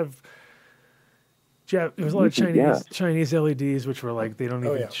a lot of Chinese LEDs, which were they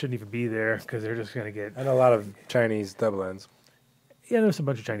don't shouldn't even be there because they're just gonna get, and a lot of Chinese double ends. Yeah, there was a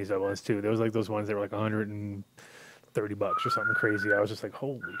bunch of Chinese double ends too. There was those ones that were $130 or something crazy. I was just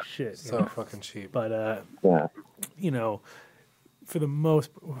holy shit, so fucking cheap. But for the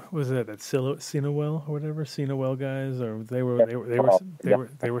most, was it that Cinewell or whatever Cinewell guys, or they were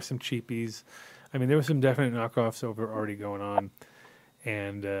some cheapies. I mean, there was some definite knockoffs that were already going on,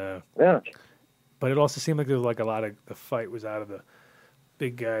 and Yeah. but it also seemed like there was like a lot of the fight was out of the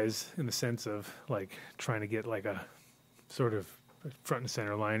big guys in the sense of like trying to get like a sort of front and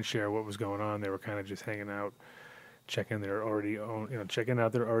center line share of what was going on. They were kind of just hanging out, checking their already own, checking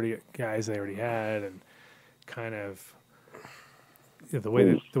out their already guys they already had, and kind of the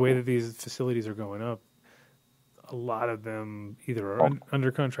way that these facilities are going up. A lot of them either are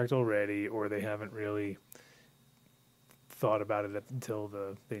under contract already, or they haven't really thought about it until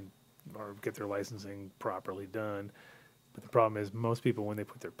they or get their licensing properly done. But the problem is most people, when they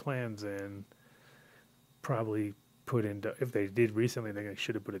put their plans in, probably put in, if they did recently, they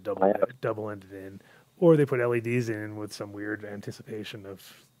should have put a double-ended in, or they put LEDs in with some weird anticipation of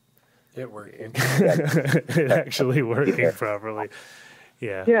It working. it actually working properly.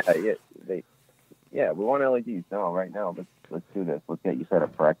 Yeah. Yeah, we want LEDs. No, right now, let's do this. Let's get you set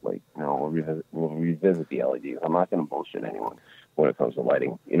up correctly. We'll revisit the LEDs. I'm not going to bullshit anyone when it comes to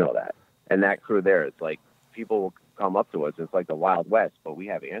lighting. You know that. And that crew there, it's like people will come up to us. It's like the Wild West, but we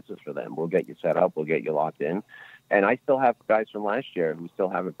have answers for them. We'll get you set up. We'll get you locked in. And I still have guys from last year who still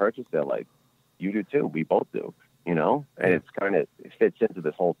haven't purchased it. Like, you do too. We both do, And it's it fits into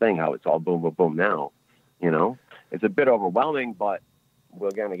this whole thing, how it's all boom, boom, boom now, It's a bit overwhelming, but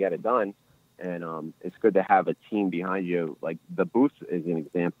we're going to get it done. And it's good to have a team behind you. Like, the booth is an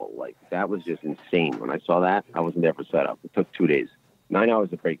example. Like, that was just insane. When I saw that, I wasn't there for setup. It took 2 days, 9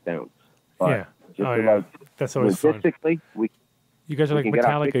 hours to break down. But that's always fun. You guys are like can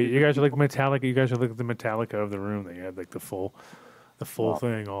Metallica. You guys are like Metallica. You guys are like the Metallica of the room. That you had like the full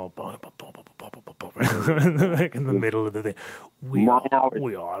thing all like in the middle of the thing. We are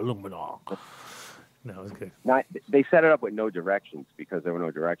Iluminar. No, it was good. They set it up with no directions because there were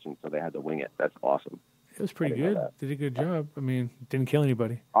no directions, so they had to wing it. That's awesome. It was pretty good. Did a good job. I mean, didn't kill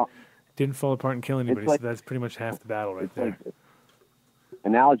anybody. Didn't fall apart and kill anybody. So that's pretty much half the battle right there. Like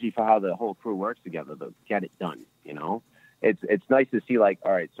analogy for how the whole crew works together to get it done. It's nice to see, like,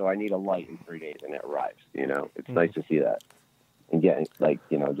 all right, so I need a light in 3 days, and it arrives. It's nice to see that and get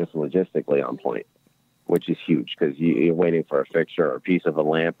just logistically on point, which is huge because you're waiting for a fixture or a piece of a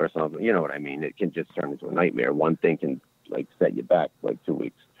lamp or something. You know what I mean? It can just turn into a nightmare. One thing can set you back 2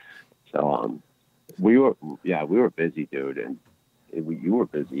 weeks. So we were busy, dude, and you were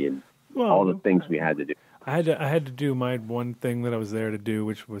busy and all the things we had to do. I had to do my one thing that I was there to do,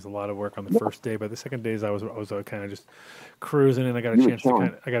 which was a lot of work on the first day. But the second days I was kind of just cruising, and I got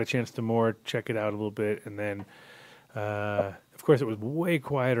a chance to more check it out a little bit, and then of course it was way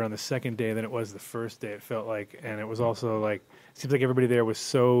quieter on the second day than it was the first day. It felt like, and it was also like it seems like everybody there was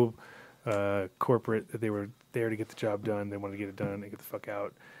so corporate that they were there to get the job done. They wanted to get it done and get the fuck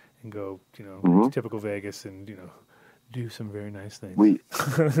out and go, typical Vegas and do some very nice things.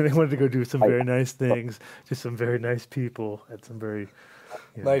 They wanted to go do some very nice things to some very nice people at some very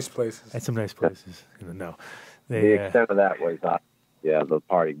nice places. At some nice places. No, the extent of that was, the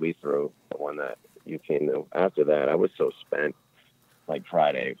party we threw, the one that you came to. After that, I was so spent. Like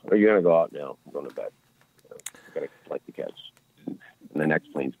Friday, are you gonna go out now? I'm going to bed. I got a flight to catch. And the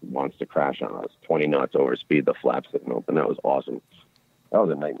next plane wants to crash on us. 20 knots over speed. The flaps didn't open. That was awesome. That was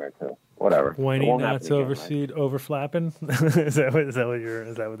a nightmare too. Whatever. 20 knots over speed, over flapping. is that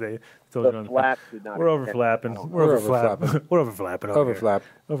what they told you on the flaps did not. We're over flapping. We're over flapping. We're over flapping.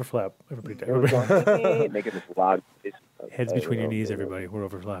 Over flap. Everybody. Making this loud. Heads between your knees, everybody. We're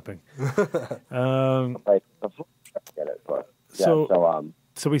over flapping.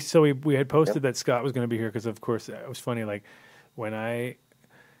 So we had posted that Scott was going to be here because of course it was funny. Like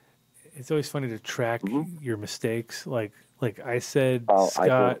it's always funny to track your mistakes. Like I said,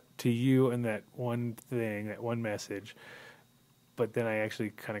 Scott to you in that one thing, that one message, but then I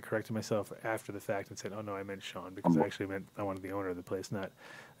actually kind of corrected myself after the fact and said, "Oh no, I meant Sean," because I actually meant I wanted the owner of the place, not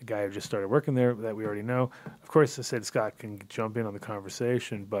a guy who just started working there that we already know. Of course, I said Scott can jump in on the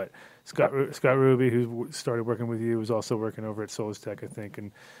conversation, but Scott Ruby, who started working with you, was also working over at Souls Tech, I think,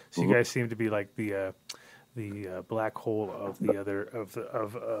 and so you guys seem to be like the black hole of the other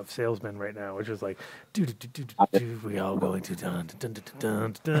of salesmen right now, which is like, we all going to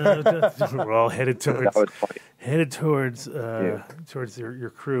dun. We're all headed towards your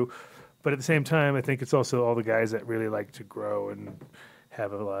crew, but at the same time, I think it's also all the guys that really like to grow and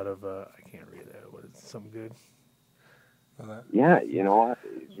have a lot of I can't read that. What is something good? Yeah, you know what?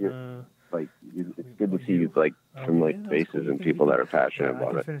 It's good to see you from faces and people that are passionate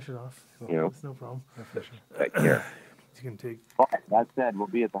about it. Finish it off. It's no problem. Take care. You can take. That said, we'll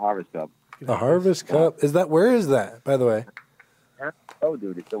be at the Harvest Cup. The Harvest Cup where is that? By the way. Oh,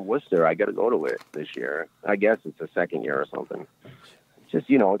 dude, it's in Worcester. I got to go to it this year. I guess it's the second year or something. just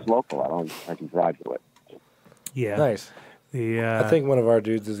it's local. I can drive to it. Yeah. Nice. I think one of our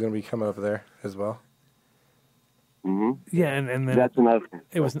dudes is going to be coming up there as well. Mm-hmm. Yeah, and then That's another thing.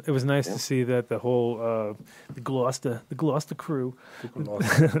 it was nice to see that the whole the Gloucester crew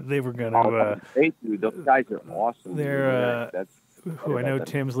they were gonna Hey, dude, those guys are awesome. they're who I know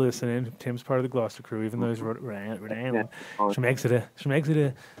Tim's listening. Tim's part of the Gloucester crew, even though he's Rhode Island. From Exeter.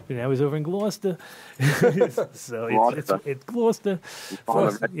 But now he's over in Gloucester. So it's Gloucester.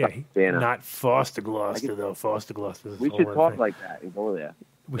 Not Foster Gloucester, though. Foster Gloucester. We should talk like that and go there.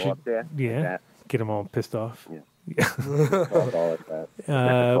 We should, up there. yeah. Get them all pissed off. Yeah. Like that.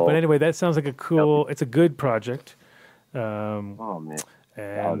 But anyway, that sounds like it's a good project. Oh, man.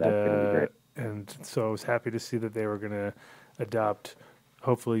 And, that's gonna be great. And so I was happy to see that they were going to adopt,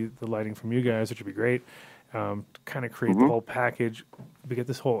 hopefully, the lighting from you guys, which would be great. Kind of create the whole package. We get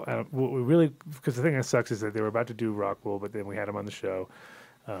this whole. What we really, because the thing that sucks is that they were about to do Rockwool, but then we had them on the show.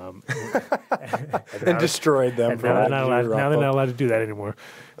 And destroyed them. And now they're not allowed to do that anymore.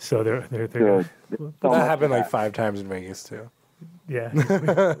 So they're that happened like 5 times in Vegas too. Yeah, we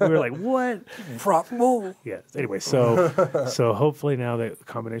were like, what? Prop move. Yeah. Anyway, so hopefully now the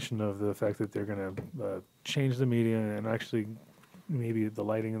combination of the fact that they're going to change the media and actually maybe the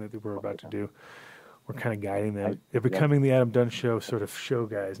lighting that they were about to do, we're kind of guiding them. They're becoming the Adam Dunn Show sort of show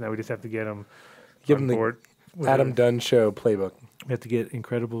guys. Now we just have to get them on board. Adam Dunn Show playbook. We have to get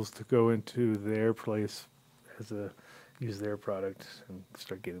Incredibles to go into their place use their product and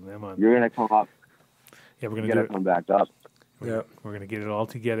start getting them on. You're gonna come up. Yeah, we're gonna come back up. We're gonna get it all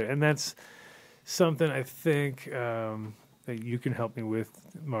together, and that's something I think that you can help me with,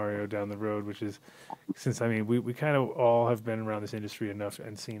 Mario, down the road. Which is, since we kind of all have been around this industry enough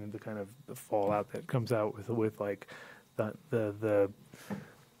and seen the kind of the fallout that comes out with like the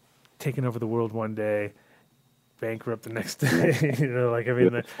taking over the world one day, bankrupt the next day.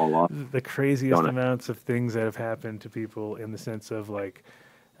 The craziest amounts of things that have happened to people in the sense of like,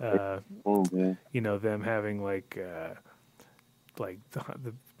 them having the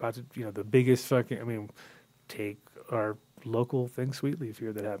biggest fucking. Take our local thing, Sweetleaf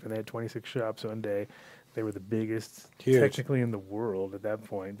here, that happened. They had 26 shops one day. They were the biggest, technically, in the world at that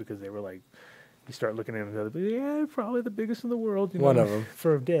point because they were like. You start looking at another, probably the biggest in the world. One of them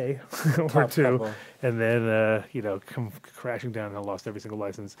for a day or two, couple. And then come crashing down and lost every single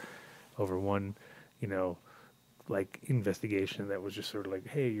license over one, investigation that was just sort of like,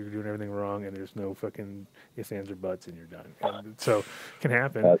 hey, you're doing everything wrong, and there's no fucking ifs, ands, or buts, and you're done. And so it can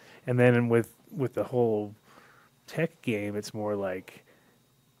happen. And then with the whole tech game, it's more like.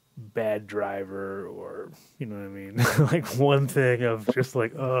 Bad driver, or like one thing of just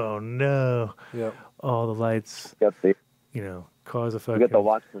like, oh no, all the lights, cause a fucking. We got the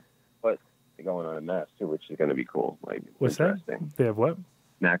watts per foot going on in Mass too, which is going to be cool. Like, what's that? They have what?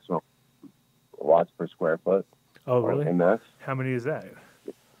 Maximum watts per square foot. Oh, really? In Mass. How many is that?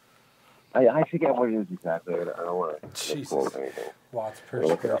 I forget what it is exactly. I don't want to quote anything. Watts per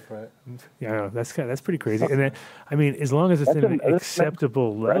square foot. Yeah, that's pretty crazy. And then, as long as it's in an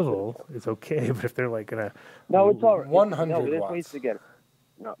acceptable level, it's okay. But if they're like gonna, it's all right. 100 no, there's watts. ways to get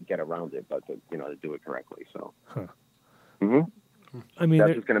around it, but to do it correctly. So,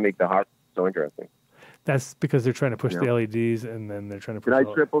 that's just gonna make the hard so interesting. That's because they're trying to push the LEDs, and then they're trying to push. Did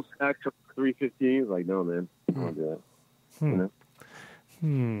I triple stack 315? Like, no, man, I don't do that.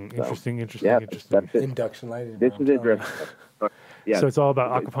 Interesting. That's it. Induction lighting. This is interesting. Yeah. So it's all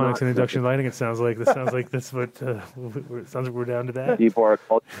about aquaponics and induction lighting. It sounds like that's what it sounds like we're down to that. Deep water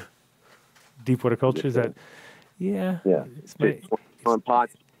culture. Deep water culture is that? Yeah. Yeah. It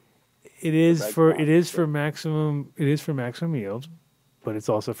is for maximum yield, but it's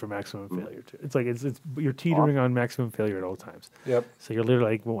also for maximum failure too. It's like it's you're teetering on maximum failure at all times. Yep. So you're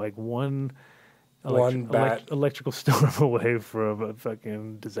literally like one electrical storm away from a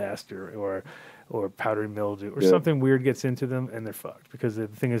fucking disaster or powdery mildew or something weird gets into them and they're fucked, because the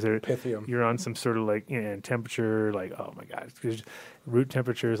thing is you're on some sort of like temperature, like, oh my god, because root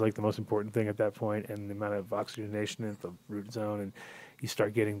temperature is like the most important thing at that point, and the amount of oxygenation in the root zone, and you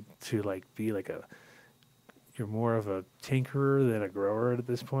start getting to like be like you're more of a tinkerer than a grower at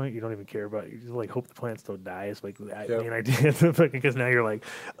this point. You don't even care about. You just like hope the plants don't die. It's like the main idea, because now you're like,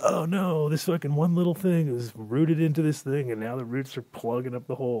 oh no, this fucking one little thing is rooted into this thing, and now the roots are plugging up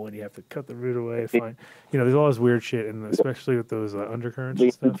the hole, and you have to cut the root away. Fine, there's all this weird shit, and especially with those undercurrents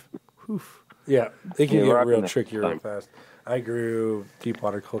and stuff. Oof. Yeah, they can get real tricky real fast. I grew deep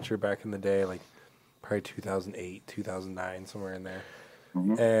water culture back in the day, like probably 2008, 2009, somewhere in there,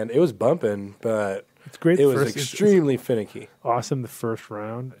 and it was bumping, but. It's great. It was extremely finicky. Awesome the first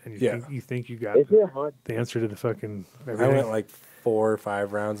round, and you think you got the answer to the fucking everything. I went like 4 or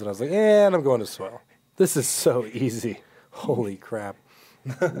 5 rounds, and I was like, and I'm going to swell. This is so easy. Holy crap.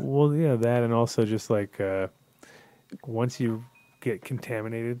 Well, yeah, that, and also just like once you get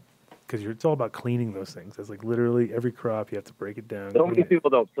contaminated, because it's all about cleaning those things. It's like literally every crop you have to break it down. So many people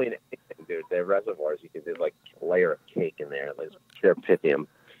don't clean anything, dude. Their reservoirs, you can do like a layer of cake in there. Like they're pythium.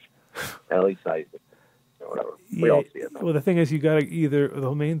 At least I, whatever. We all see it. Though. Well, the thing is, you got to either.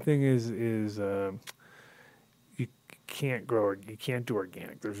 The main thing is you can't grow. You can't do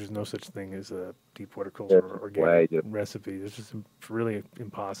organic. There's just no such thing as a deep water culture or organic recipe. It's just really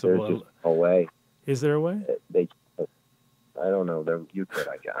impossible. There's just a way. Is there a way? I don't know. You could.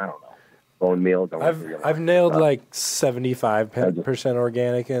 I don't know. Bone meal. I've nailed like 75%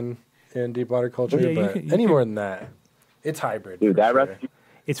 organic in deep water culture, but any more than that, it's hybrid. Dude, that recipe.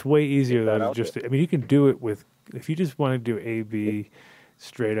 It's way easier though. I mean, you can do it with if you just want to do AB,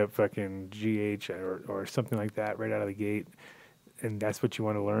 straight up fucking GH or something like that right out of the gate, and that's what you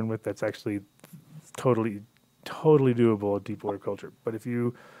want to learn with. That's actually totally doable at deep water culture. But if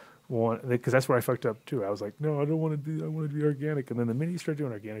you want, because that's where I fucked up too. I was like, no, I don't want to do. I want to be organic. And then the minute you start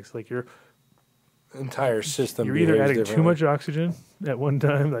doing organics, like your entire system, you're either adding too much oxygen at one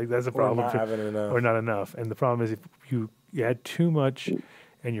time, like that's a problem, or not enough. And the problem is if you add too much,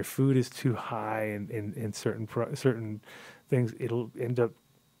 and your food is too high in certain things, it'll end up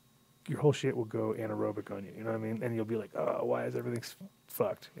your whole shit will go anaerobic on you. You know what I mean? And you'll be like, oh, why is everything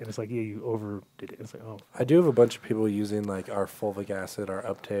fucked? And it's like, yeah, you overdid it. It's like, oh. I do have a bunch of people using like our fulvic acid, our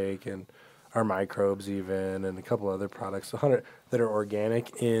uptake, and our microbes even, and a couple other products that are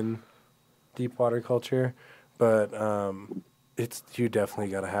organic in deep water culture. But you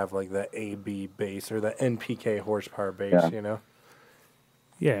definitely got to have like the AB base or the NPK horsepower base, you know?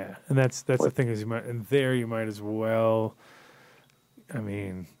 Yeah, and that's the thing is you might as well. I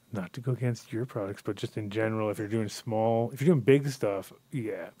mean, not to go against your products, but just in general, if you're doing big stuff,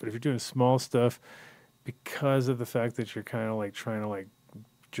 yeah. But if you're doing small stuff, because of the fact that you're kind of like trying to like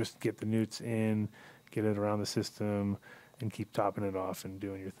just get the newts in, get it around the system, and keep topping it off and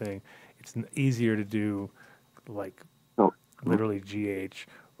doing your thing, it's easier to do like literally GH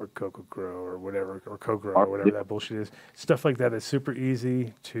or Cocoa Grow or whatever, or Co-Grow or whatever that bullshit is. Stuff like that is super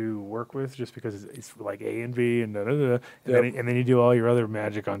easy to work with just because it's like A and B and and then you do all your other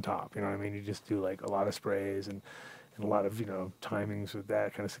magic on top. You know what I mean? You just do like a lot of sprays and a lot of, timings with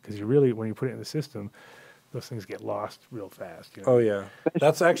that kind of stuff. Because you really, when you put it in the system, those things get lost real fast. You know? Oh, yeah.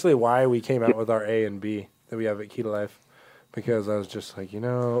 That's actually why we came out with our A and B that we have at Keto Life. Because I was just like,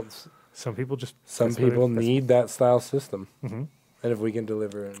 some people need that style system. Mm-hmm. And if we can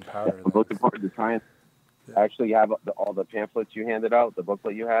deliver it in powder. I'm looking forward to trying. Actually, you have all the pamphlets you handed out, the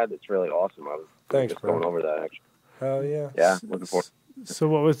booklet you had. It's really awesome. I was just going over that, actually. Hell yeah. Yeah, looking forward. So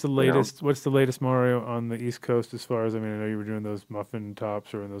what was the latest? What's the latest Mario on the East Coast as far as, I know you were doing those muffin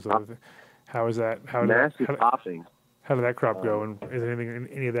tops or those other things. How is that? Massive topping. How did that crop go? And is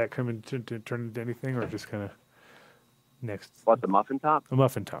any of that coming to turn into anything or just kind of next? What, the muffin top? The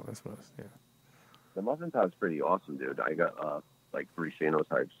muffin top, I suppose, yeah. The muffin top's pretty awesome, dude. I got like 3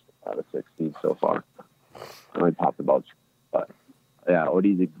 phenotypes out of 60 so far. I only popped about, but yeah,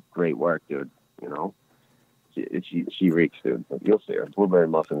 Odie did great work, dude. She reeks, dude. You'll see her. Blueberry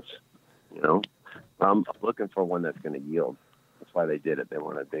muffins, I'm looking for one that's going to yield. That's why they did it. They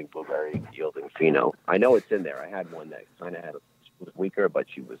want a big blueberry yielding pheno. I know it's in there. I had one that kind of was weaker, but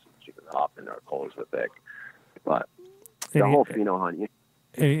she was up and her colors were thick. But the whole pheno hunt.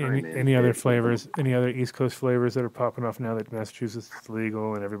 Any other flavors? Any other East Coast flavors that are popping off now that Massachusetts is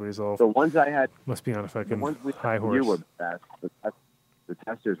legal and everybody's all? The ones I had must be on a fucking high horse. You were best. The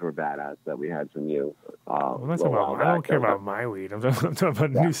testers were badass that we had from you. I don't care about my weed. I'm talking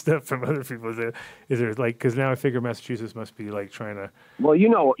about new stuff from other people. Is there like, because now I figure Massachusetts must be like trying to. Well, you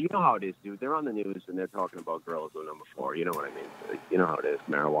know how it is, dude. They're on the news and they're talking about Gorilla Glue number 4. You know what I mean? You know how it is.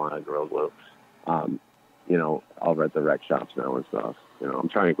 Marijuana, Gorilla Glue. I'll at the rec shops now and stuff. I'm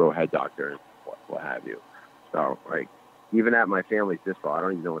trying to grow a head doctor and what have you. So, like, even at my family's dispo, I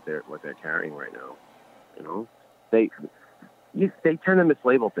don't even know what they're carrying right now. They turn and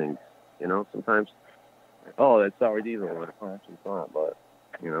mislabel things. Sometimes. Oh, that's sour diesel. Actually, it's not. But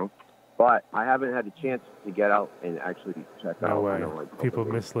but I haven't had a chance to get out and actually check out. No way. People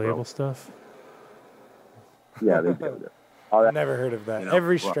mislabel stuff. Yeah, they do. I've never heard of that.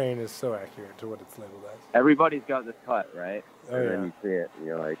 Every strain is so accurate to what it's labeled as. Everybody's got this cut, right? Oh, and then you see it, and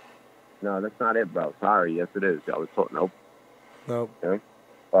you're like, no, that's not it, bro. Sorry. Yes, it is. I was told, nope. Okay.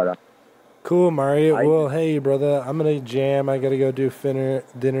 But, cool, Mario. Hey, brother, I'm going to jam. I got to go do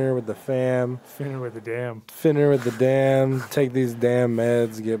dinner with the fam. Finner with the dam. Take these damn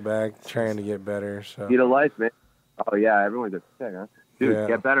meds, get back, trying to get better. So. Keto Life, man. Oh yeah, everyone's a sick, huh? Dude, Yeah.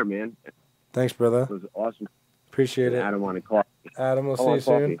 get better, man. Thanks, brother. It was awesome. Appreciate it. Adam wanted coffee. Adam, we'll I see you want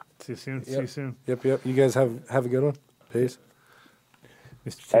soon. coffee. See you soon. See Yep. you soon. Yep. You guys have a good one. Peace.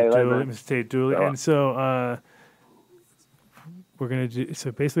 Mr. Hey, Tate later, Dooley. man. Mr. Tate Dooley. So- And so we're gonna do.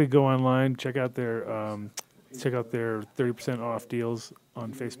 So basically, go online, check out their 30% off deals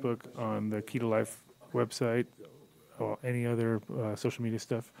on Facebook, on the Key to Life website, or any other social media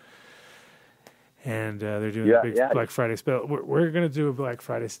stuff. And they're doing a big Black Friday spell. We're gonna do a Black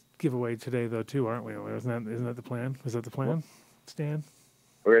Friday giveaway today, though, too, aren't we? Isn't that the plan? Is that the plan, Stan?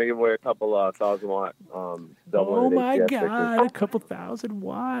 We're gonna give away a couple 1,000-watt double. Oh my ATS God! fixtures. A couple thousand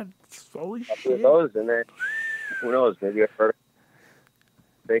watts. Holy Couple of shit! those in there. Who knows? Maybe a vertical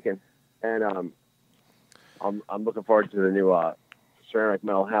bacon. And I'm looking forward to the new ceramic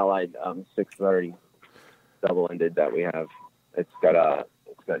metal halide 630 double-ended that we have. It's got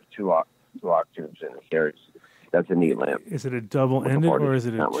two octaves in the series. That's a neat lamp. Is it a double-ended or is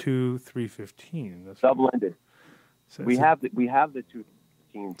it a 315? Double-ended. So We have the 215.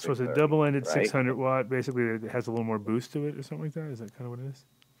 So it's a double-ended right? 600 watt. Basically, it has a little more boost to it, or something like that. Is that kind of what it is?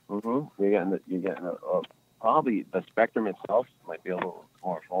 Mm-hmm. You're getting probably the spectrum itself might be a little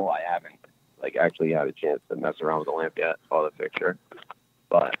more full. I haven't actually had a chance to mess around with the lamp yet or the fixture,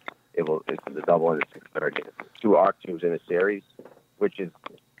 but it's the double-ended 630. Two arc tubes in a series, which is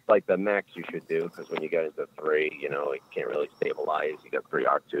like the max you should do, because when you get into 3, it can't really stabilize. You got 3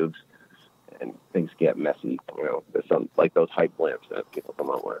 arc tubes, and things get messy. There's some like those hype lamps that people come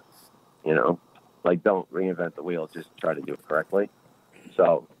out with. Don't reinvent the wheel. Just try to do it correctly.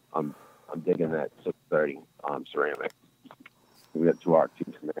 So I'm digging that 630 ceramic. We got 2 arc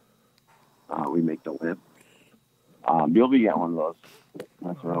tubes in there. We make the lamp. You'll be getting one of those.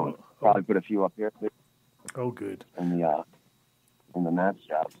 That's around. Probably put a few up here too. Oh, good. In the match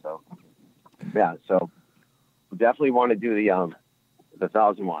job. So yeah, so we definitely want to do the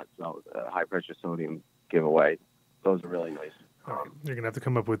 1,000 watts, so the high pressure sodium giveaway. Those are really nice. All right. You're gonna have to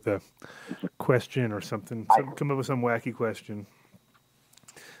come up with a question or something. Come up with some wacky question.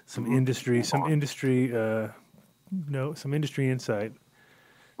 Some industry insight.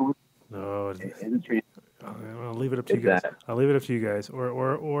 No, Industry. I'll leave it up to you guys. I'll leave it up to you guys,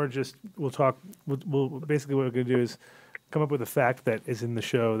 or just we'll talk. We'll basically what we're gonna do is come up with a fact that is in the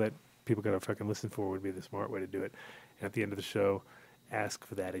show that people gotta fucking listen for. Would be the smart way to do it. And at the end of the show, ask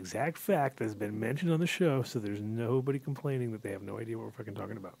for that exact fact that has been mentioned on the show, so there's nobody complaining that they have no idea what we're fucking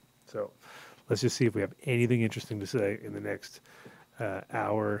talking about. So let's just see if we have anything interesting to say in the next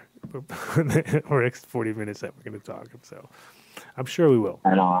hour or next 40 minutes that we're going to talk. So I'm sure we will.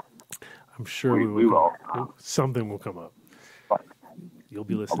 I'm sure we will. Something will come up. You'll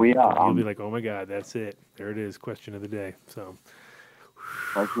be listening. You'll be like, oh my God, that's it. There it is. Question of the day. So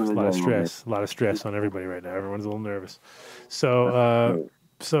a lot of stress on everybody right now. Everyone's a little nervous. So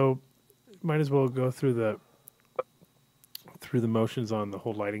might as well go through the motions on the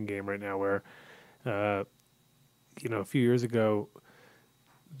whole lighting game right now, where a few years ago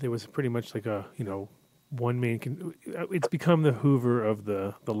there was pretty much like a one main. It's become the Hoover of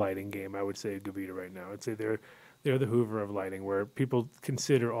the lighting game. I would say Gavita right now. I'd say they're the Hoover of lighting, where people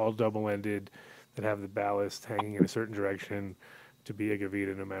consider all double-ended that have the ballast hanging in a certain direction to be a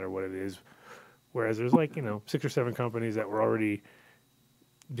Gavita, no matter what it is. Whereas there's 6 or 7 companies that were already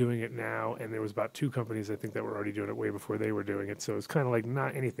doing it now, and there was about 2 companies I think that were already doing it way before they were doing it. So it's kind of like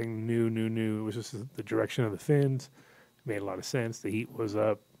not anything new. It was just the direction of the fins. It made a lot of sense. The heat was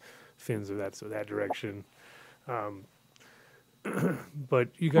up. Fins are that direction. But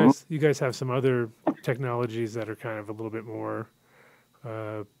you guys have some other technologies that are kind of a little bit more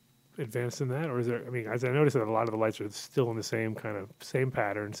advanced than that, or is there? I mean, as I noticed that a lot of the lights are still in the same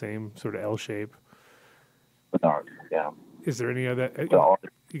pattern, same sort of L shape. Yeah. Is there any other?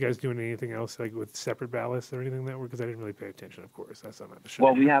 You guys doing anything else like with separate ballasts or anything that? Because I didn't really pay attention. Of course, that's not the show.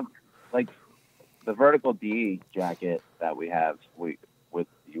 Well, we have the vertical DE jacket that we have. We with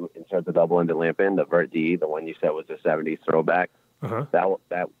you insert the double-ended lamp in the Vert DE, the one you said was the '70s throwback. Uh-huh.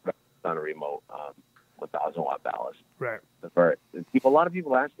 That on a remote 1,000-watt ballast. Right. The Vert. A lot of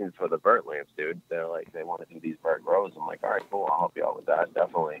people asking for the Vert lamps, dude. They're like, they want to do these Vert grows. I'm like, all right, cool. I'll help you out with that.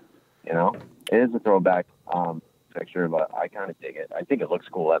 Definitely. It is a throwback picture, but I kind of dig it. I think it looks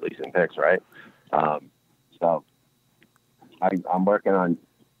cool, at least in pics, right? So I'm working on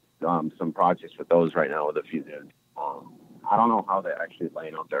some projects with those right now with a few dudes. I don't know how they're actually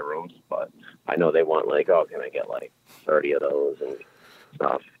laying out their rooms, but I know they want can I get 30 of those and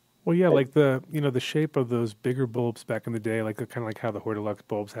stuff. Well, yeah, like the shape of those bigger bulbs back in the day, like kind of like how the Hortilux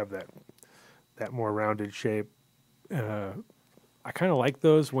bulbs have that more rounded shape. I kind of like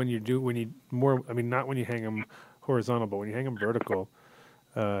those when you not when you hang them horizontal, but when you hang them vertical,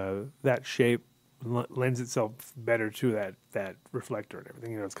 that shape lends itself better to that reflector and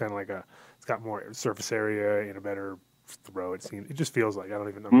everything. You know, it's kind of like it's got more surface area and a better throw. It just feels like,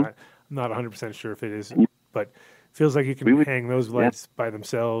 I'm not 100% sure if it is, but it feels like you can hang those lights by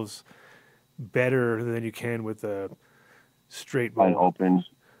themselves better than you can with a straight bulb. Open.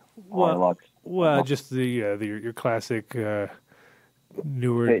 Well, just your classic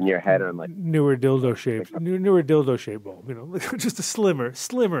newer hitting your head on like newer dildo shape bulb. You know, just a slimmer,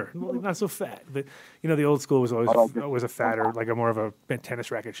 not so fat. But you know, the old school was always a fatter, like a more of a tennis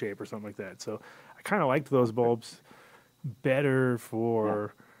racket shape or something like that. So I kind of liked those bulbs better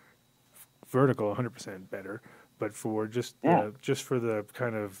for vertical, 100% better, but for just for the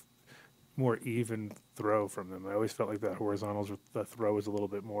kind of more even throw from them. I always felt like the horizontals, the throw was a little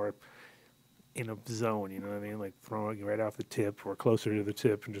bit more in a zone, you know what I mean? Like throwing right off the tip or closer to the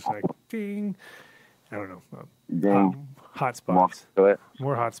tip and just like ding. I don't know. Hot spots.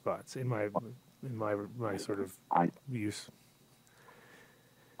 More hot spots in my sort of use.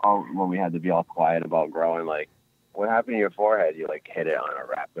 Oh, when we had to be all quiet about growing, like, what happened to your forehead? You like hit it on a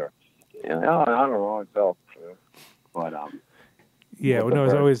raptor. You know, I don't know. It felt, but yeah, well, no,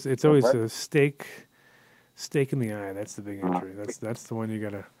 it's always a stake in the eye. That's the big injury. That's the one you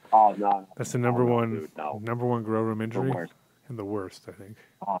gotta. Oh no. That's the number one grow room injury and the worst, I think.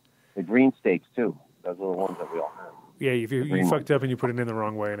 The green stakes too. Those are the ones that we all have. Yeah, if you fucked up and you put it in the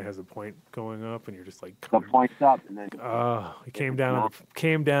wrong way and it has a point going up and you're just like. The point's up and then. It came down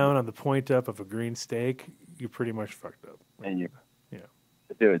on the point up of a green stake. You pretty much fucked up. And you. Yeah.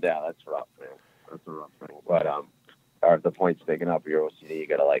 Dude, that's rough, man. That's a rough thing. But or if the point's sticking up your OCD, you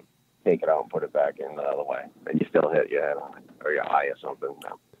gotta like take it out and put it back in the other way, and you still hit your head on it or your eye or something.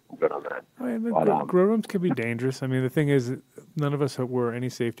 No, I'm good on that. I mean, grow rooms can be dangerous. I mean, the thing is, none of us wear any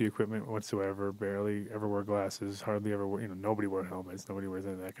safety equipment whatsoever. Barely ever wear glasses. Hardly ever wear. You know, nobody wears helmets. Nobody wears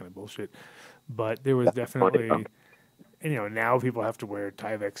any of that kind of bullshit. But there was definitely, and you know, now people have to wear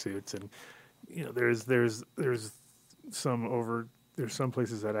Tyvek suits, and you know, there's some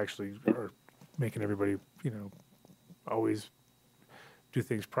places that actually are making everybody, you know, always do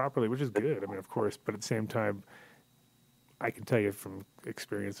things properly, which is good. I mean, of course, but at the same time, I can tell you from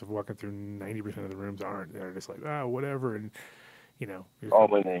experience of walking through 90% of the rooms aren't. They're just like, whatever, and you know. You're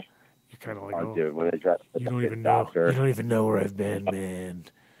kind of like, dude, when they dress, you don't even know. You don't even know where I've been, man.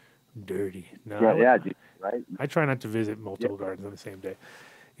 I'm dirty. No, dude, right. I try not to visit multiple gardens on the same day,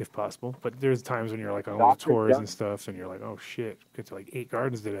 if possible. But there's times when you're like on little tours and stuff, and you're like, oh shit, get to like 8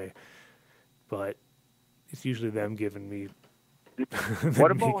 gardens today. But it's usually them giving me.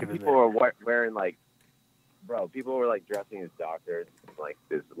 What about when people are wearing like, bro? People were like dressing as doctors, in, like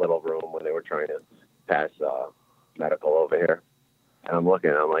this little room when they were trying to pass medical over here. And I'm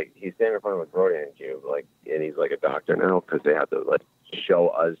looking, I'm like, he's standing in front of a Rodin cube, like, and he's like a doctor now because they have to like show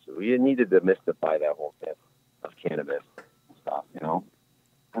us. We needed to demystify that whole thing of cannabis stuff, you know.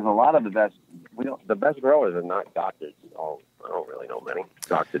 Because a lot of the best growers are not doctors. I don't really know many.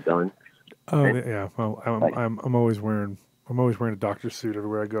 Dr. Dunn. Oh yeah, well, I'm always wearing a doctor's suit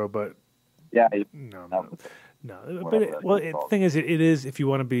everywhere I go, but yeah, no. But the thing is, it is if you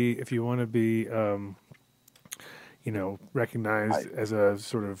want to be, you know, recognized as a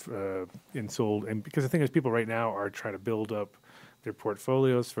sort of in-sold, and because the thing is, people right now are trying to build up their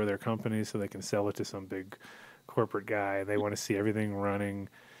portfolios for their companies so they can sell it to some big corporate guy. They want to see everything running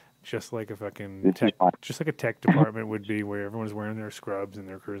just like a fucking tech department would be, where everyone's wearing their scrubs and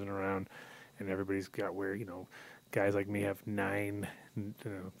they're cruising around, and everybody's got you know, guys like me have 9. You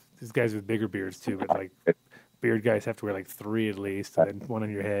know, these guys with bigger beards too, but like beard guys have to wear like 3 at least, and then 1 on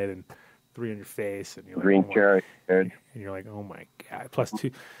your head and 3 on your face, and you're like, green cherry, and you're like, oh my god, plus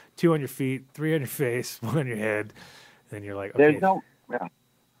 2 on your feet, 3 on your face, 1 on your head, and then you're like, okay.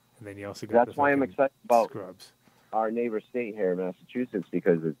 And then you also got that's why I'm excited about scrubs. Our neighbor state here, Massachusetts,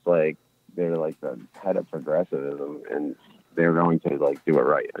 because it's like they're like the head of progressivism, and they're going to like do it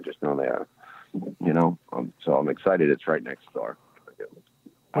right. I just know they are, you know. So I'm excited. It's right next door.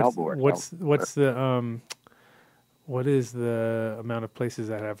 What is the amount of places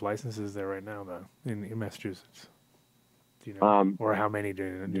that have licenses there right now, though, in Massachusetts? Do you know, or how many do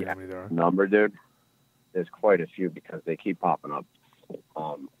you know how many there are? Number, dude. There's quite a few because they keep popping up.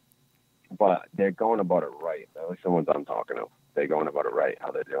 But they're going about it right. At least someone's I'm talking to. They're going about it right,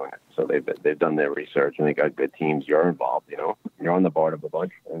 how they're doing it. So they've done their research, and they got good teams. You're involved, you know. You're on the board of a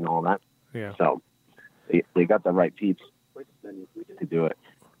bunch and all that. Yeah. So they got the right peeps to do it.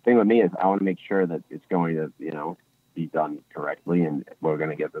 The thing with me is I want to make sure that it's going to, you know, be done correctly, and we're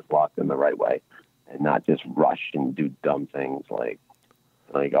going to get this locked in the right way, and not just rush and do dumb things like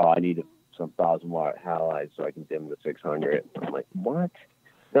I need some 1,000-watt halides so I can dim the 600. I'm like, what?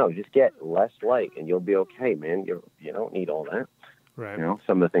 No, just get less light and you'll be okay, man. You don't need all that. Right. You know,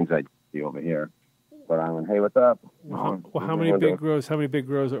 some of the things I see over here. But I'm like, hey, what's up? Well, how many big grows? How many big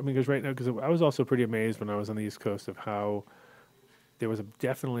grows? I mean, because right now, because I was also pretty amazed when I was on the East Coast of how there was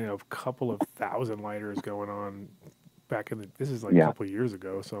definitely a couple of thousand lighters going on back in the. This is like a couple of years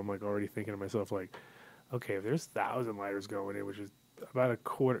ago, so I'm like already thinking to myself like, okay, if there's 1,000 lighters going in, which is about a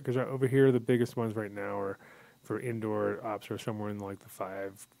quarter, because over here the biggest ones right now are for indoor ops are somewhere in like the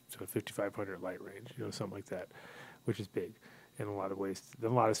 5 to 5,500 light range, something like that, which is big in a lot of ways, a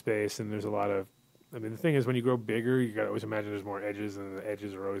lot of space, and there's a lot of. I mean, the thing is, when you grow bigger, you got to always imagine there's more edges, and the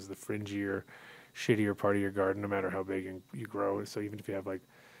edges are always the fringier, shittier part of your garden, no matter how big you grow. So even if you have say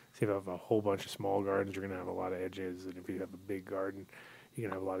if you have a whole bunch of small gardens, you're gonna have a lot of edges, and if you have a big garden, you're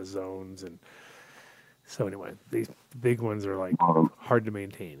gonna have a lot of zones. And so anyway, these big ones are like hard to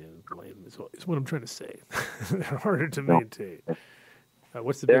maintain, and is what I'm trying to say. They're harder to maintain.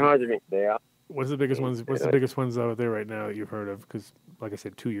 They're hard to maintain. They are. What's the biggest ones? What's the biggest ones out there right now that you've heard of? Because, like I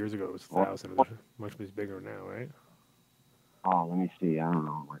said, 2 years ago it was 1,000. It's much bigger now, right? Oh, let me see. I don't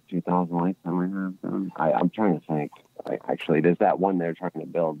know, what 2,000 lights I might have done. I'm trying to think. Actually, there's that one they're trying to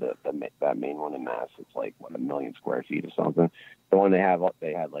build. That main one in Mass. It's like 1 million square feet or something. The one they had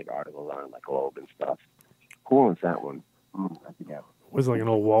like articles on like Globe and stuff. Who owns that one? I forget. Was it like an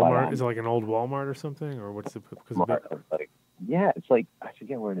old Walmart? Is it like an old Walmart or something, or what's the? Yeah, it's like I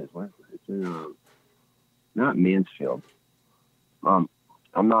forget where it is. It's in not Mansfield. I'm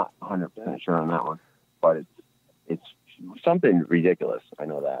not 100% sure on that one, but it's something ridiculous. I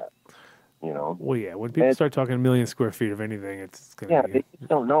know that. Well, yeah. When people start talking 1 million square feet of anything, it's gonna. Yeah, they just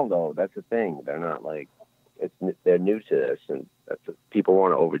don't know though. That's the thing. They're not like they're new to this, and people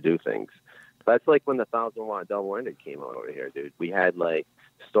want to overdo things. That's like when the 1,000-watt double-ended came out over here, dude. We had like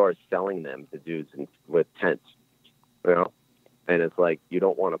stores selling them to dudes with tents, and it's like you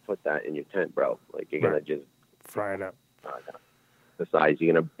don't want to put that in your tent, bro. Like you're gonna just fry it up. Besides,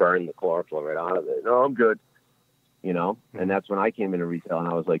 you're gonna burn the chlorophyll right out of it. No, I'm good. And that's when I came into retail, and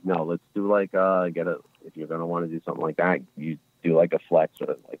I was like, no, let's do like if you're gonna want to do something like that, you do like a flex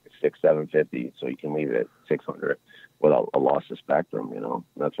or like a 6,750, so you can leave it at 600 without a loss of spectrum.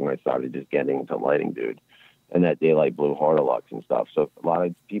 That's when I started just getting into lighting, dude, and that daylight blue Hortilux and stuff. So a lot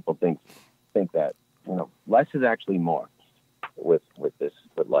of people think that less is actually more with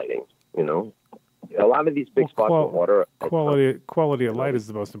lighting. A lot of these big spots of water. Quality of light is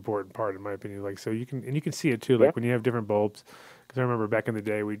the most important part, in my opinion. Like, so you can see it too. Like when you have different bulbs, because I remember back in the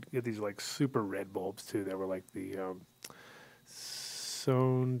day we'd get these like super red bulbs too that were like the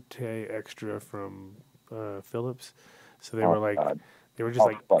Sonte Extra from Philips. So they were like they were just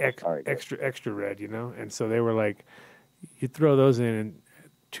extra red, And so they were like you throw those in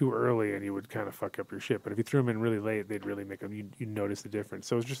too early and you would kind of fuck up your shit. But if you threw them in really late, they'd really make them. You notice the difference.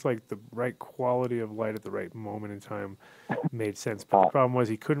 So it's just like the right quality of light at the right moment in time made sense. But the problem was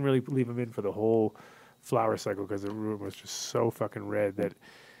he couldn't really leave them in for the whole flower cycle because the room was just so fucking red that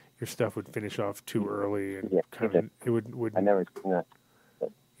your stuff would finish off too early and it would. I never seen that.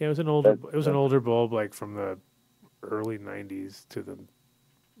 Yeah, it was an older bulb, like from the early '90s to the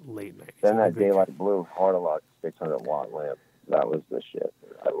late '90s. Then that daylight blue Hortilux 600-watt lamp. That was the shit.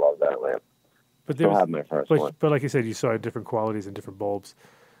 I love that lamp. But still have my first one. But like you said, you saw different qualities and different bulbs.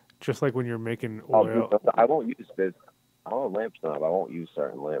 Just like when you're making oil. I won't use this. I'm a lamp snob. I won't use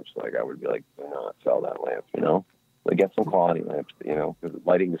certain lamps. Like I would be like, do not sell that lamp. Like get some quality lamps. Because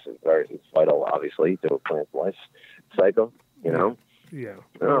lighting is it's vital, obviously, to a plant's life cycle. Yeah.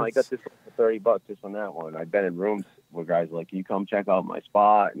 I got this for $30. This one, that one. I've been in rooms where guys are like, "Can you come check out my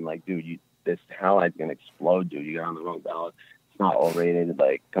spot?" And like, dude, this halide's gonna explode, dude. You got on the wrong ballot. It's not all-rated.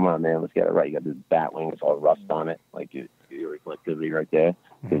 Like, come on, man, let's get it right. You got this bat wing with all rust on it. Like, your reflectivity right there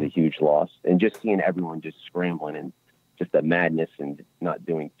is a huge loss. And just seeing everyone just scrambling and just the madness and not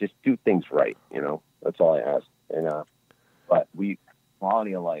just do things right. That's all I ask. And but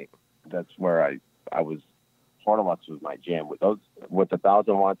quality of light. That's where I was. Hortilux was my jam. With the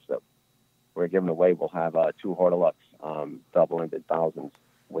 1,000 watts that we're giving away, we'll have 2 Hortilux double-ended thousands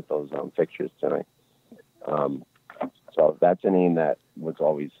with those fixtures tonight. So that's a name that was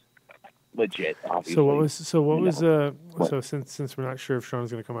always legit. Obviously. So since we're not sure if Sean's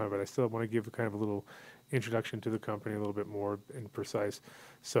going to come out, but I still want to give kind of a little introduction to the company, a little bit more and precise.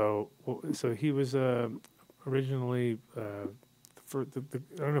 So he was originally. I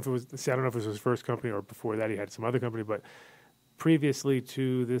don't know if it was his first company or before that he had some other company, but previously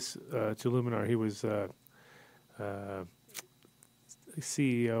to this to Iluminar, he was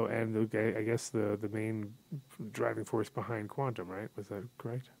CEO and I guess the main driving force behind Quantum, right? Was that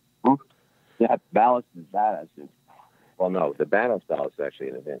correct? Ballast is badass. Well, no, the badass ballast is actually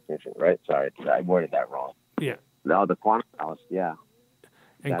an advanced mission, right? Sorry, I worded that wrong. Yeah. No, the quantum ballast, yeah.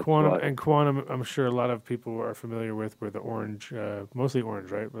 And That's quantum, what- and quantum, I'm sure a lot of people are familiar with were the orange, mostly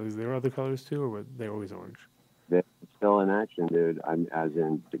orange, right? Was there other colors too, or were they always orange? They're still in action, dude. As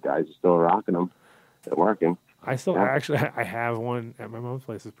in, the guys are still rocking them. They're working. I still Yeah. actually I have one at my mom's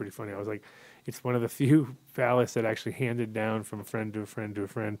place. It's pretty funny. I was like, it's one of the few ballasts that actually handed down from a friend to a friend to a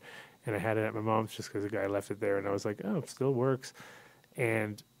friend, and I had it at my mom's just because the guy left it there, and I was like, oh, it still works.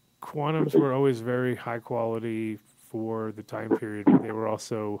 And quantums were always very high quality for the time period, but they were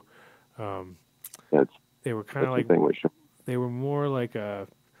also That's they were kind of the like thing with Sean. they were more like a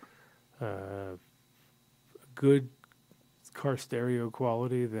good car stereo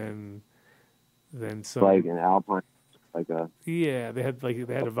quality than some. Like an Alpine, like a Yeah, they had a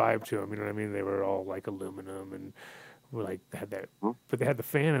vibe to them. You know what I mean? They were all like aluminum and were like had that, but they had the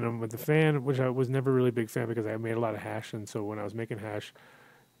fan in them. But the fan, which I was never really a big fan because I made a lot of hash, and so when I was making hash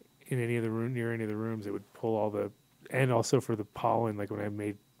in any of the room near any of the rooms, it would pull all the, and also for the pollen, like when I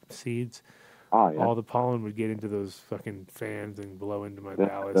made seeds, all the pollen would get into those fucking fans and blow into my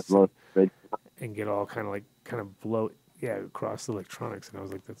ballasts and get all kind of blow across the electronics. And I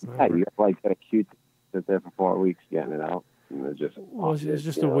was like, that's not. Yeah, you have like a cute sit there for 4 weeks getting it out. And it's just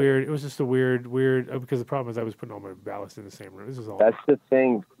just a weird. It was just a weird because the problem is I was putting all my ballast in the same room. This is all. That's the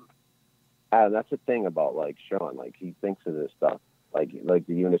thing. That's the thing about like Sean. Like he thinks of this stuff, like the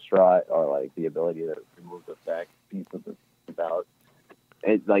Unistrut or like the ability to remove the back piece of the ballast.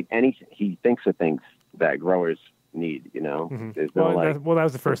 It's like he thinks of things that growers need. You know. Mm-hmm. There's no, that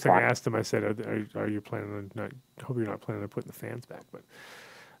was the first thing I asked him. I said, "Are you planning on not? I hope you're not planning on putting the fans back." But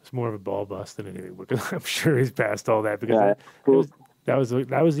it's more of a ball bust than anything, because I'm sure he's past all that. Because that was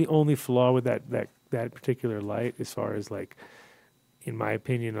the only flaw with that particular light, as far as like, in my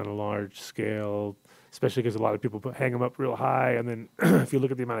opinion, on a large scale, especially because a lot of people hang them up real high, and then if you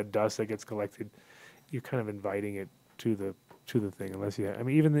look at the amount of dust that gets collected, you're kind of inviting it to the thing. Unless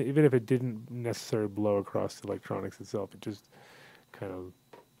even if it didn't necessarily blow across the electronics itself, it just kind of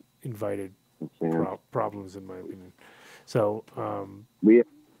invited problems, in my opinion. So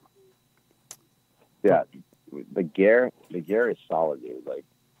the gear is solid, dude. Like,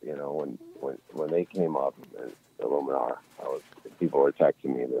 you know, when they came up, the Iluminar, people were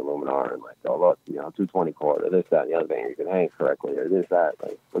texting me the Iluminar and like, oh look, you know, 220 cord or this, that, and the other thing, you can hang it correctly or this, that.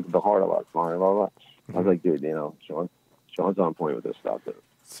 Like, look at the heart of us, blah, blah, blah. I was like, dude, you know, Sean's on point with this stuff. Dude.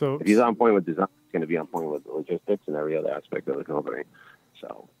 So if he's on point with design, he's going to be on point with logistics and every other aspect of the company.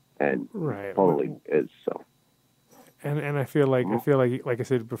 So totally is so. And I feel like I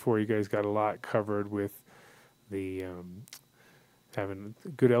said before, you guys got a lot covered with the having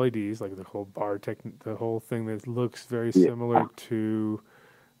good LEDs, like the whole bar the whole thing that looks very similar to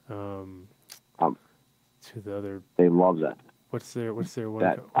the other. They love that. What's their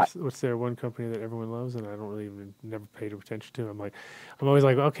one company that everyone loves, and I don't really even never paid attention to. I'm always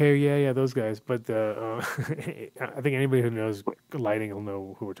like, okay, yeah, those guys. But I think anybody who knows lighting will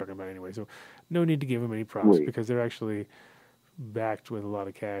know who we're talking about anyway. So no need to give them any props because they're actually backed with a lot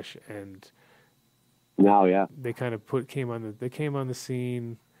of cash, and they kind of came on the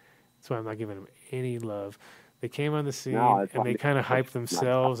scene. So I'm not giving them any love. They came on the scene and they kind of hyped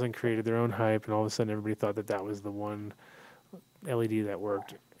themselves and created their own hype, and all of a sudden everybody thought that was the one LED that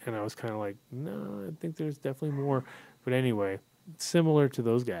worked, and I was kind of like, no, I think there's definitely more. But anyway, similar to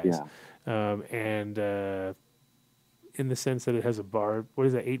those guys, and in the sense that it has a bar. What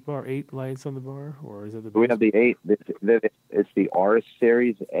is that? 8 lights on the bar, or is it the? We have the 8. It's the RS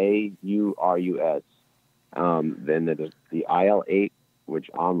series, AURUS. Then there's the IL8, which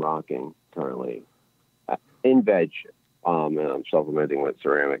I'm rocking currently in veg, and I'm supplementing with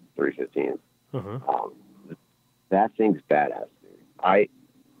ceramic 315. That thing's badass, dude. I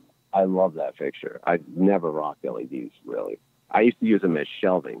love that fixture. I've never rocked LEDs, really. I used to use them as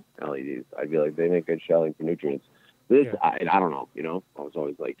shelving LEDs. I'd be like, they make good shelving for nutrients. I don't know, you know. I was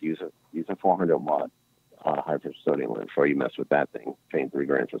always like, use a 400 watt high pressure sodium lamp before you mess with that thing. Paying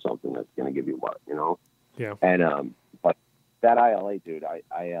 $3,000 for something that's going to give you what, you know? Yeah. And but that IL8, dude, I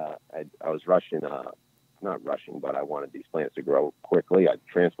was rushing. Not rushing, but I wanted these plants to grow quickly. I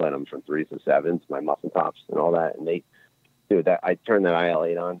transplant them from 3s to 7s, my muffin tops and all that. And I turned that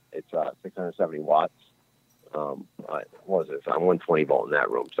IL8 on. It's 670 watts. What was it? So I'm 120 volt in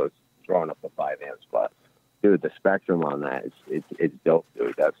that room, so it's drawing up to 5 amps. But dude, the spectrum on that, it's dope,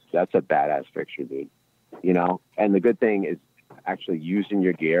 dude. That's a badass fixture, dude. You know. And the good thing is actually using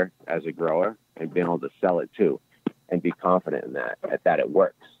your gear as a grower and being able to sell it too, and be confident in that it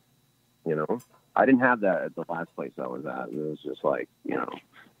works. You know. I didn't have that at the last place I was at. It was just like, you know,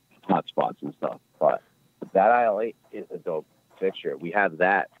 hot spots and stuff. But that IL8 is a dope fixture. We have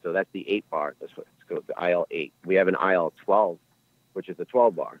that, so that's the 8-bar. That's what it's called, the IL8. We have an IL12, which is a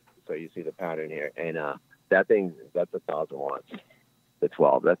 12-bar. So you see the pattern here, and that's 1,000 watts. The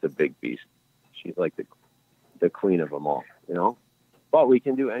 12, that's a big beast. She's like the queen of them all, you know. But we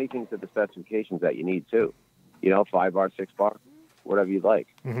can do anything to the specifications that you need too, you know, 5-bar, 6-bar, whatever you'd like.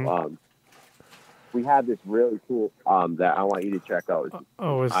 Mm-hmm. We have this really cool that I want you to check out.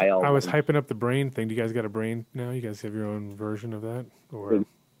 I was hyping up the brain thing. Do you guys got a brain now? You guys have your own version of that, or?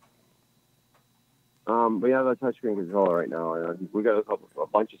 We have a touchscreen controller right now, and we got a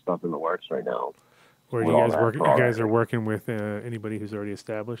bunch of stuff in the works right now. Where do you guys work? You guys are working with anybody who's already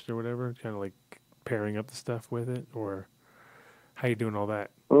established or whatever, kind of like pairing up the stuff with it, or how you doing all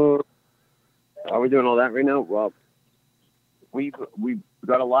that? Are we doing all that right now? Well, we've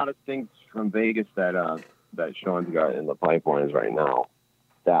got a lot of things from Vegas that Sean's got in the pipelines right now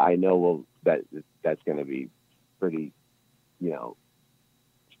that I know that's going to be pretty, you know,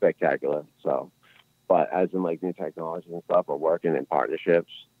 spectacular. So, but as in like new technologies and stuff, we're working in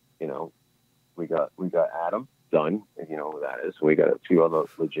partnerships. You know, we got Adam Dunn, if you know who that is. We got a few other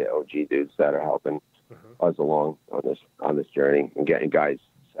legit OG dudes that are helping us along on this journey and getting guys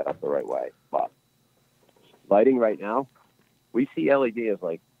set up the right way. But lighting right now, we see LED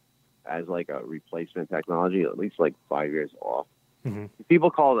as like a replacement technology, at least like 5 years off. Mm-hmm. People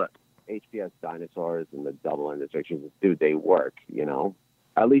call the HPS dinosaurs and the double-ended fixtures, dude, they work, you know.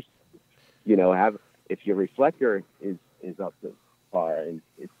 At least, you know, if your reflector is up to par, and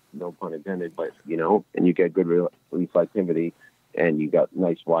it's no pun intended, but you know, and you get good reflectivity, and you got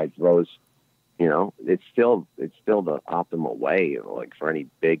nice wide throws, you know, it's still the optimal way, like for any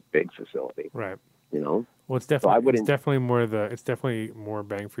big facility, right? You know. Well, it's definitely more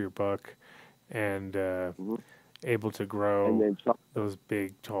bang for your buck, and able to grow those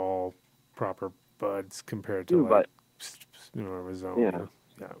big, tall, proper buds compared to a zone.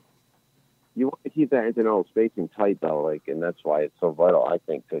 Yeah. You want to keep that internal spacing tight though, and that's why it's so vital, I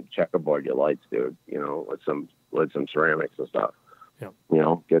think, to checkerboard your lights, dude. You know, with some ceramics and stuff. Yeah. You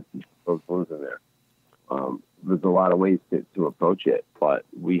know, get those blues in there. There's a lot of ways to approach it, but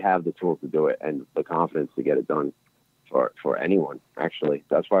we have the tools to do it and the confidence to get it done for anyone, actually.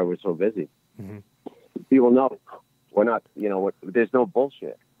 That's why we're so busy. Mm-hmm. People know we're not, you know, there's no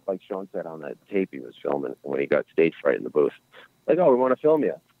bullshit. Like Sean said on that tape he was filming when he got stage fright in the booth. Like, oh, we want to film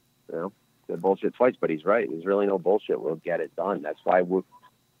you. You know, said bullshit twice, but he's right. There's really no bullshit. We'll get it done. That's why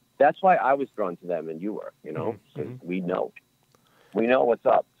I was drawn to them and you were, you know, because we know what's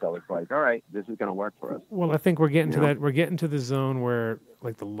up. So it's like, all right, this is going to work for us. Well, I think we're getting to that. We're getting to the zone where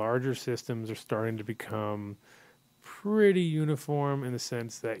like the larger systems are starting to become pretty uniform in the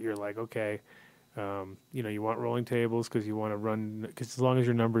sense that you're like, okay, you know, you want rolling tables because you want to run, because as long as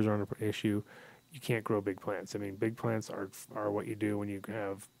your numbers aren't an issue, you can't grow big plants. I mean, big plants are what you do when you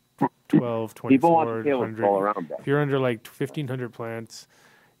have 12, 24, 100. If you're under like 1,500 plants,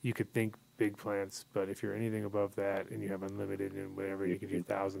 you could think big plants, but if you're anything above that and you have unlimited and whatever, you can do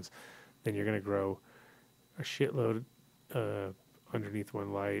thousands, then you're going to grow a shitload underneath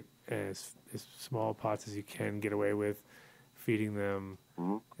one light, and as small pots as you can get away with, feeding them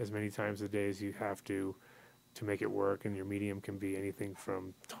as many times a day as you have to make it work. And your medium can be anything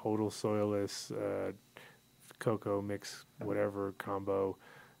from total soilless, cocoa mix, whatever combo,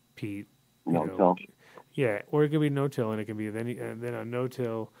 peat, no-till. Yeah, or it could be no-till, and it can be then on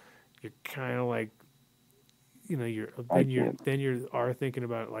no-till, you're kind of like, you know, you are thinking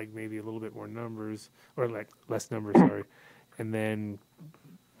about like maybe a little bit more numbers or like less numbers, sorry, and then,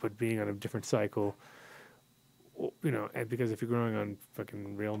 but being on a different cycle, you know, and because if you're growing on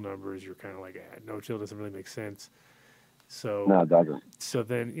fucking real numbers, you're kind of like, no-till doesn't really make sense. So no, it doesn't. So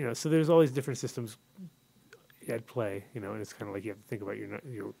then, you know, so there's all these different systems at play, you know, and it's kind of like you have to think about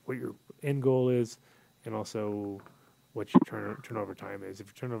what your end goal is, and also what your turnover time is. If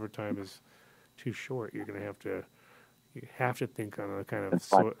your turnover time is too short, you have to think on a kind of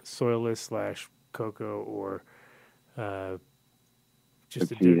soilless / cocoa or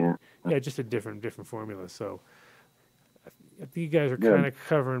just a different formula. So I think you guys are kind of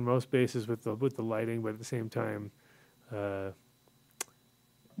covering most bases with the lighting, but at the same time,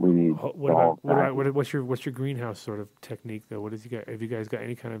 we need. What's your greenhouse sort of technique though? Have you guys got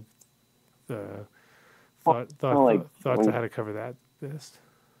any kind of thoughts on how to cover that best?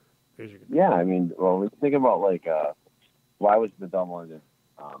 Yeah, I mean, well, we think about like why was the double-ended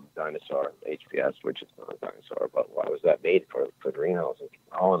dinosaur HPS, which is not a dinosaur, but why was that made for greenhouses,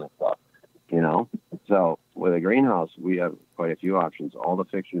 all in that stuff, you know? So with a greenhouse, we have quite a few options. All the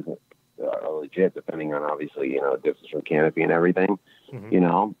fixtures are legit, depending on obviously, you know, difference from canopy and everything, you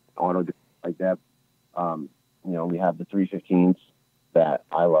know. auto like that. We have the 315s that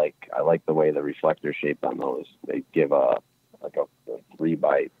I like. I like the way the reflector shaped on those. They give a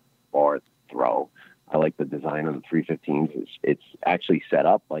 3x4 throw. I like the design of the 315s. It's actually set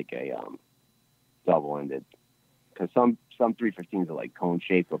up like a double-ended. Because some 315s are like cone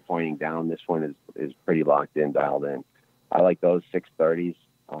shaped but pointing down. This one is pretty locked in, dialed in. I like those 630s.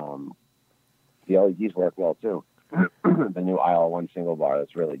 The LEDs work well too. The new IL1 single bar,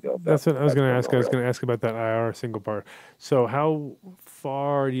 that's really dope. That's what I was going to ask. I was going to ask about that IR single bar. So how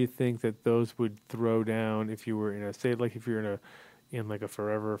far do you think that those would throw down if you were in a, say, like if you're in like a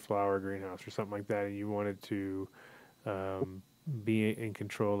forever flower greenhouse or something like that, and you wanted to be in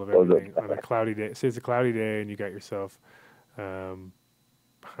control of everything on a cloudy day? Say it's a cloudy day and you got yourself how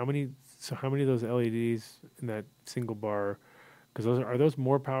many of those LEDs in that single bar? Because are those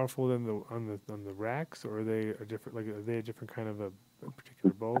more powerful than on the racks, or are they a different, like, are they a different kind of a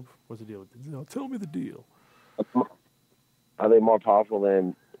particular bulb? What's the deal with it? No, tell me the deal. Are they more powerful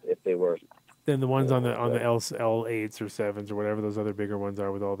than if they were? Than the ones on the L8s or 7s or whatever those other bigger ones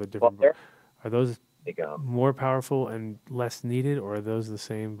are with all the different. Are those more powerful and less needed, or are those the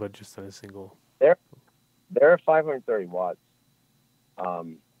same but just on a single? They're 530 watts.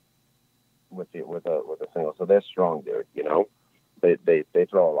 With a single, so they're strong, dude. They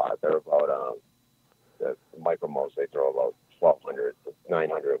throw a lot. They're about the micro most. They throw about 1200 to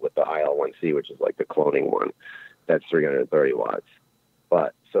 900 with the IL1C, which is like the cloning one. That's 330 watts.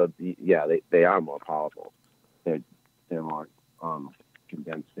 But so they are more powerful. They're more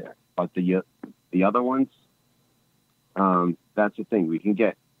condensed there. But the other ones, that's the thing. You can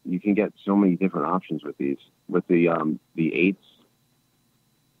get so many different options with these. With the 8s,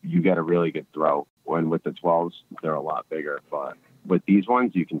 you get a really good throw. When with the 12s, they're a lot bigger. But with these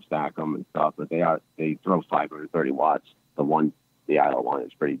ones, you can stack them and stuff. But they throw 530 watts. The IL1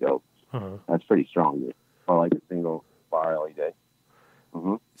 is pretty dope. Uh-huh. That's pretty strong. For like a single bar LED.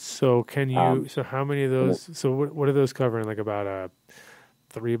 Mm-hmm. So can you? So how many of those? So what are those covering? Like about a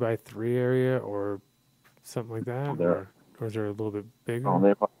 3x3 area or something like that, or is there a little bit bigger,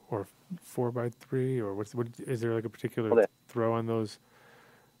 or 4x3, or what is there like a particular throw on those?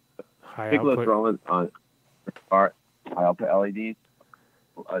 High output throwing on high output LEDs,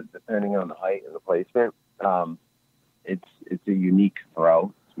 depending on the height and the placement. It's a unique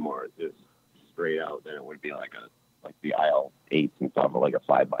throw. It's more just straight out than it would be like the IL8s and stuff, or like a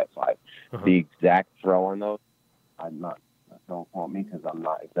 5x5. Uh-huh. The exact throw on those, don't quote me because I'm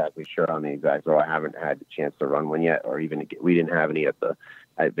not exactly sure on the exact throw. I haven't had the chance to run one yet, or even we didn't have any at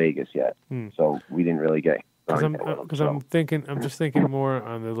Vegas yet, so we didn't really get. Because I'm just thinking more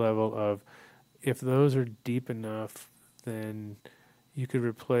on the level of if those are deep enough, then you could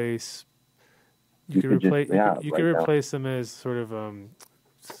replace replace them as sort of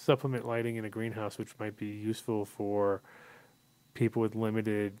supplement lighting in a greenhouse, which might be useful for people with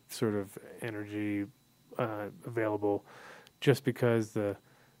limited sort of energy available. Just because the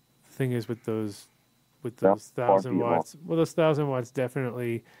thing is with those 1,000 watts, those 1,000 watts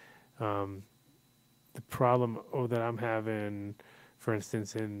definitely. The problem that I'm having, for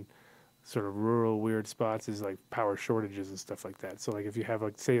instance, in sort of rural weird spots is like power shortages and stuff like that. So like if you have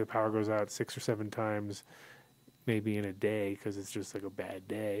like, say the power goes out 6 or 7 times, maybe in a day because it's just like a bad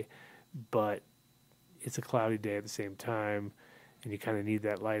day, but it's a cloudy day at the same time, and you kind of need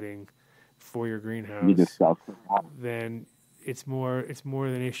that lighting for your greenhouse. Then it's more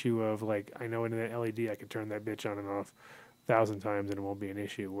an issue of like, I know in that LED I could turn that bitch on and off 1,000 times and it won't be an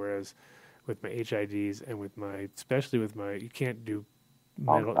issue. Whereas with my HIDs and especially with my, you can't do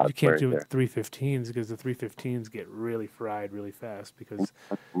metal, you can't do 315s because the 315s get really fried really fast because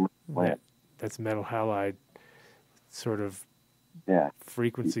that's metal halide sort of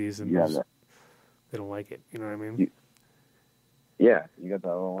frequencies, and they don't like it. You know what I mean? You got the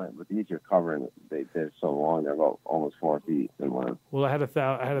other one, but these you're covering. They're so long; they're about almost 4 feet in length. Well, I had a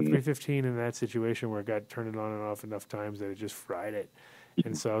 315 in that situation where I got turned it on and off enough times that it just fried it.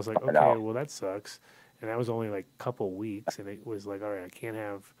 And so I was like, okay, well, that sucks. And that was only like a couple weeks. And it was like, all right, I can't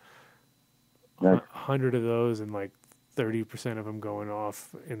have 100 of those and like 30% of them going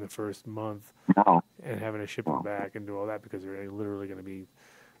off in the first month and having to ship them back and do all that because they're literally going to be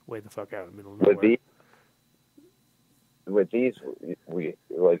way the fuck out in the middle of nowhere. With these, we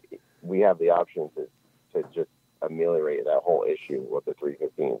have the option to just ameliorate that whole issue with the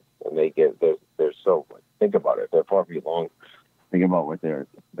 315s. And they're so, think about it, they're 4 feet long. Think about what the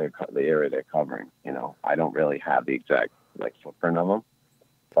area they're covering. I don't really have the exact footprint of them,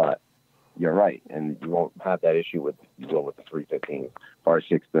 but you're right, and you won't have that issue with the 315s or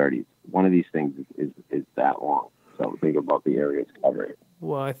 630s. One of these things is that long, so think about the area it's covering.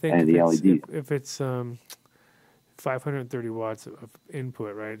 Well, I think and the LEDs. if it's 530 watts of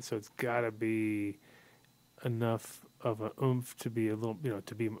input, right? So it's got to be enough of a oomph to be a little,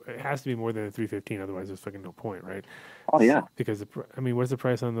 it has to be more than a 315, otherwise there's fucking no point, right? Oh yeah, Because what's the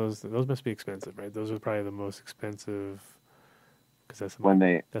price on those? Those must be expensive, right? Those are probably the most expensive. Because that's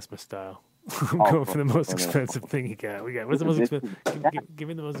my style. I'm going for the most expensive thing you got. What's the most expensive? Give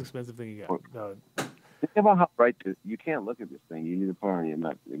me the most expensive thing you got. No. Think about how bright you can't look at this thing. You need to put on your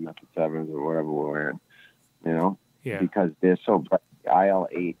Method 7s or whatever we're wearing, Yeah. because they're so bright. The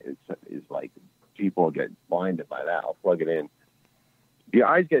IL-8 is like, people get blinded by that. I'll plug it in. Your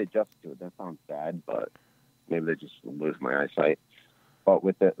eyes get adjusted to it. That sounds bad, but maybe they just lose my eyesight. But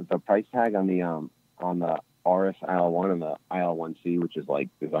with the price tag on the RS IL-1 and the IL-1C, which is like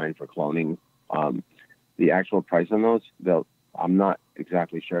designed for cloning, the actual price on those, I'm not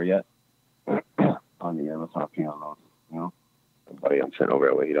exactly sure yet on the MSRP on those. The buddy I'm sitting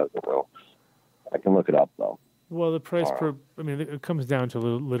over here, he doesn't know. I can look it up though. Well, the price it comes down to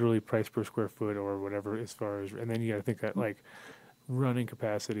literally price per square foot or whatever, as far as, and then you got to think that like running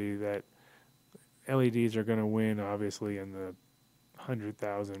capacity, that LEDs are going to win obviously in the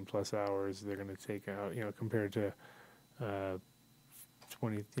 100,000 plus hours they're going to take out, compared to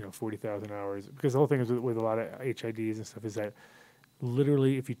 40,000 hours. Because the whole thing is with a lot of HIDs and stuff is that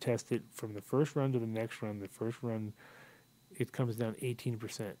literally if you test it from the first run to the next run, it comes down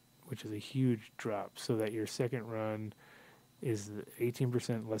 18%, which is a huge drop. So that your second run is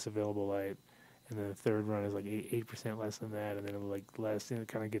 18% less available light, and then the third run is like 8% less than that, and then like less, and it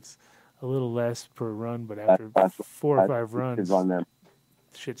kind of gets a little less per run, but after 4 or 5 runs,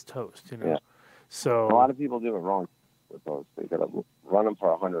 shit's toast, Yeah. So a lot of people do it wrong with those. They gotta run them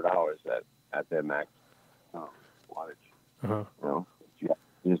for 100 hours at their max wattage. Uh-huh.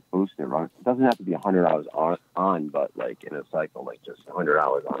 You just boost it, run. It doesn't have to be 100 hours on, but like in a cycle, like just 100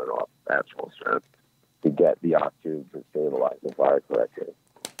 hours on and off at full strength to get the arc tube to stabilize the fire correctly.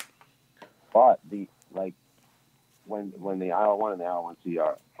 But when the IL-1 and the IL-1C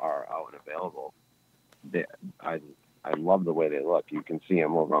are out and available, I love the way they look. You can see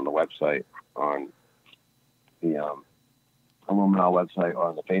them over on the website, on the Iluminar website, or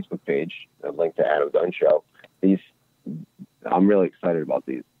on the Facebook page, a link to Adam Dunn Show. I'm really excited about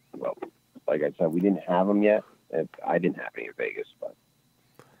these. Well, like I said, we didn't have them yet. I didn't have any in Vegas, but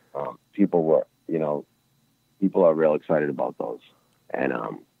people are real excited about those. And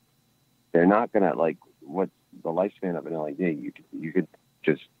they're not going to, like, what's the lifespan of an LED? You could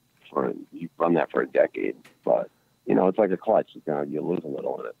just run that for a decade, but it's like a clutch. You lose a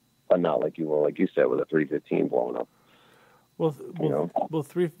little in it, but not like you will, like you said, with a 315 blowing up. Well,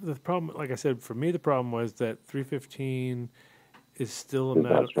 the problem, like I said, for me, the problem was that 315 is still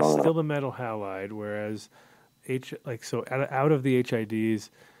a metal halide, whereas out of the HIDs,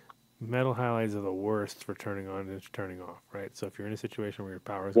 metal halides are the worst for turning on and turning off, right? So if you're in a situation where your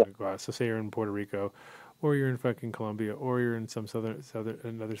power is going to go out, so say you're in Puerto Rico, or you're in fucking Colombia, or you're in some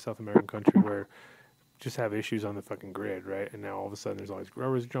another South American country where just have issues on the fucking grid, right? And now all of a sudden there's all these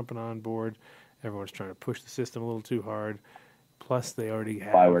growers jumping on board. Everyone's trying to push the system a little too hard. Plus, they already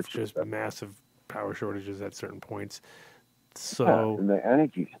have just massive power shortages at certain points. So the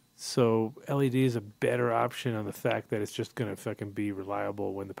energy. So LED is a better option on the fact that it's just going to fucking be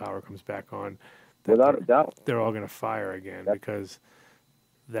reliable when the power comes back on. Without a doubt. They're all going to fire again because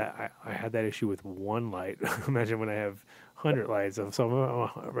I had that issue with one light. Imagine when I have 100 lights. So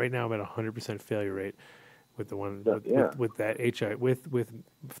right now I'm at 100% failure rate with the one with that with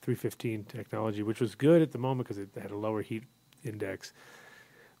 315 technology, which was good at the moment because it had a lower heat index.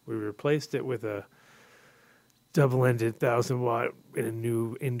 We replaced it with a double-ended 1,000-watt in a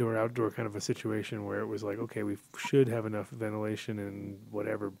new indoor-outdoor kind of a situation where it was like, okay, we should have enough ventilation and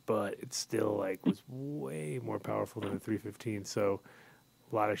whatever, but it still was way more powerful than the 315. So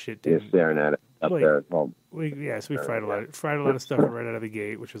a lot of shit didn't. You're staring at it up there. So we fried a lot of stuff right out of the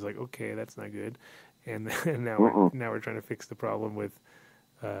gate, which was like, okay, that's not good. And now we're trying to fix the problem with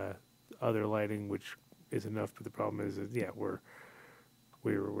other lighting, which is enough. But the problem is we're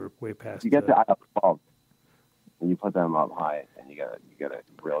way past. You get the IL-12, and you put them up high, and you get a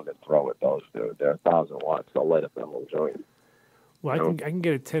real good throw with those, dude. They're 1,000 watts. They'll light up that whole joint. Well, I can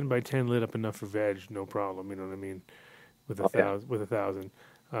get a 10 by 10 lit up enough for veg, no problem. You know what I mean? With a thousand,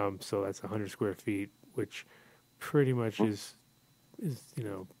 so that's 100 square feet, which pretty much is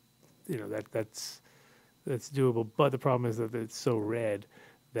that's doable. But the problem is that it's so red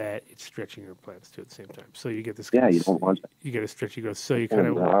that it's stretching your plants too at the same time. So you get this. Yeah, you don't want that. You get a stretchy growth. So you kind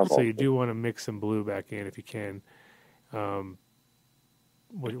of you do want to mix some blue back in if you can.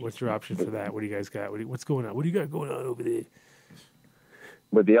 What's your option for that? What do you guys got? What's going on? What do you got going on over there?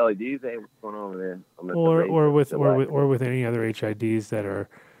 With the LEDs, hey, what's going on over there? I'm at the Or radio or with delay. or with any other HIDs that are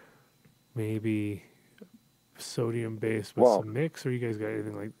maybe sodium based with some mix, or you guys got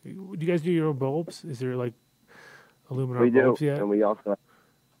anything like? Do you guys do your own bulbs? Is there like Iluminar we do, bulbs yet? and we also,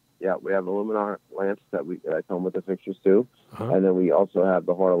 we have Iluminar lamps that I come with the fixtures too, and then we also have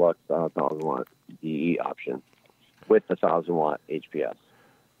the Hortilux 1000-watt DE option with the 1000-watt HPS.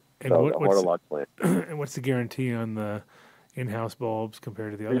 And so what, the what's Hortilux lamp. and what's the guarantee on the in-house bulbs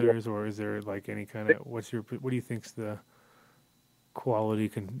compared to the others, or is there like any kind of what do you think's the quality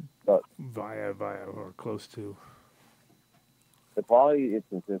via or close to? The quality is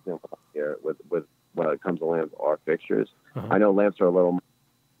consistent here with when it comes to lamps or fixtures. I know lamps are a little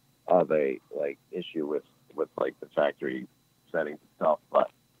of a issue with like the factory settings and stuff,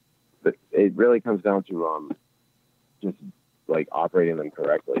 but it really comes down to just like operating them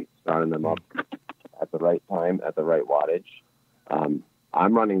correctly, starting them up at the right time, at the right wattage.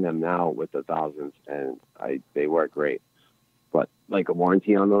 I'm running them now with the thousands, and they work great. But like a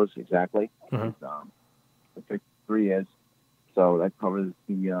warranty on those exactly, is, the 3 years, so that covers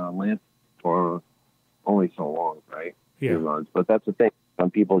the lamp for only so long, right? Yeah. 2 months. But that's the thing.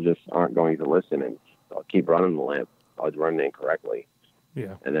 Some people just aren't going to listen, and they'll keep running the lamp. I was running it incorrectly.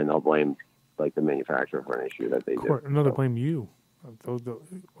 Yeah. And then they'll blame like the manufacturer for an issue that they did. Another blame you.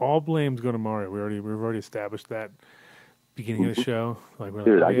 All blames go to Mario. We've already established that beginning of the show. Like we're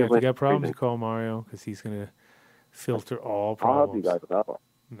Dude, like, if you got problems, you call Mario because he's gonna filter all problems. I'll help you guys out.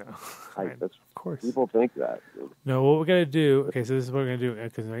 No, of course. People think that. No, what we're gonna do? Okay, so this is what we're gonna do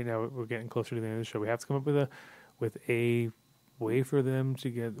because right now we're getting closer to the end of the show. We have to come up with a way for them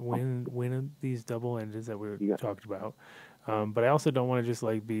to win these double endeds that we talked about. But I also don't want to just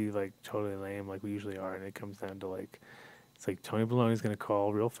like be like totally lame like we usually are, and it comes down to like it's like Tony Baloney's gonna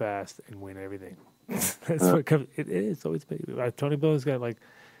call real fast and win everything. That's what comes. It is always Tony Baloney's got like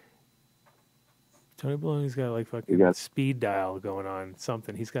fucking speed dial going on.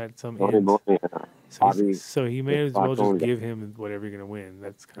 Something he's got some. So he may as well just give him whatever you're gonna win.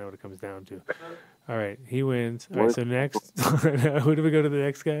 That's kind of what it comes down to. All right, he wins. All right, so next, who do we go to the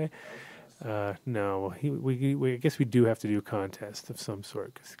next guy? No, I guess we do have to do a contest of some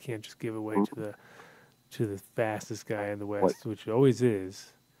sort because you can't just give away to the fastest guy in the West, which it always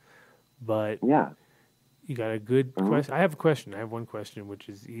is. But you got a good question. I have a question. I have one question, which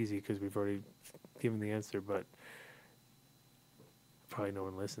is easy because we've already given the answer, but probably no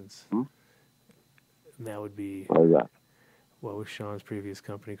one listens. And that would be what was Sean's previous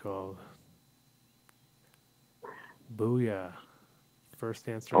company called? Booyah. First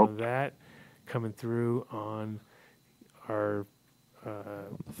answer on that coming through on our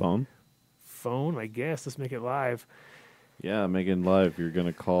phone, I guess. Let's make it live. Yeah, make it live. You're going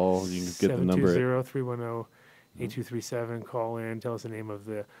to call. You can get the number. 720-310-8237. Call in. Tell us the name of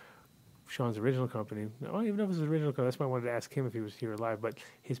Sean's original company. I don't even know if it was his original company. That's why I wanted to ask him if he was here live. But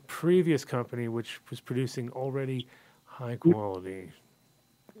his previous company, which was producing already high quality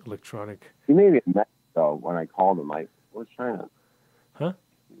electronic. He may be in Mexico when I called him. I was trying to. Huh?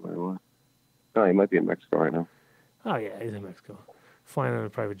 No, he might be in Mexico right now. Oh, yeah, he's in Mexico. Flying on a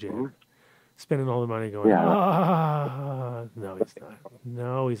private jet. Spending all the money going, no, he's not.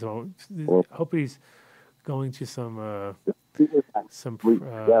 No, he's not. I hope he's going to some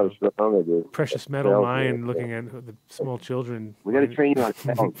precious metal mine looking at the small children. We got to train you on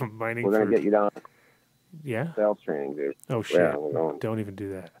sales. Mining. We're going to get you down. Yeah? Sales training, dude. Oh, shit. Yeah, don't even do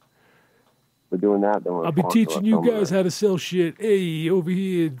that. We're doing that. I'll be teaching you guys how to sell shit. Hey, over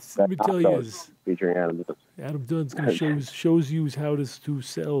here, let me tell you. Featuring Adam Dunn. Adam Dunn's going to shows you how to do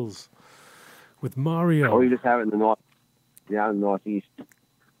sales with Mario. Oh, you just have it in the north. Yeah, in the northeast.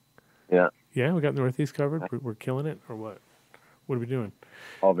 Yeah. Yeah, we got the northeast covered. We're killing it, or what? What are we doing?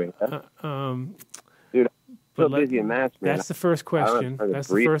 Dude, I'm so busy in Mass, man. That's the first question. That's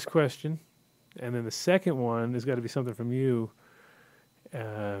the first question. And then the second one has got to be something from you.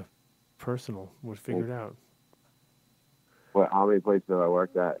 Personal. We'll figure it out. How many places have I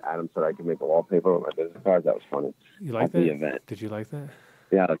worked at? Adam said I could make a wallpaper with my business cards. That was funny. You like that? The event. Did you like that?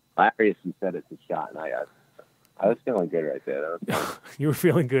 Yeah, it was hilarious. He said it's a shot, and I was feeling good right there. You were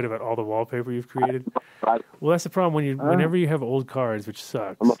feeling good about all the wallpaper you've created? Well, that's the problem whenever you have old cards, which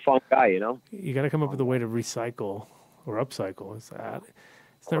sucks. I'm a fun guy, you know? You got to come up with a way to recycle or upcycle. It's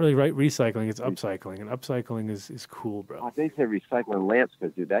not really recycling, it's upcycling. And upcycling is cool, bro. They say recycling lamps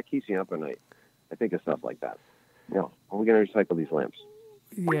because, dude, that keeps you up at night. I think of stuff like that. You know, are we going to recycle these lamps?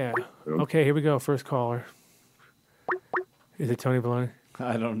 Yeah. Okay, here we go. First caller. Is it Tony Baloney?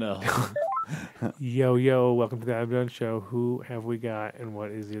 I don't know. Yo, welcome to the Adam Dunn Show. Who have we got, and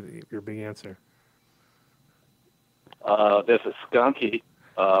what is your big answer? This is Skunky.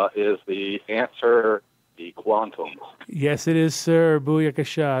 Is the answer the quantum? Yes, it is, sir.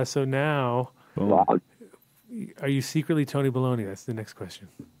 Booyakasha. So now, Wow. are you secretly Tony Baloney? That's the next question.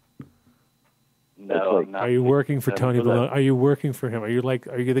 No, I'm not. Are you working for Tony for that. Baloney? Are you working for him? Are you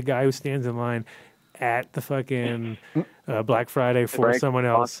the guy who stands in line at the fucking Black Friday for Frank, someone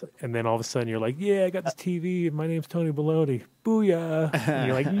else, and then all of a sudden you're like, yeah, I got this TV, and my name's Tony Baloney. Booyah. And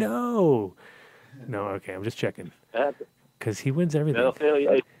you're like, no. No, okay, I'm just checking. Because he wins everything.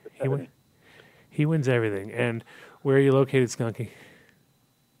 He wins everything. And where are you located, Skunky?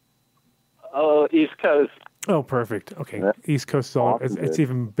 Oh, East Coast. Oh, perfect. Okay, Yeah. East Coast is all, Awesome, it's dude.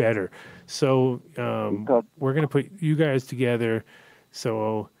 even better. So Coast. we're going to put you guys together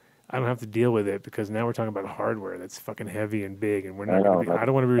so I don't have to deal with it, because now we're talking about hardware that's fucking heavy and big, and we're not going to be, I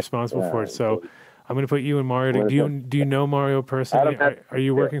don't want to be responsible for it. So I'm going to put you and Mario. Do you know Mario personally? Are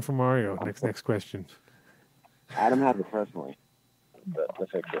you working for Mario? Next question. Adam has it personally. The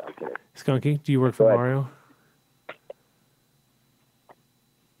fixer. I'm kidding. Skunky, do you work for Go ahead. Mario?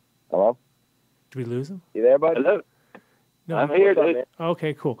 Hello? Did we lose him? You there, bud? Hello. No. I'm here, What's up, dude. man?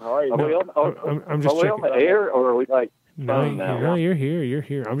 Okay, cool. How are you? Are we on, I'm just are we on checking. the air, or are we like No, phone now? no, you're here. You're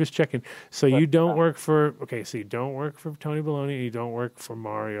here. I'm just checking. So you don't work for, okay, so you don't work for Tony Baloney, and you don't work for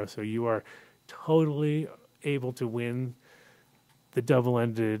Mario. So you are totally able to win the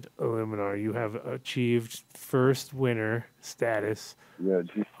double-ended Iluminar. You have achieved first winner status Yeah,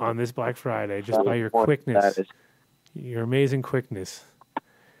 geez. on this Black Friday just by your That quickness, is- your amazing quickness.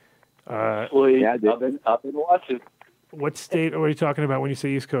 Sweet. Yeah, dude. I've been watching. What state are we talking about when you say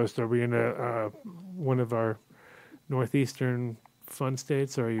East Coast? Are we in one of our northeastern fun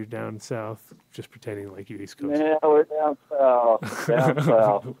states, or are you down south just pretending like you're East Coast? Yeah, we're down south. Down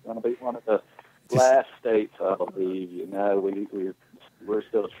south. It's going to be one of the last states, I believe. You know, we're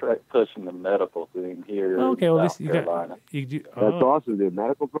still pushing the medical thing here Okay, in well, South this, you Carolina. got, you do, That's awesome, dude.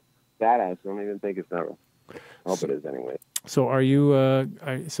 Medical badass. I don't even think it's never. I hope it is anyway. So are you are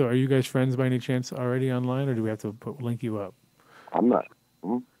you guys friends by any chance already online, or do we have to link you up? I'm not.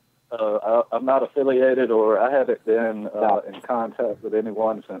 I'm not affiliated, or I haven't been in contact with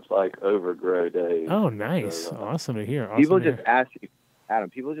anyone since like Overgrow days. Oh, nice. So, Awesome to hear. Awesome People to just hear. ask you, Adam.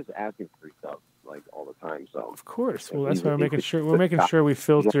 People just ask you for free stuff like all the time. So Of course. Well, Yeah, that's why we're you making could sure put we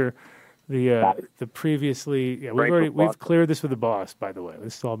filter the previously. Yeah, Frank we've boss. cleared this with the boss. By the way,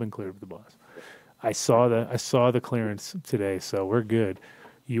 this has all been cleared with the boss. I saw the clearance today, so we're good.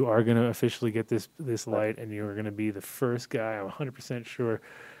 You are going to officially get this light, and you are going to be the first guy. I'm 100% sure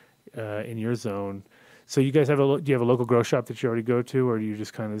in your zone. So you guys do you have a local grow shop that you already go to, or do you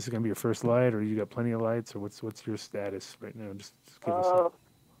just kind of, this is going to be your first light, or you got plenty of lights, or what's your status right now? Just give us.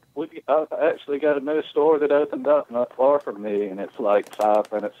 I've actually got a new store that opened up not far from me, and it's like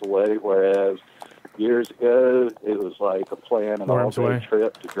 5 minutes away, whereas years ago it was like a plan, an Worms all-day way.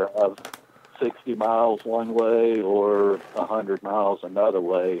 trip to drive 60 miles one way or 100 miles another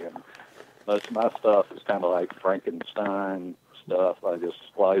way. And most of my stuff is kind of like Frankenstein stuff. I just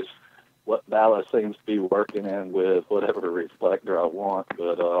splice what ballast seems to be working in with whatever reflector I want.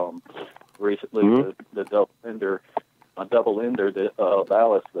 But recently the double ender, my double ender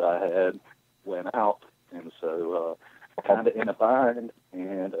ballast that I had went out, and so kind of in a bind.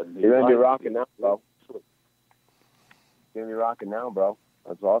 And you're gonna be rocking now, bro. You're gonna be rocking now, bro.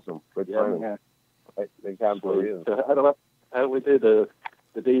 That's awesome. Good timing. Yeah. Right, things happen for a reason. So how do we do the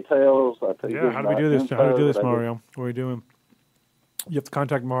details? Yeah, how do we do this? How do we do this, Mario? What are we doing? You have to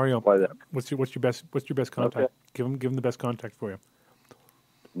contact Mario. What's your best contact? Okay. Give him the best contact for you.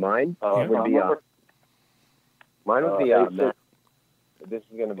 Mine Yeah. would be mine would be Matt. This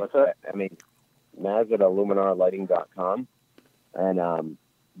is gonna be Maz at IluminarLighting.com, and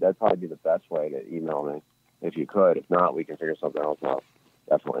that'd probably be the best way to email me if you could. If not, we can figure something else out.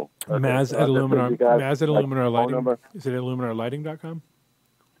 Definitely. Maz at Iluminar. Maz at Iluminar phone Lighting. number. Is it IluminarLighting.com?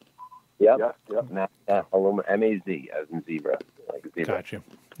 Yep. Yeah. Maz at MAZ as in zebra, like a zebra. Gotcha.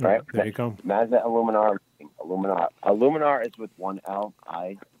 Right. There you go. Maz at Iluminar. Iluminar is with one L,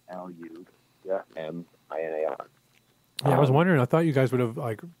 ILUMINAR. Yeah, I was wondering. I thought you guys would have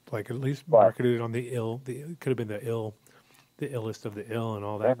like at least marketed it on the ill. It could have been the illest of the ill and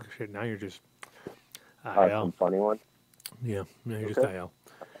all that shit. Now you're just Some funny one. Yeah, you're just IL.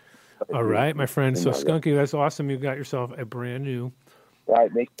 All right, my friend. So Skunky, that's awesome. You got yourself a brand new,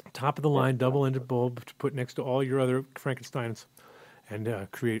 top of the line double-ended bulb to put next to all your other Frankensteins, and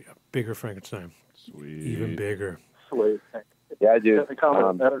create a bigger Frankenstein. Sweet. Even bigger. Sweet. Yeah, dude. Come at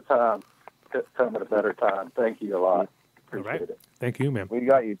a better time. Come at a better time. Thank you a lot. All right. Thank you, man. We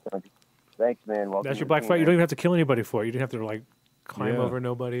got you, son. Thanks, man. Welcome That's your to Black the Friday. You team, don't even have to kill anybody for it. You didn't have to like climb Yeah. over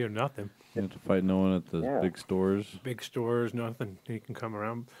nobody or nothing. You have to fight no one at the big stores. Big stores, nothing. You can come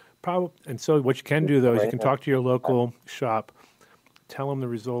around. And so what you can do, though, is you can talk to your local shop, tell them the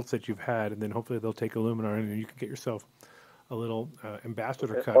results that you've had, and then hopefully they'll take Iluminar and you can get yourself a little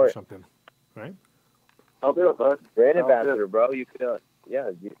ambassador cut or something, right? I'll do it, bud. Brand Sounds ambassador, bro. You could,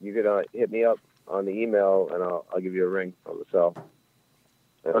 you could hit me up on the email, and I'll give you a ring on the cell.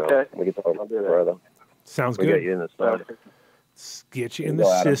 And, Okay. we can talk I'll do that. further. Sounds We good. get you in the store. Get you There in you the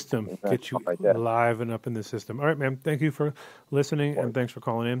go, Adam. system. Get you Right there. live and up in the system. All right, man. Thank you for listening, and thanks for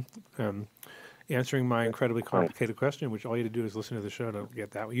calling in. Answering my incredibly complicated question, which all you had to do is listen to the show to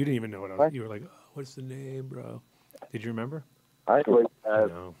get that one. You didn't even know what I was. You were like, oh, what's the name, bro? Did you remember? Sweet.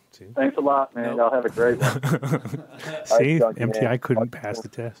 No. See? Thanks a lot, man. Y'all have a great one. See? Chucky, MTI man. couldn't pass the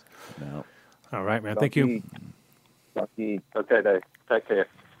test. No. All right, man. Thank you. Chucky. Okay, Dave. Take care.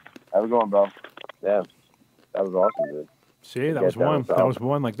 How's it going, bro? Yeah. That was awesome, dude. See, that Get was down one. south. That was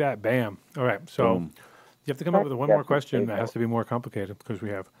one like that. Bam. All right. So Boom. you have to come up with one more question that has to be more complicated because we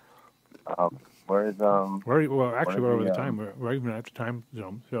have. Where's Well, actually, we're over the the, time. We're even at the time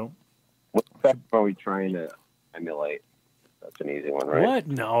zone. So what spectrum are we trying to emulate? That's an easy one, right? what?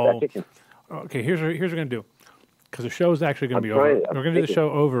 No. That chicken. Okay. Here's what we're gonna do. Because the show is actually going to I'm be over. trying- I'm We're going to do the thinking- show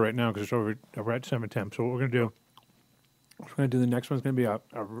over right now because it's over. We're at 7:10. So what we're going to do? We're going to do the next one's going to be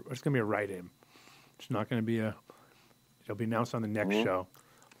it's going to be a write-in. It's not going to be a. It'll be announced on the next show,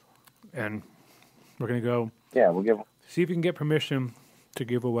 and we're going to go Yeah, we'll give. see if you can get permission to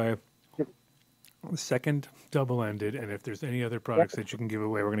give away the second double-ended, and if there's any other products that you can give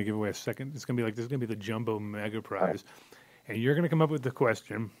away, we're going to give away a second. It's going to be like this is going to be the jumbo mega prize, and you're going to come up with the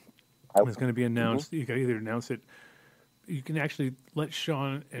question. And it's going to be announced. You can either announce it. You can actually let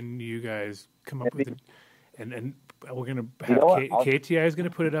Sean and you guys come up with it, and we're going to have know what? KTI is going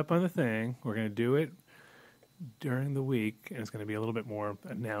to put it up on the thing. We're going to do it during the week, and it's going to be a little bit more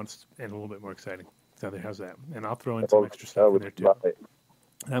announced and a little bit more exciting. So how's that? And I'll throw in some extra stuff in there too.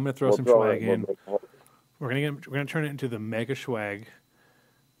 And I'm going to throw some swag in. We're going to turn it into the mega swag.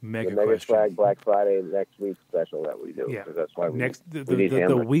 Mega Mega question. Swag Black Friday next week special that we do. Yeah. 'Cause that's why we Next we need the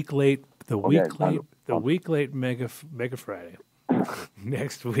hammers. week late Okay, week late mega Friday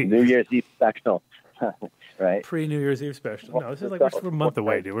next week. New Year's Eve special, right? Pre New Year's Eve special. No, this is like we're a month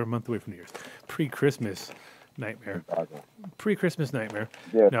away, dude. We're a month away from New Year's. Pre Christmas nightmare. Pre Christmas nightmare.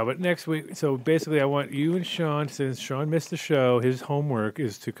 Yeah. No, but next week. So basically, I want you and Sean, since Sean missed the show, his homework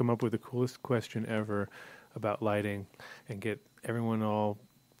is to come up with the coolest question ever about lighting and get everyone all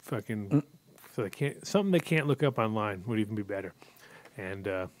fucking so they can't something they can't look up online would even be better. And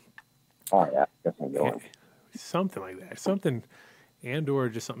Oh yeah, that's what I'm doing. something like that, something, and or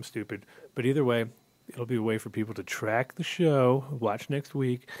just something stupid. But either way, it'll be a way for people to track the show, watch next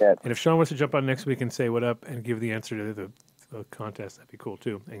week, Yeah. and if Sean wants to jump on next week and say what up and give the answer to the contest, that'd be cool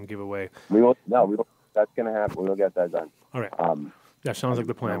too, and give away. We won't. No, we won't. That's gonna happen. We'll get that done. All right, Um, that sounds like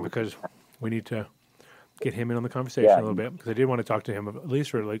the plan because we need to get him in on the conversation a little bit because I did want to talk to him at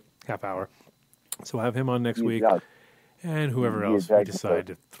least for like half hour. So I'll have him on next week, yeah. and whoever else we decide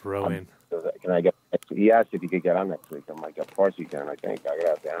to throw in. Can I get? He asked if he could get on next week. I'm like, of course you can. I think I got to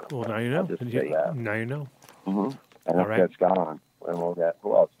have down. Well, now you know. I'll just say, yeah. Now you know. And All I'll right. get Scott on, and we'll get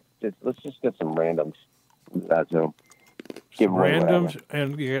who else? Let's just get some randoms. That too. Give away Randoms, whatever.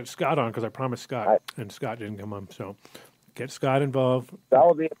 and you get Scott on because I promised Scott, and Scott didn't come on. So get Scott involved. That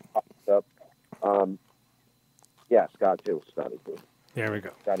will be up. Yeah, Scott too. Scotty too. There we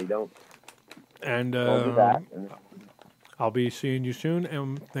go. Scotty don't. And We'll do that. And I'll be seeing you soon.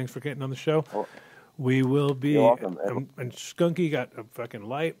 And thanks for getting on the show. Oh. We will be. You're welcome. And Skunky got a fucking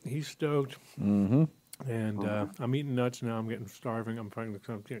light. He's stoked. Mm-hmm. And I'm eating nuts now. I'm getting starving. I'm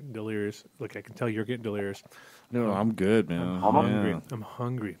getting delirious. Look, I can tell you're getting delirious. No, I'm good, man. I'm hungry. I'm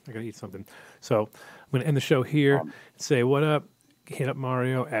hungry. I gotta eat something. So I'm gonna end the show here. Say what up. Hit up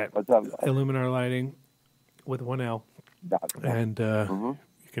Mario at What's up? Iluminar Lighting with 1L. And you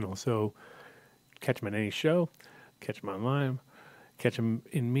can also catch him at any show, catch him online, catch him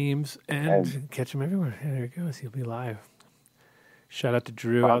in memes, and catch him everywhere. There he goes. He'll be live. Shout out to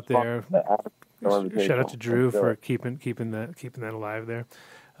Drew out there. Shout out to Drew for keeping that alive there.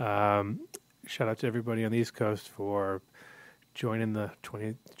 Shout out to everybody on the East Coast for joining the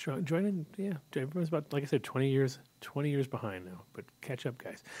 20. Yeah, everyone's about, like I said, 20 years behind now. But catch up,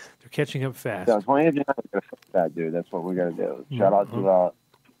 guys. They're catching up fast. So 20 years, you're not gonna fix that, dude. That's what we're gonna do. Shout out to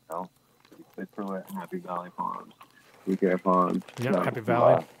Fit Through It, Happy Valley Farms, Weekend Farms. Yeah, Happy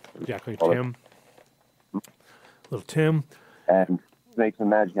Valley. Exactly, Tim. Little Tim. And make some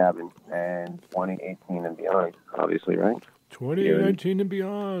magic happen. And 2018 and beyond, obviously, right? 2019 and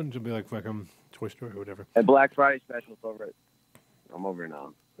beyond. It'll be like fucking Toy Story or whatever. And Black Friday specials over at I'm over in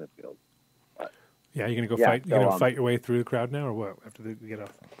Smithfield. Yeah, you're gonna go Yeah, fight. You're so, gonna fight your way through the crowd now, or what? After they get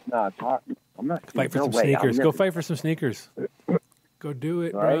off, No, it's hard. I'm not. fight for no some way. sneakers. I'm Go gonna- fight for some sneakers. Go do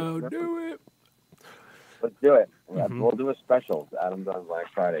it, All bro. right. Do it. Let's do it. Mm-hmm. We'll do a special. Adam Dunn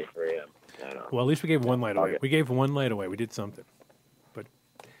Black Friday, 3 a.m. I know. Well, at least we gave one light away. Okay. We gave one light away. We did something. But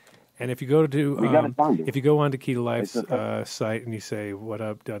and if you go to We gotta find it. if you go on to Key to Life's It's a- site and you say what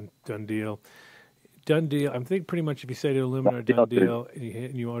up, done deal. Done deal. I'm thinking pretty much if you say to Iluminar Done done deal. deal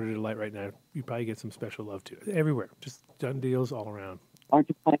and you ordered a light right now, you probably get some special love too. Everywhere. Just done deals all around. Aren't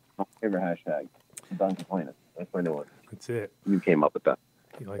you playing my favorite hashtag? Done complaining. That's my new one. That's it. You came up with that.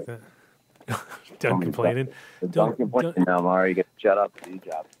 You like that? Done complaining. Done complaining. Now, Mario, you get to shut up. Do your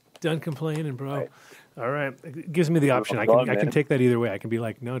job. Done complaining, bro. Right. All right. It gives me the option. I Dog, can man. take that either way. I can be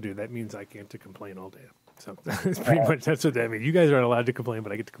like, no, dude, that means I get to complain all day. So that's pretty much that's what that means. You guys aren't allowed to complain,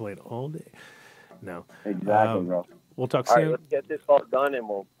 but I get to complain all day. No. Exactly, bro. We'll talk All right, soon. let's get this all done, and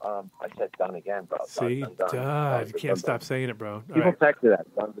we'll. I said done again, bro. See, Done. done. You can't stop saying it, bro. All People right. text me that.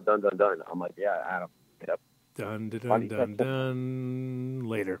 Done. I'm like, yeah, Adam. Yep. Done.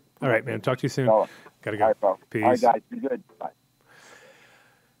 Later. All right, man. Talk to you soon. All Gotta go. right, bro. Peace. All right, guys. Be good. Bye.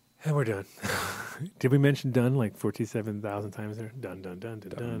 And we're done. Did we mention done like 47,000 times there? Done.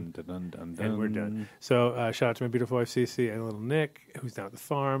 And we're done. So shout out to my beautiful wife, Cece, and little Nick, who's down at the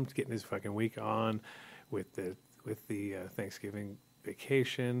farm, getting his fucking week on with the Thanksgiving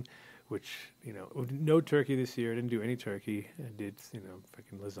vacation, which, no turkey this year. I didn't do any turkey. I did,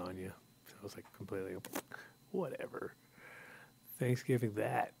 fucking lasagna. So I was like completely, whatever. Thanksgiving,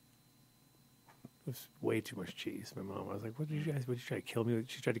 that. It was way too much cheese. My mom, I was like, what did you try to kill me with?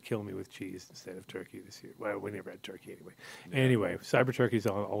 She tried to kill me with cheese instead of turkey this year. Well, we never had turkey anyway. Anyway, cyber turkeys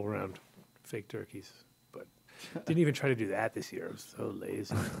all around, fake turkeys. But didn't even try to do that this year. I was so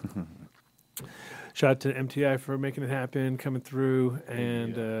lazy. Shout out to MTI for making it happen, coming through,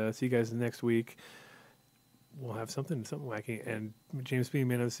 and see you guys next week. We'll have something wacky. And James B,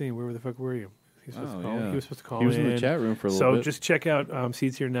 man of the scene, where the fuck were you? He was supposed to call. He was supposed to call. He was in the chat room for a little bit. So just check out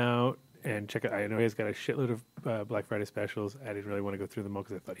Seeds Here Now. And check out, I know he's got a shitload of Black Friday specials. I didn't really want to go through them all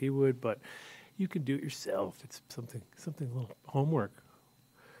because I thought he would, but you can do it yourself. It's something a little homework.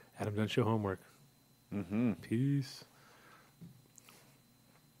 Adam Dunn Show homework. Mm-hmm. Peace.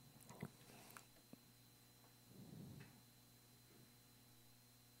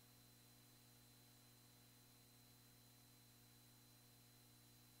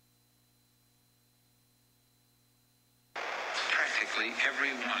 Practically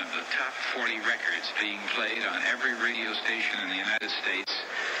every one of the top 40 records being played on every radio station in the United States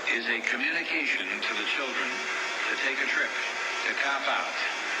is a communication to the children to take a trip, to cop out,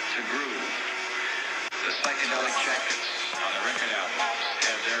 to groove. The psychedelic jackets on the record albums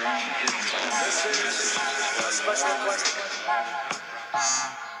have their own hidden This is a special question.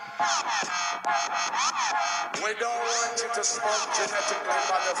 We don't want you to smoke genetically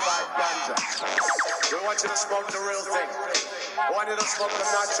modified ganja. We want you to smoke the real thing. We want you to smoke the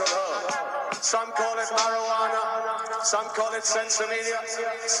natural herb. Some call it marijuana, some call it sensimilla,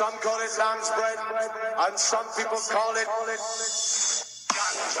 some call it lamb's bread, and some people call it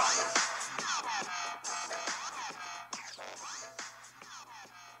ganja.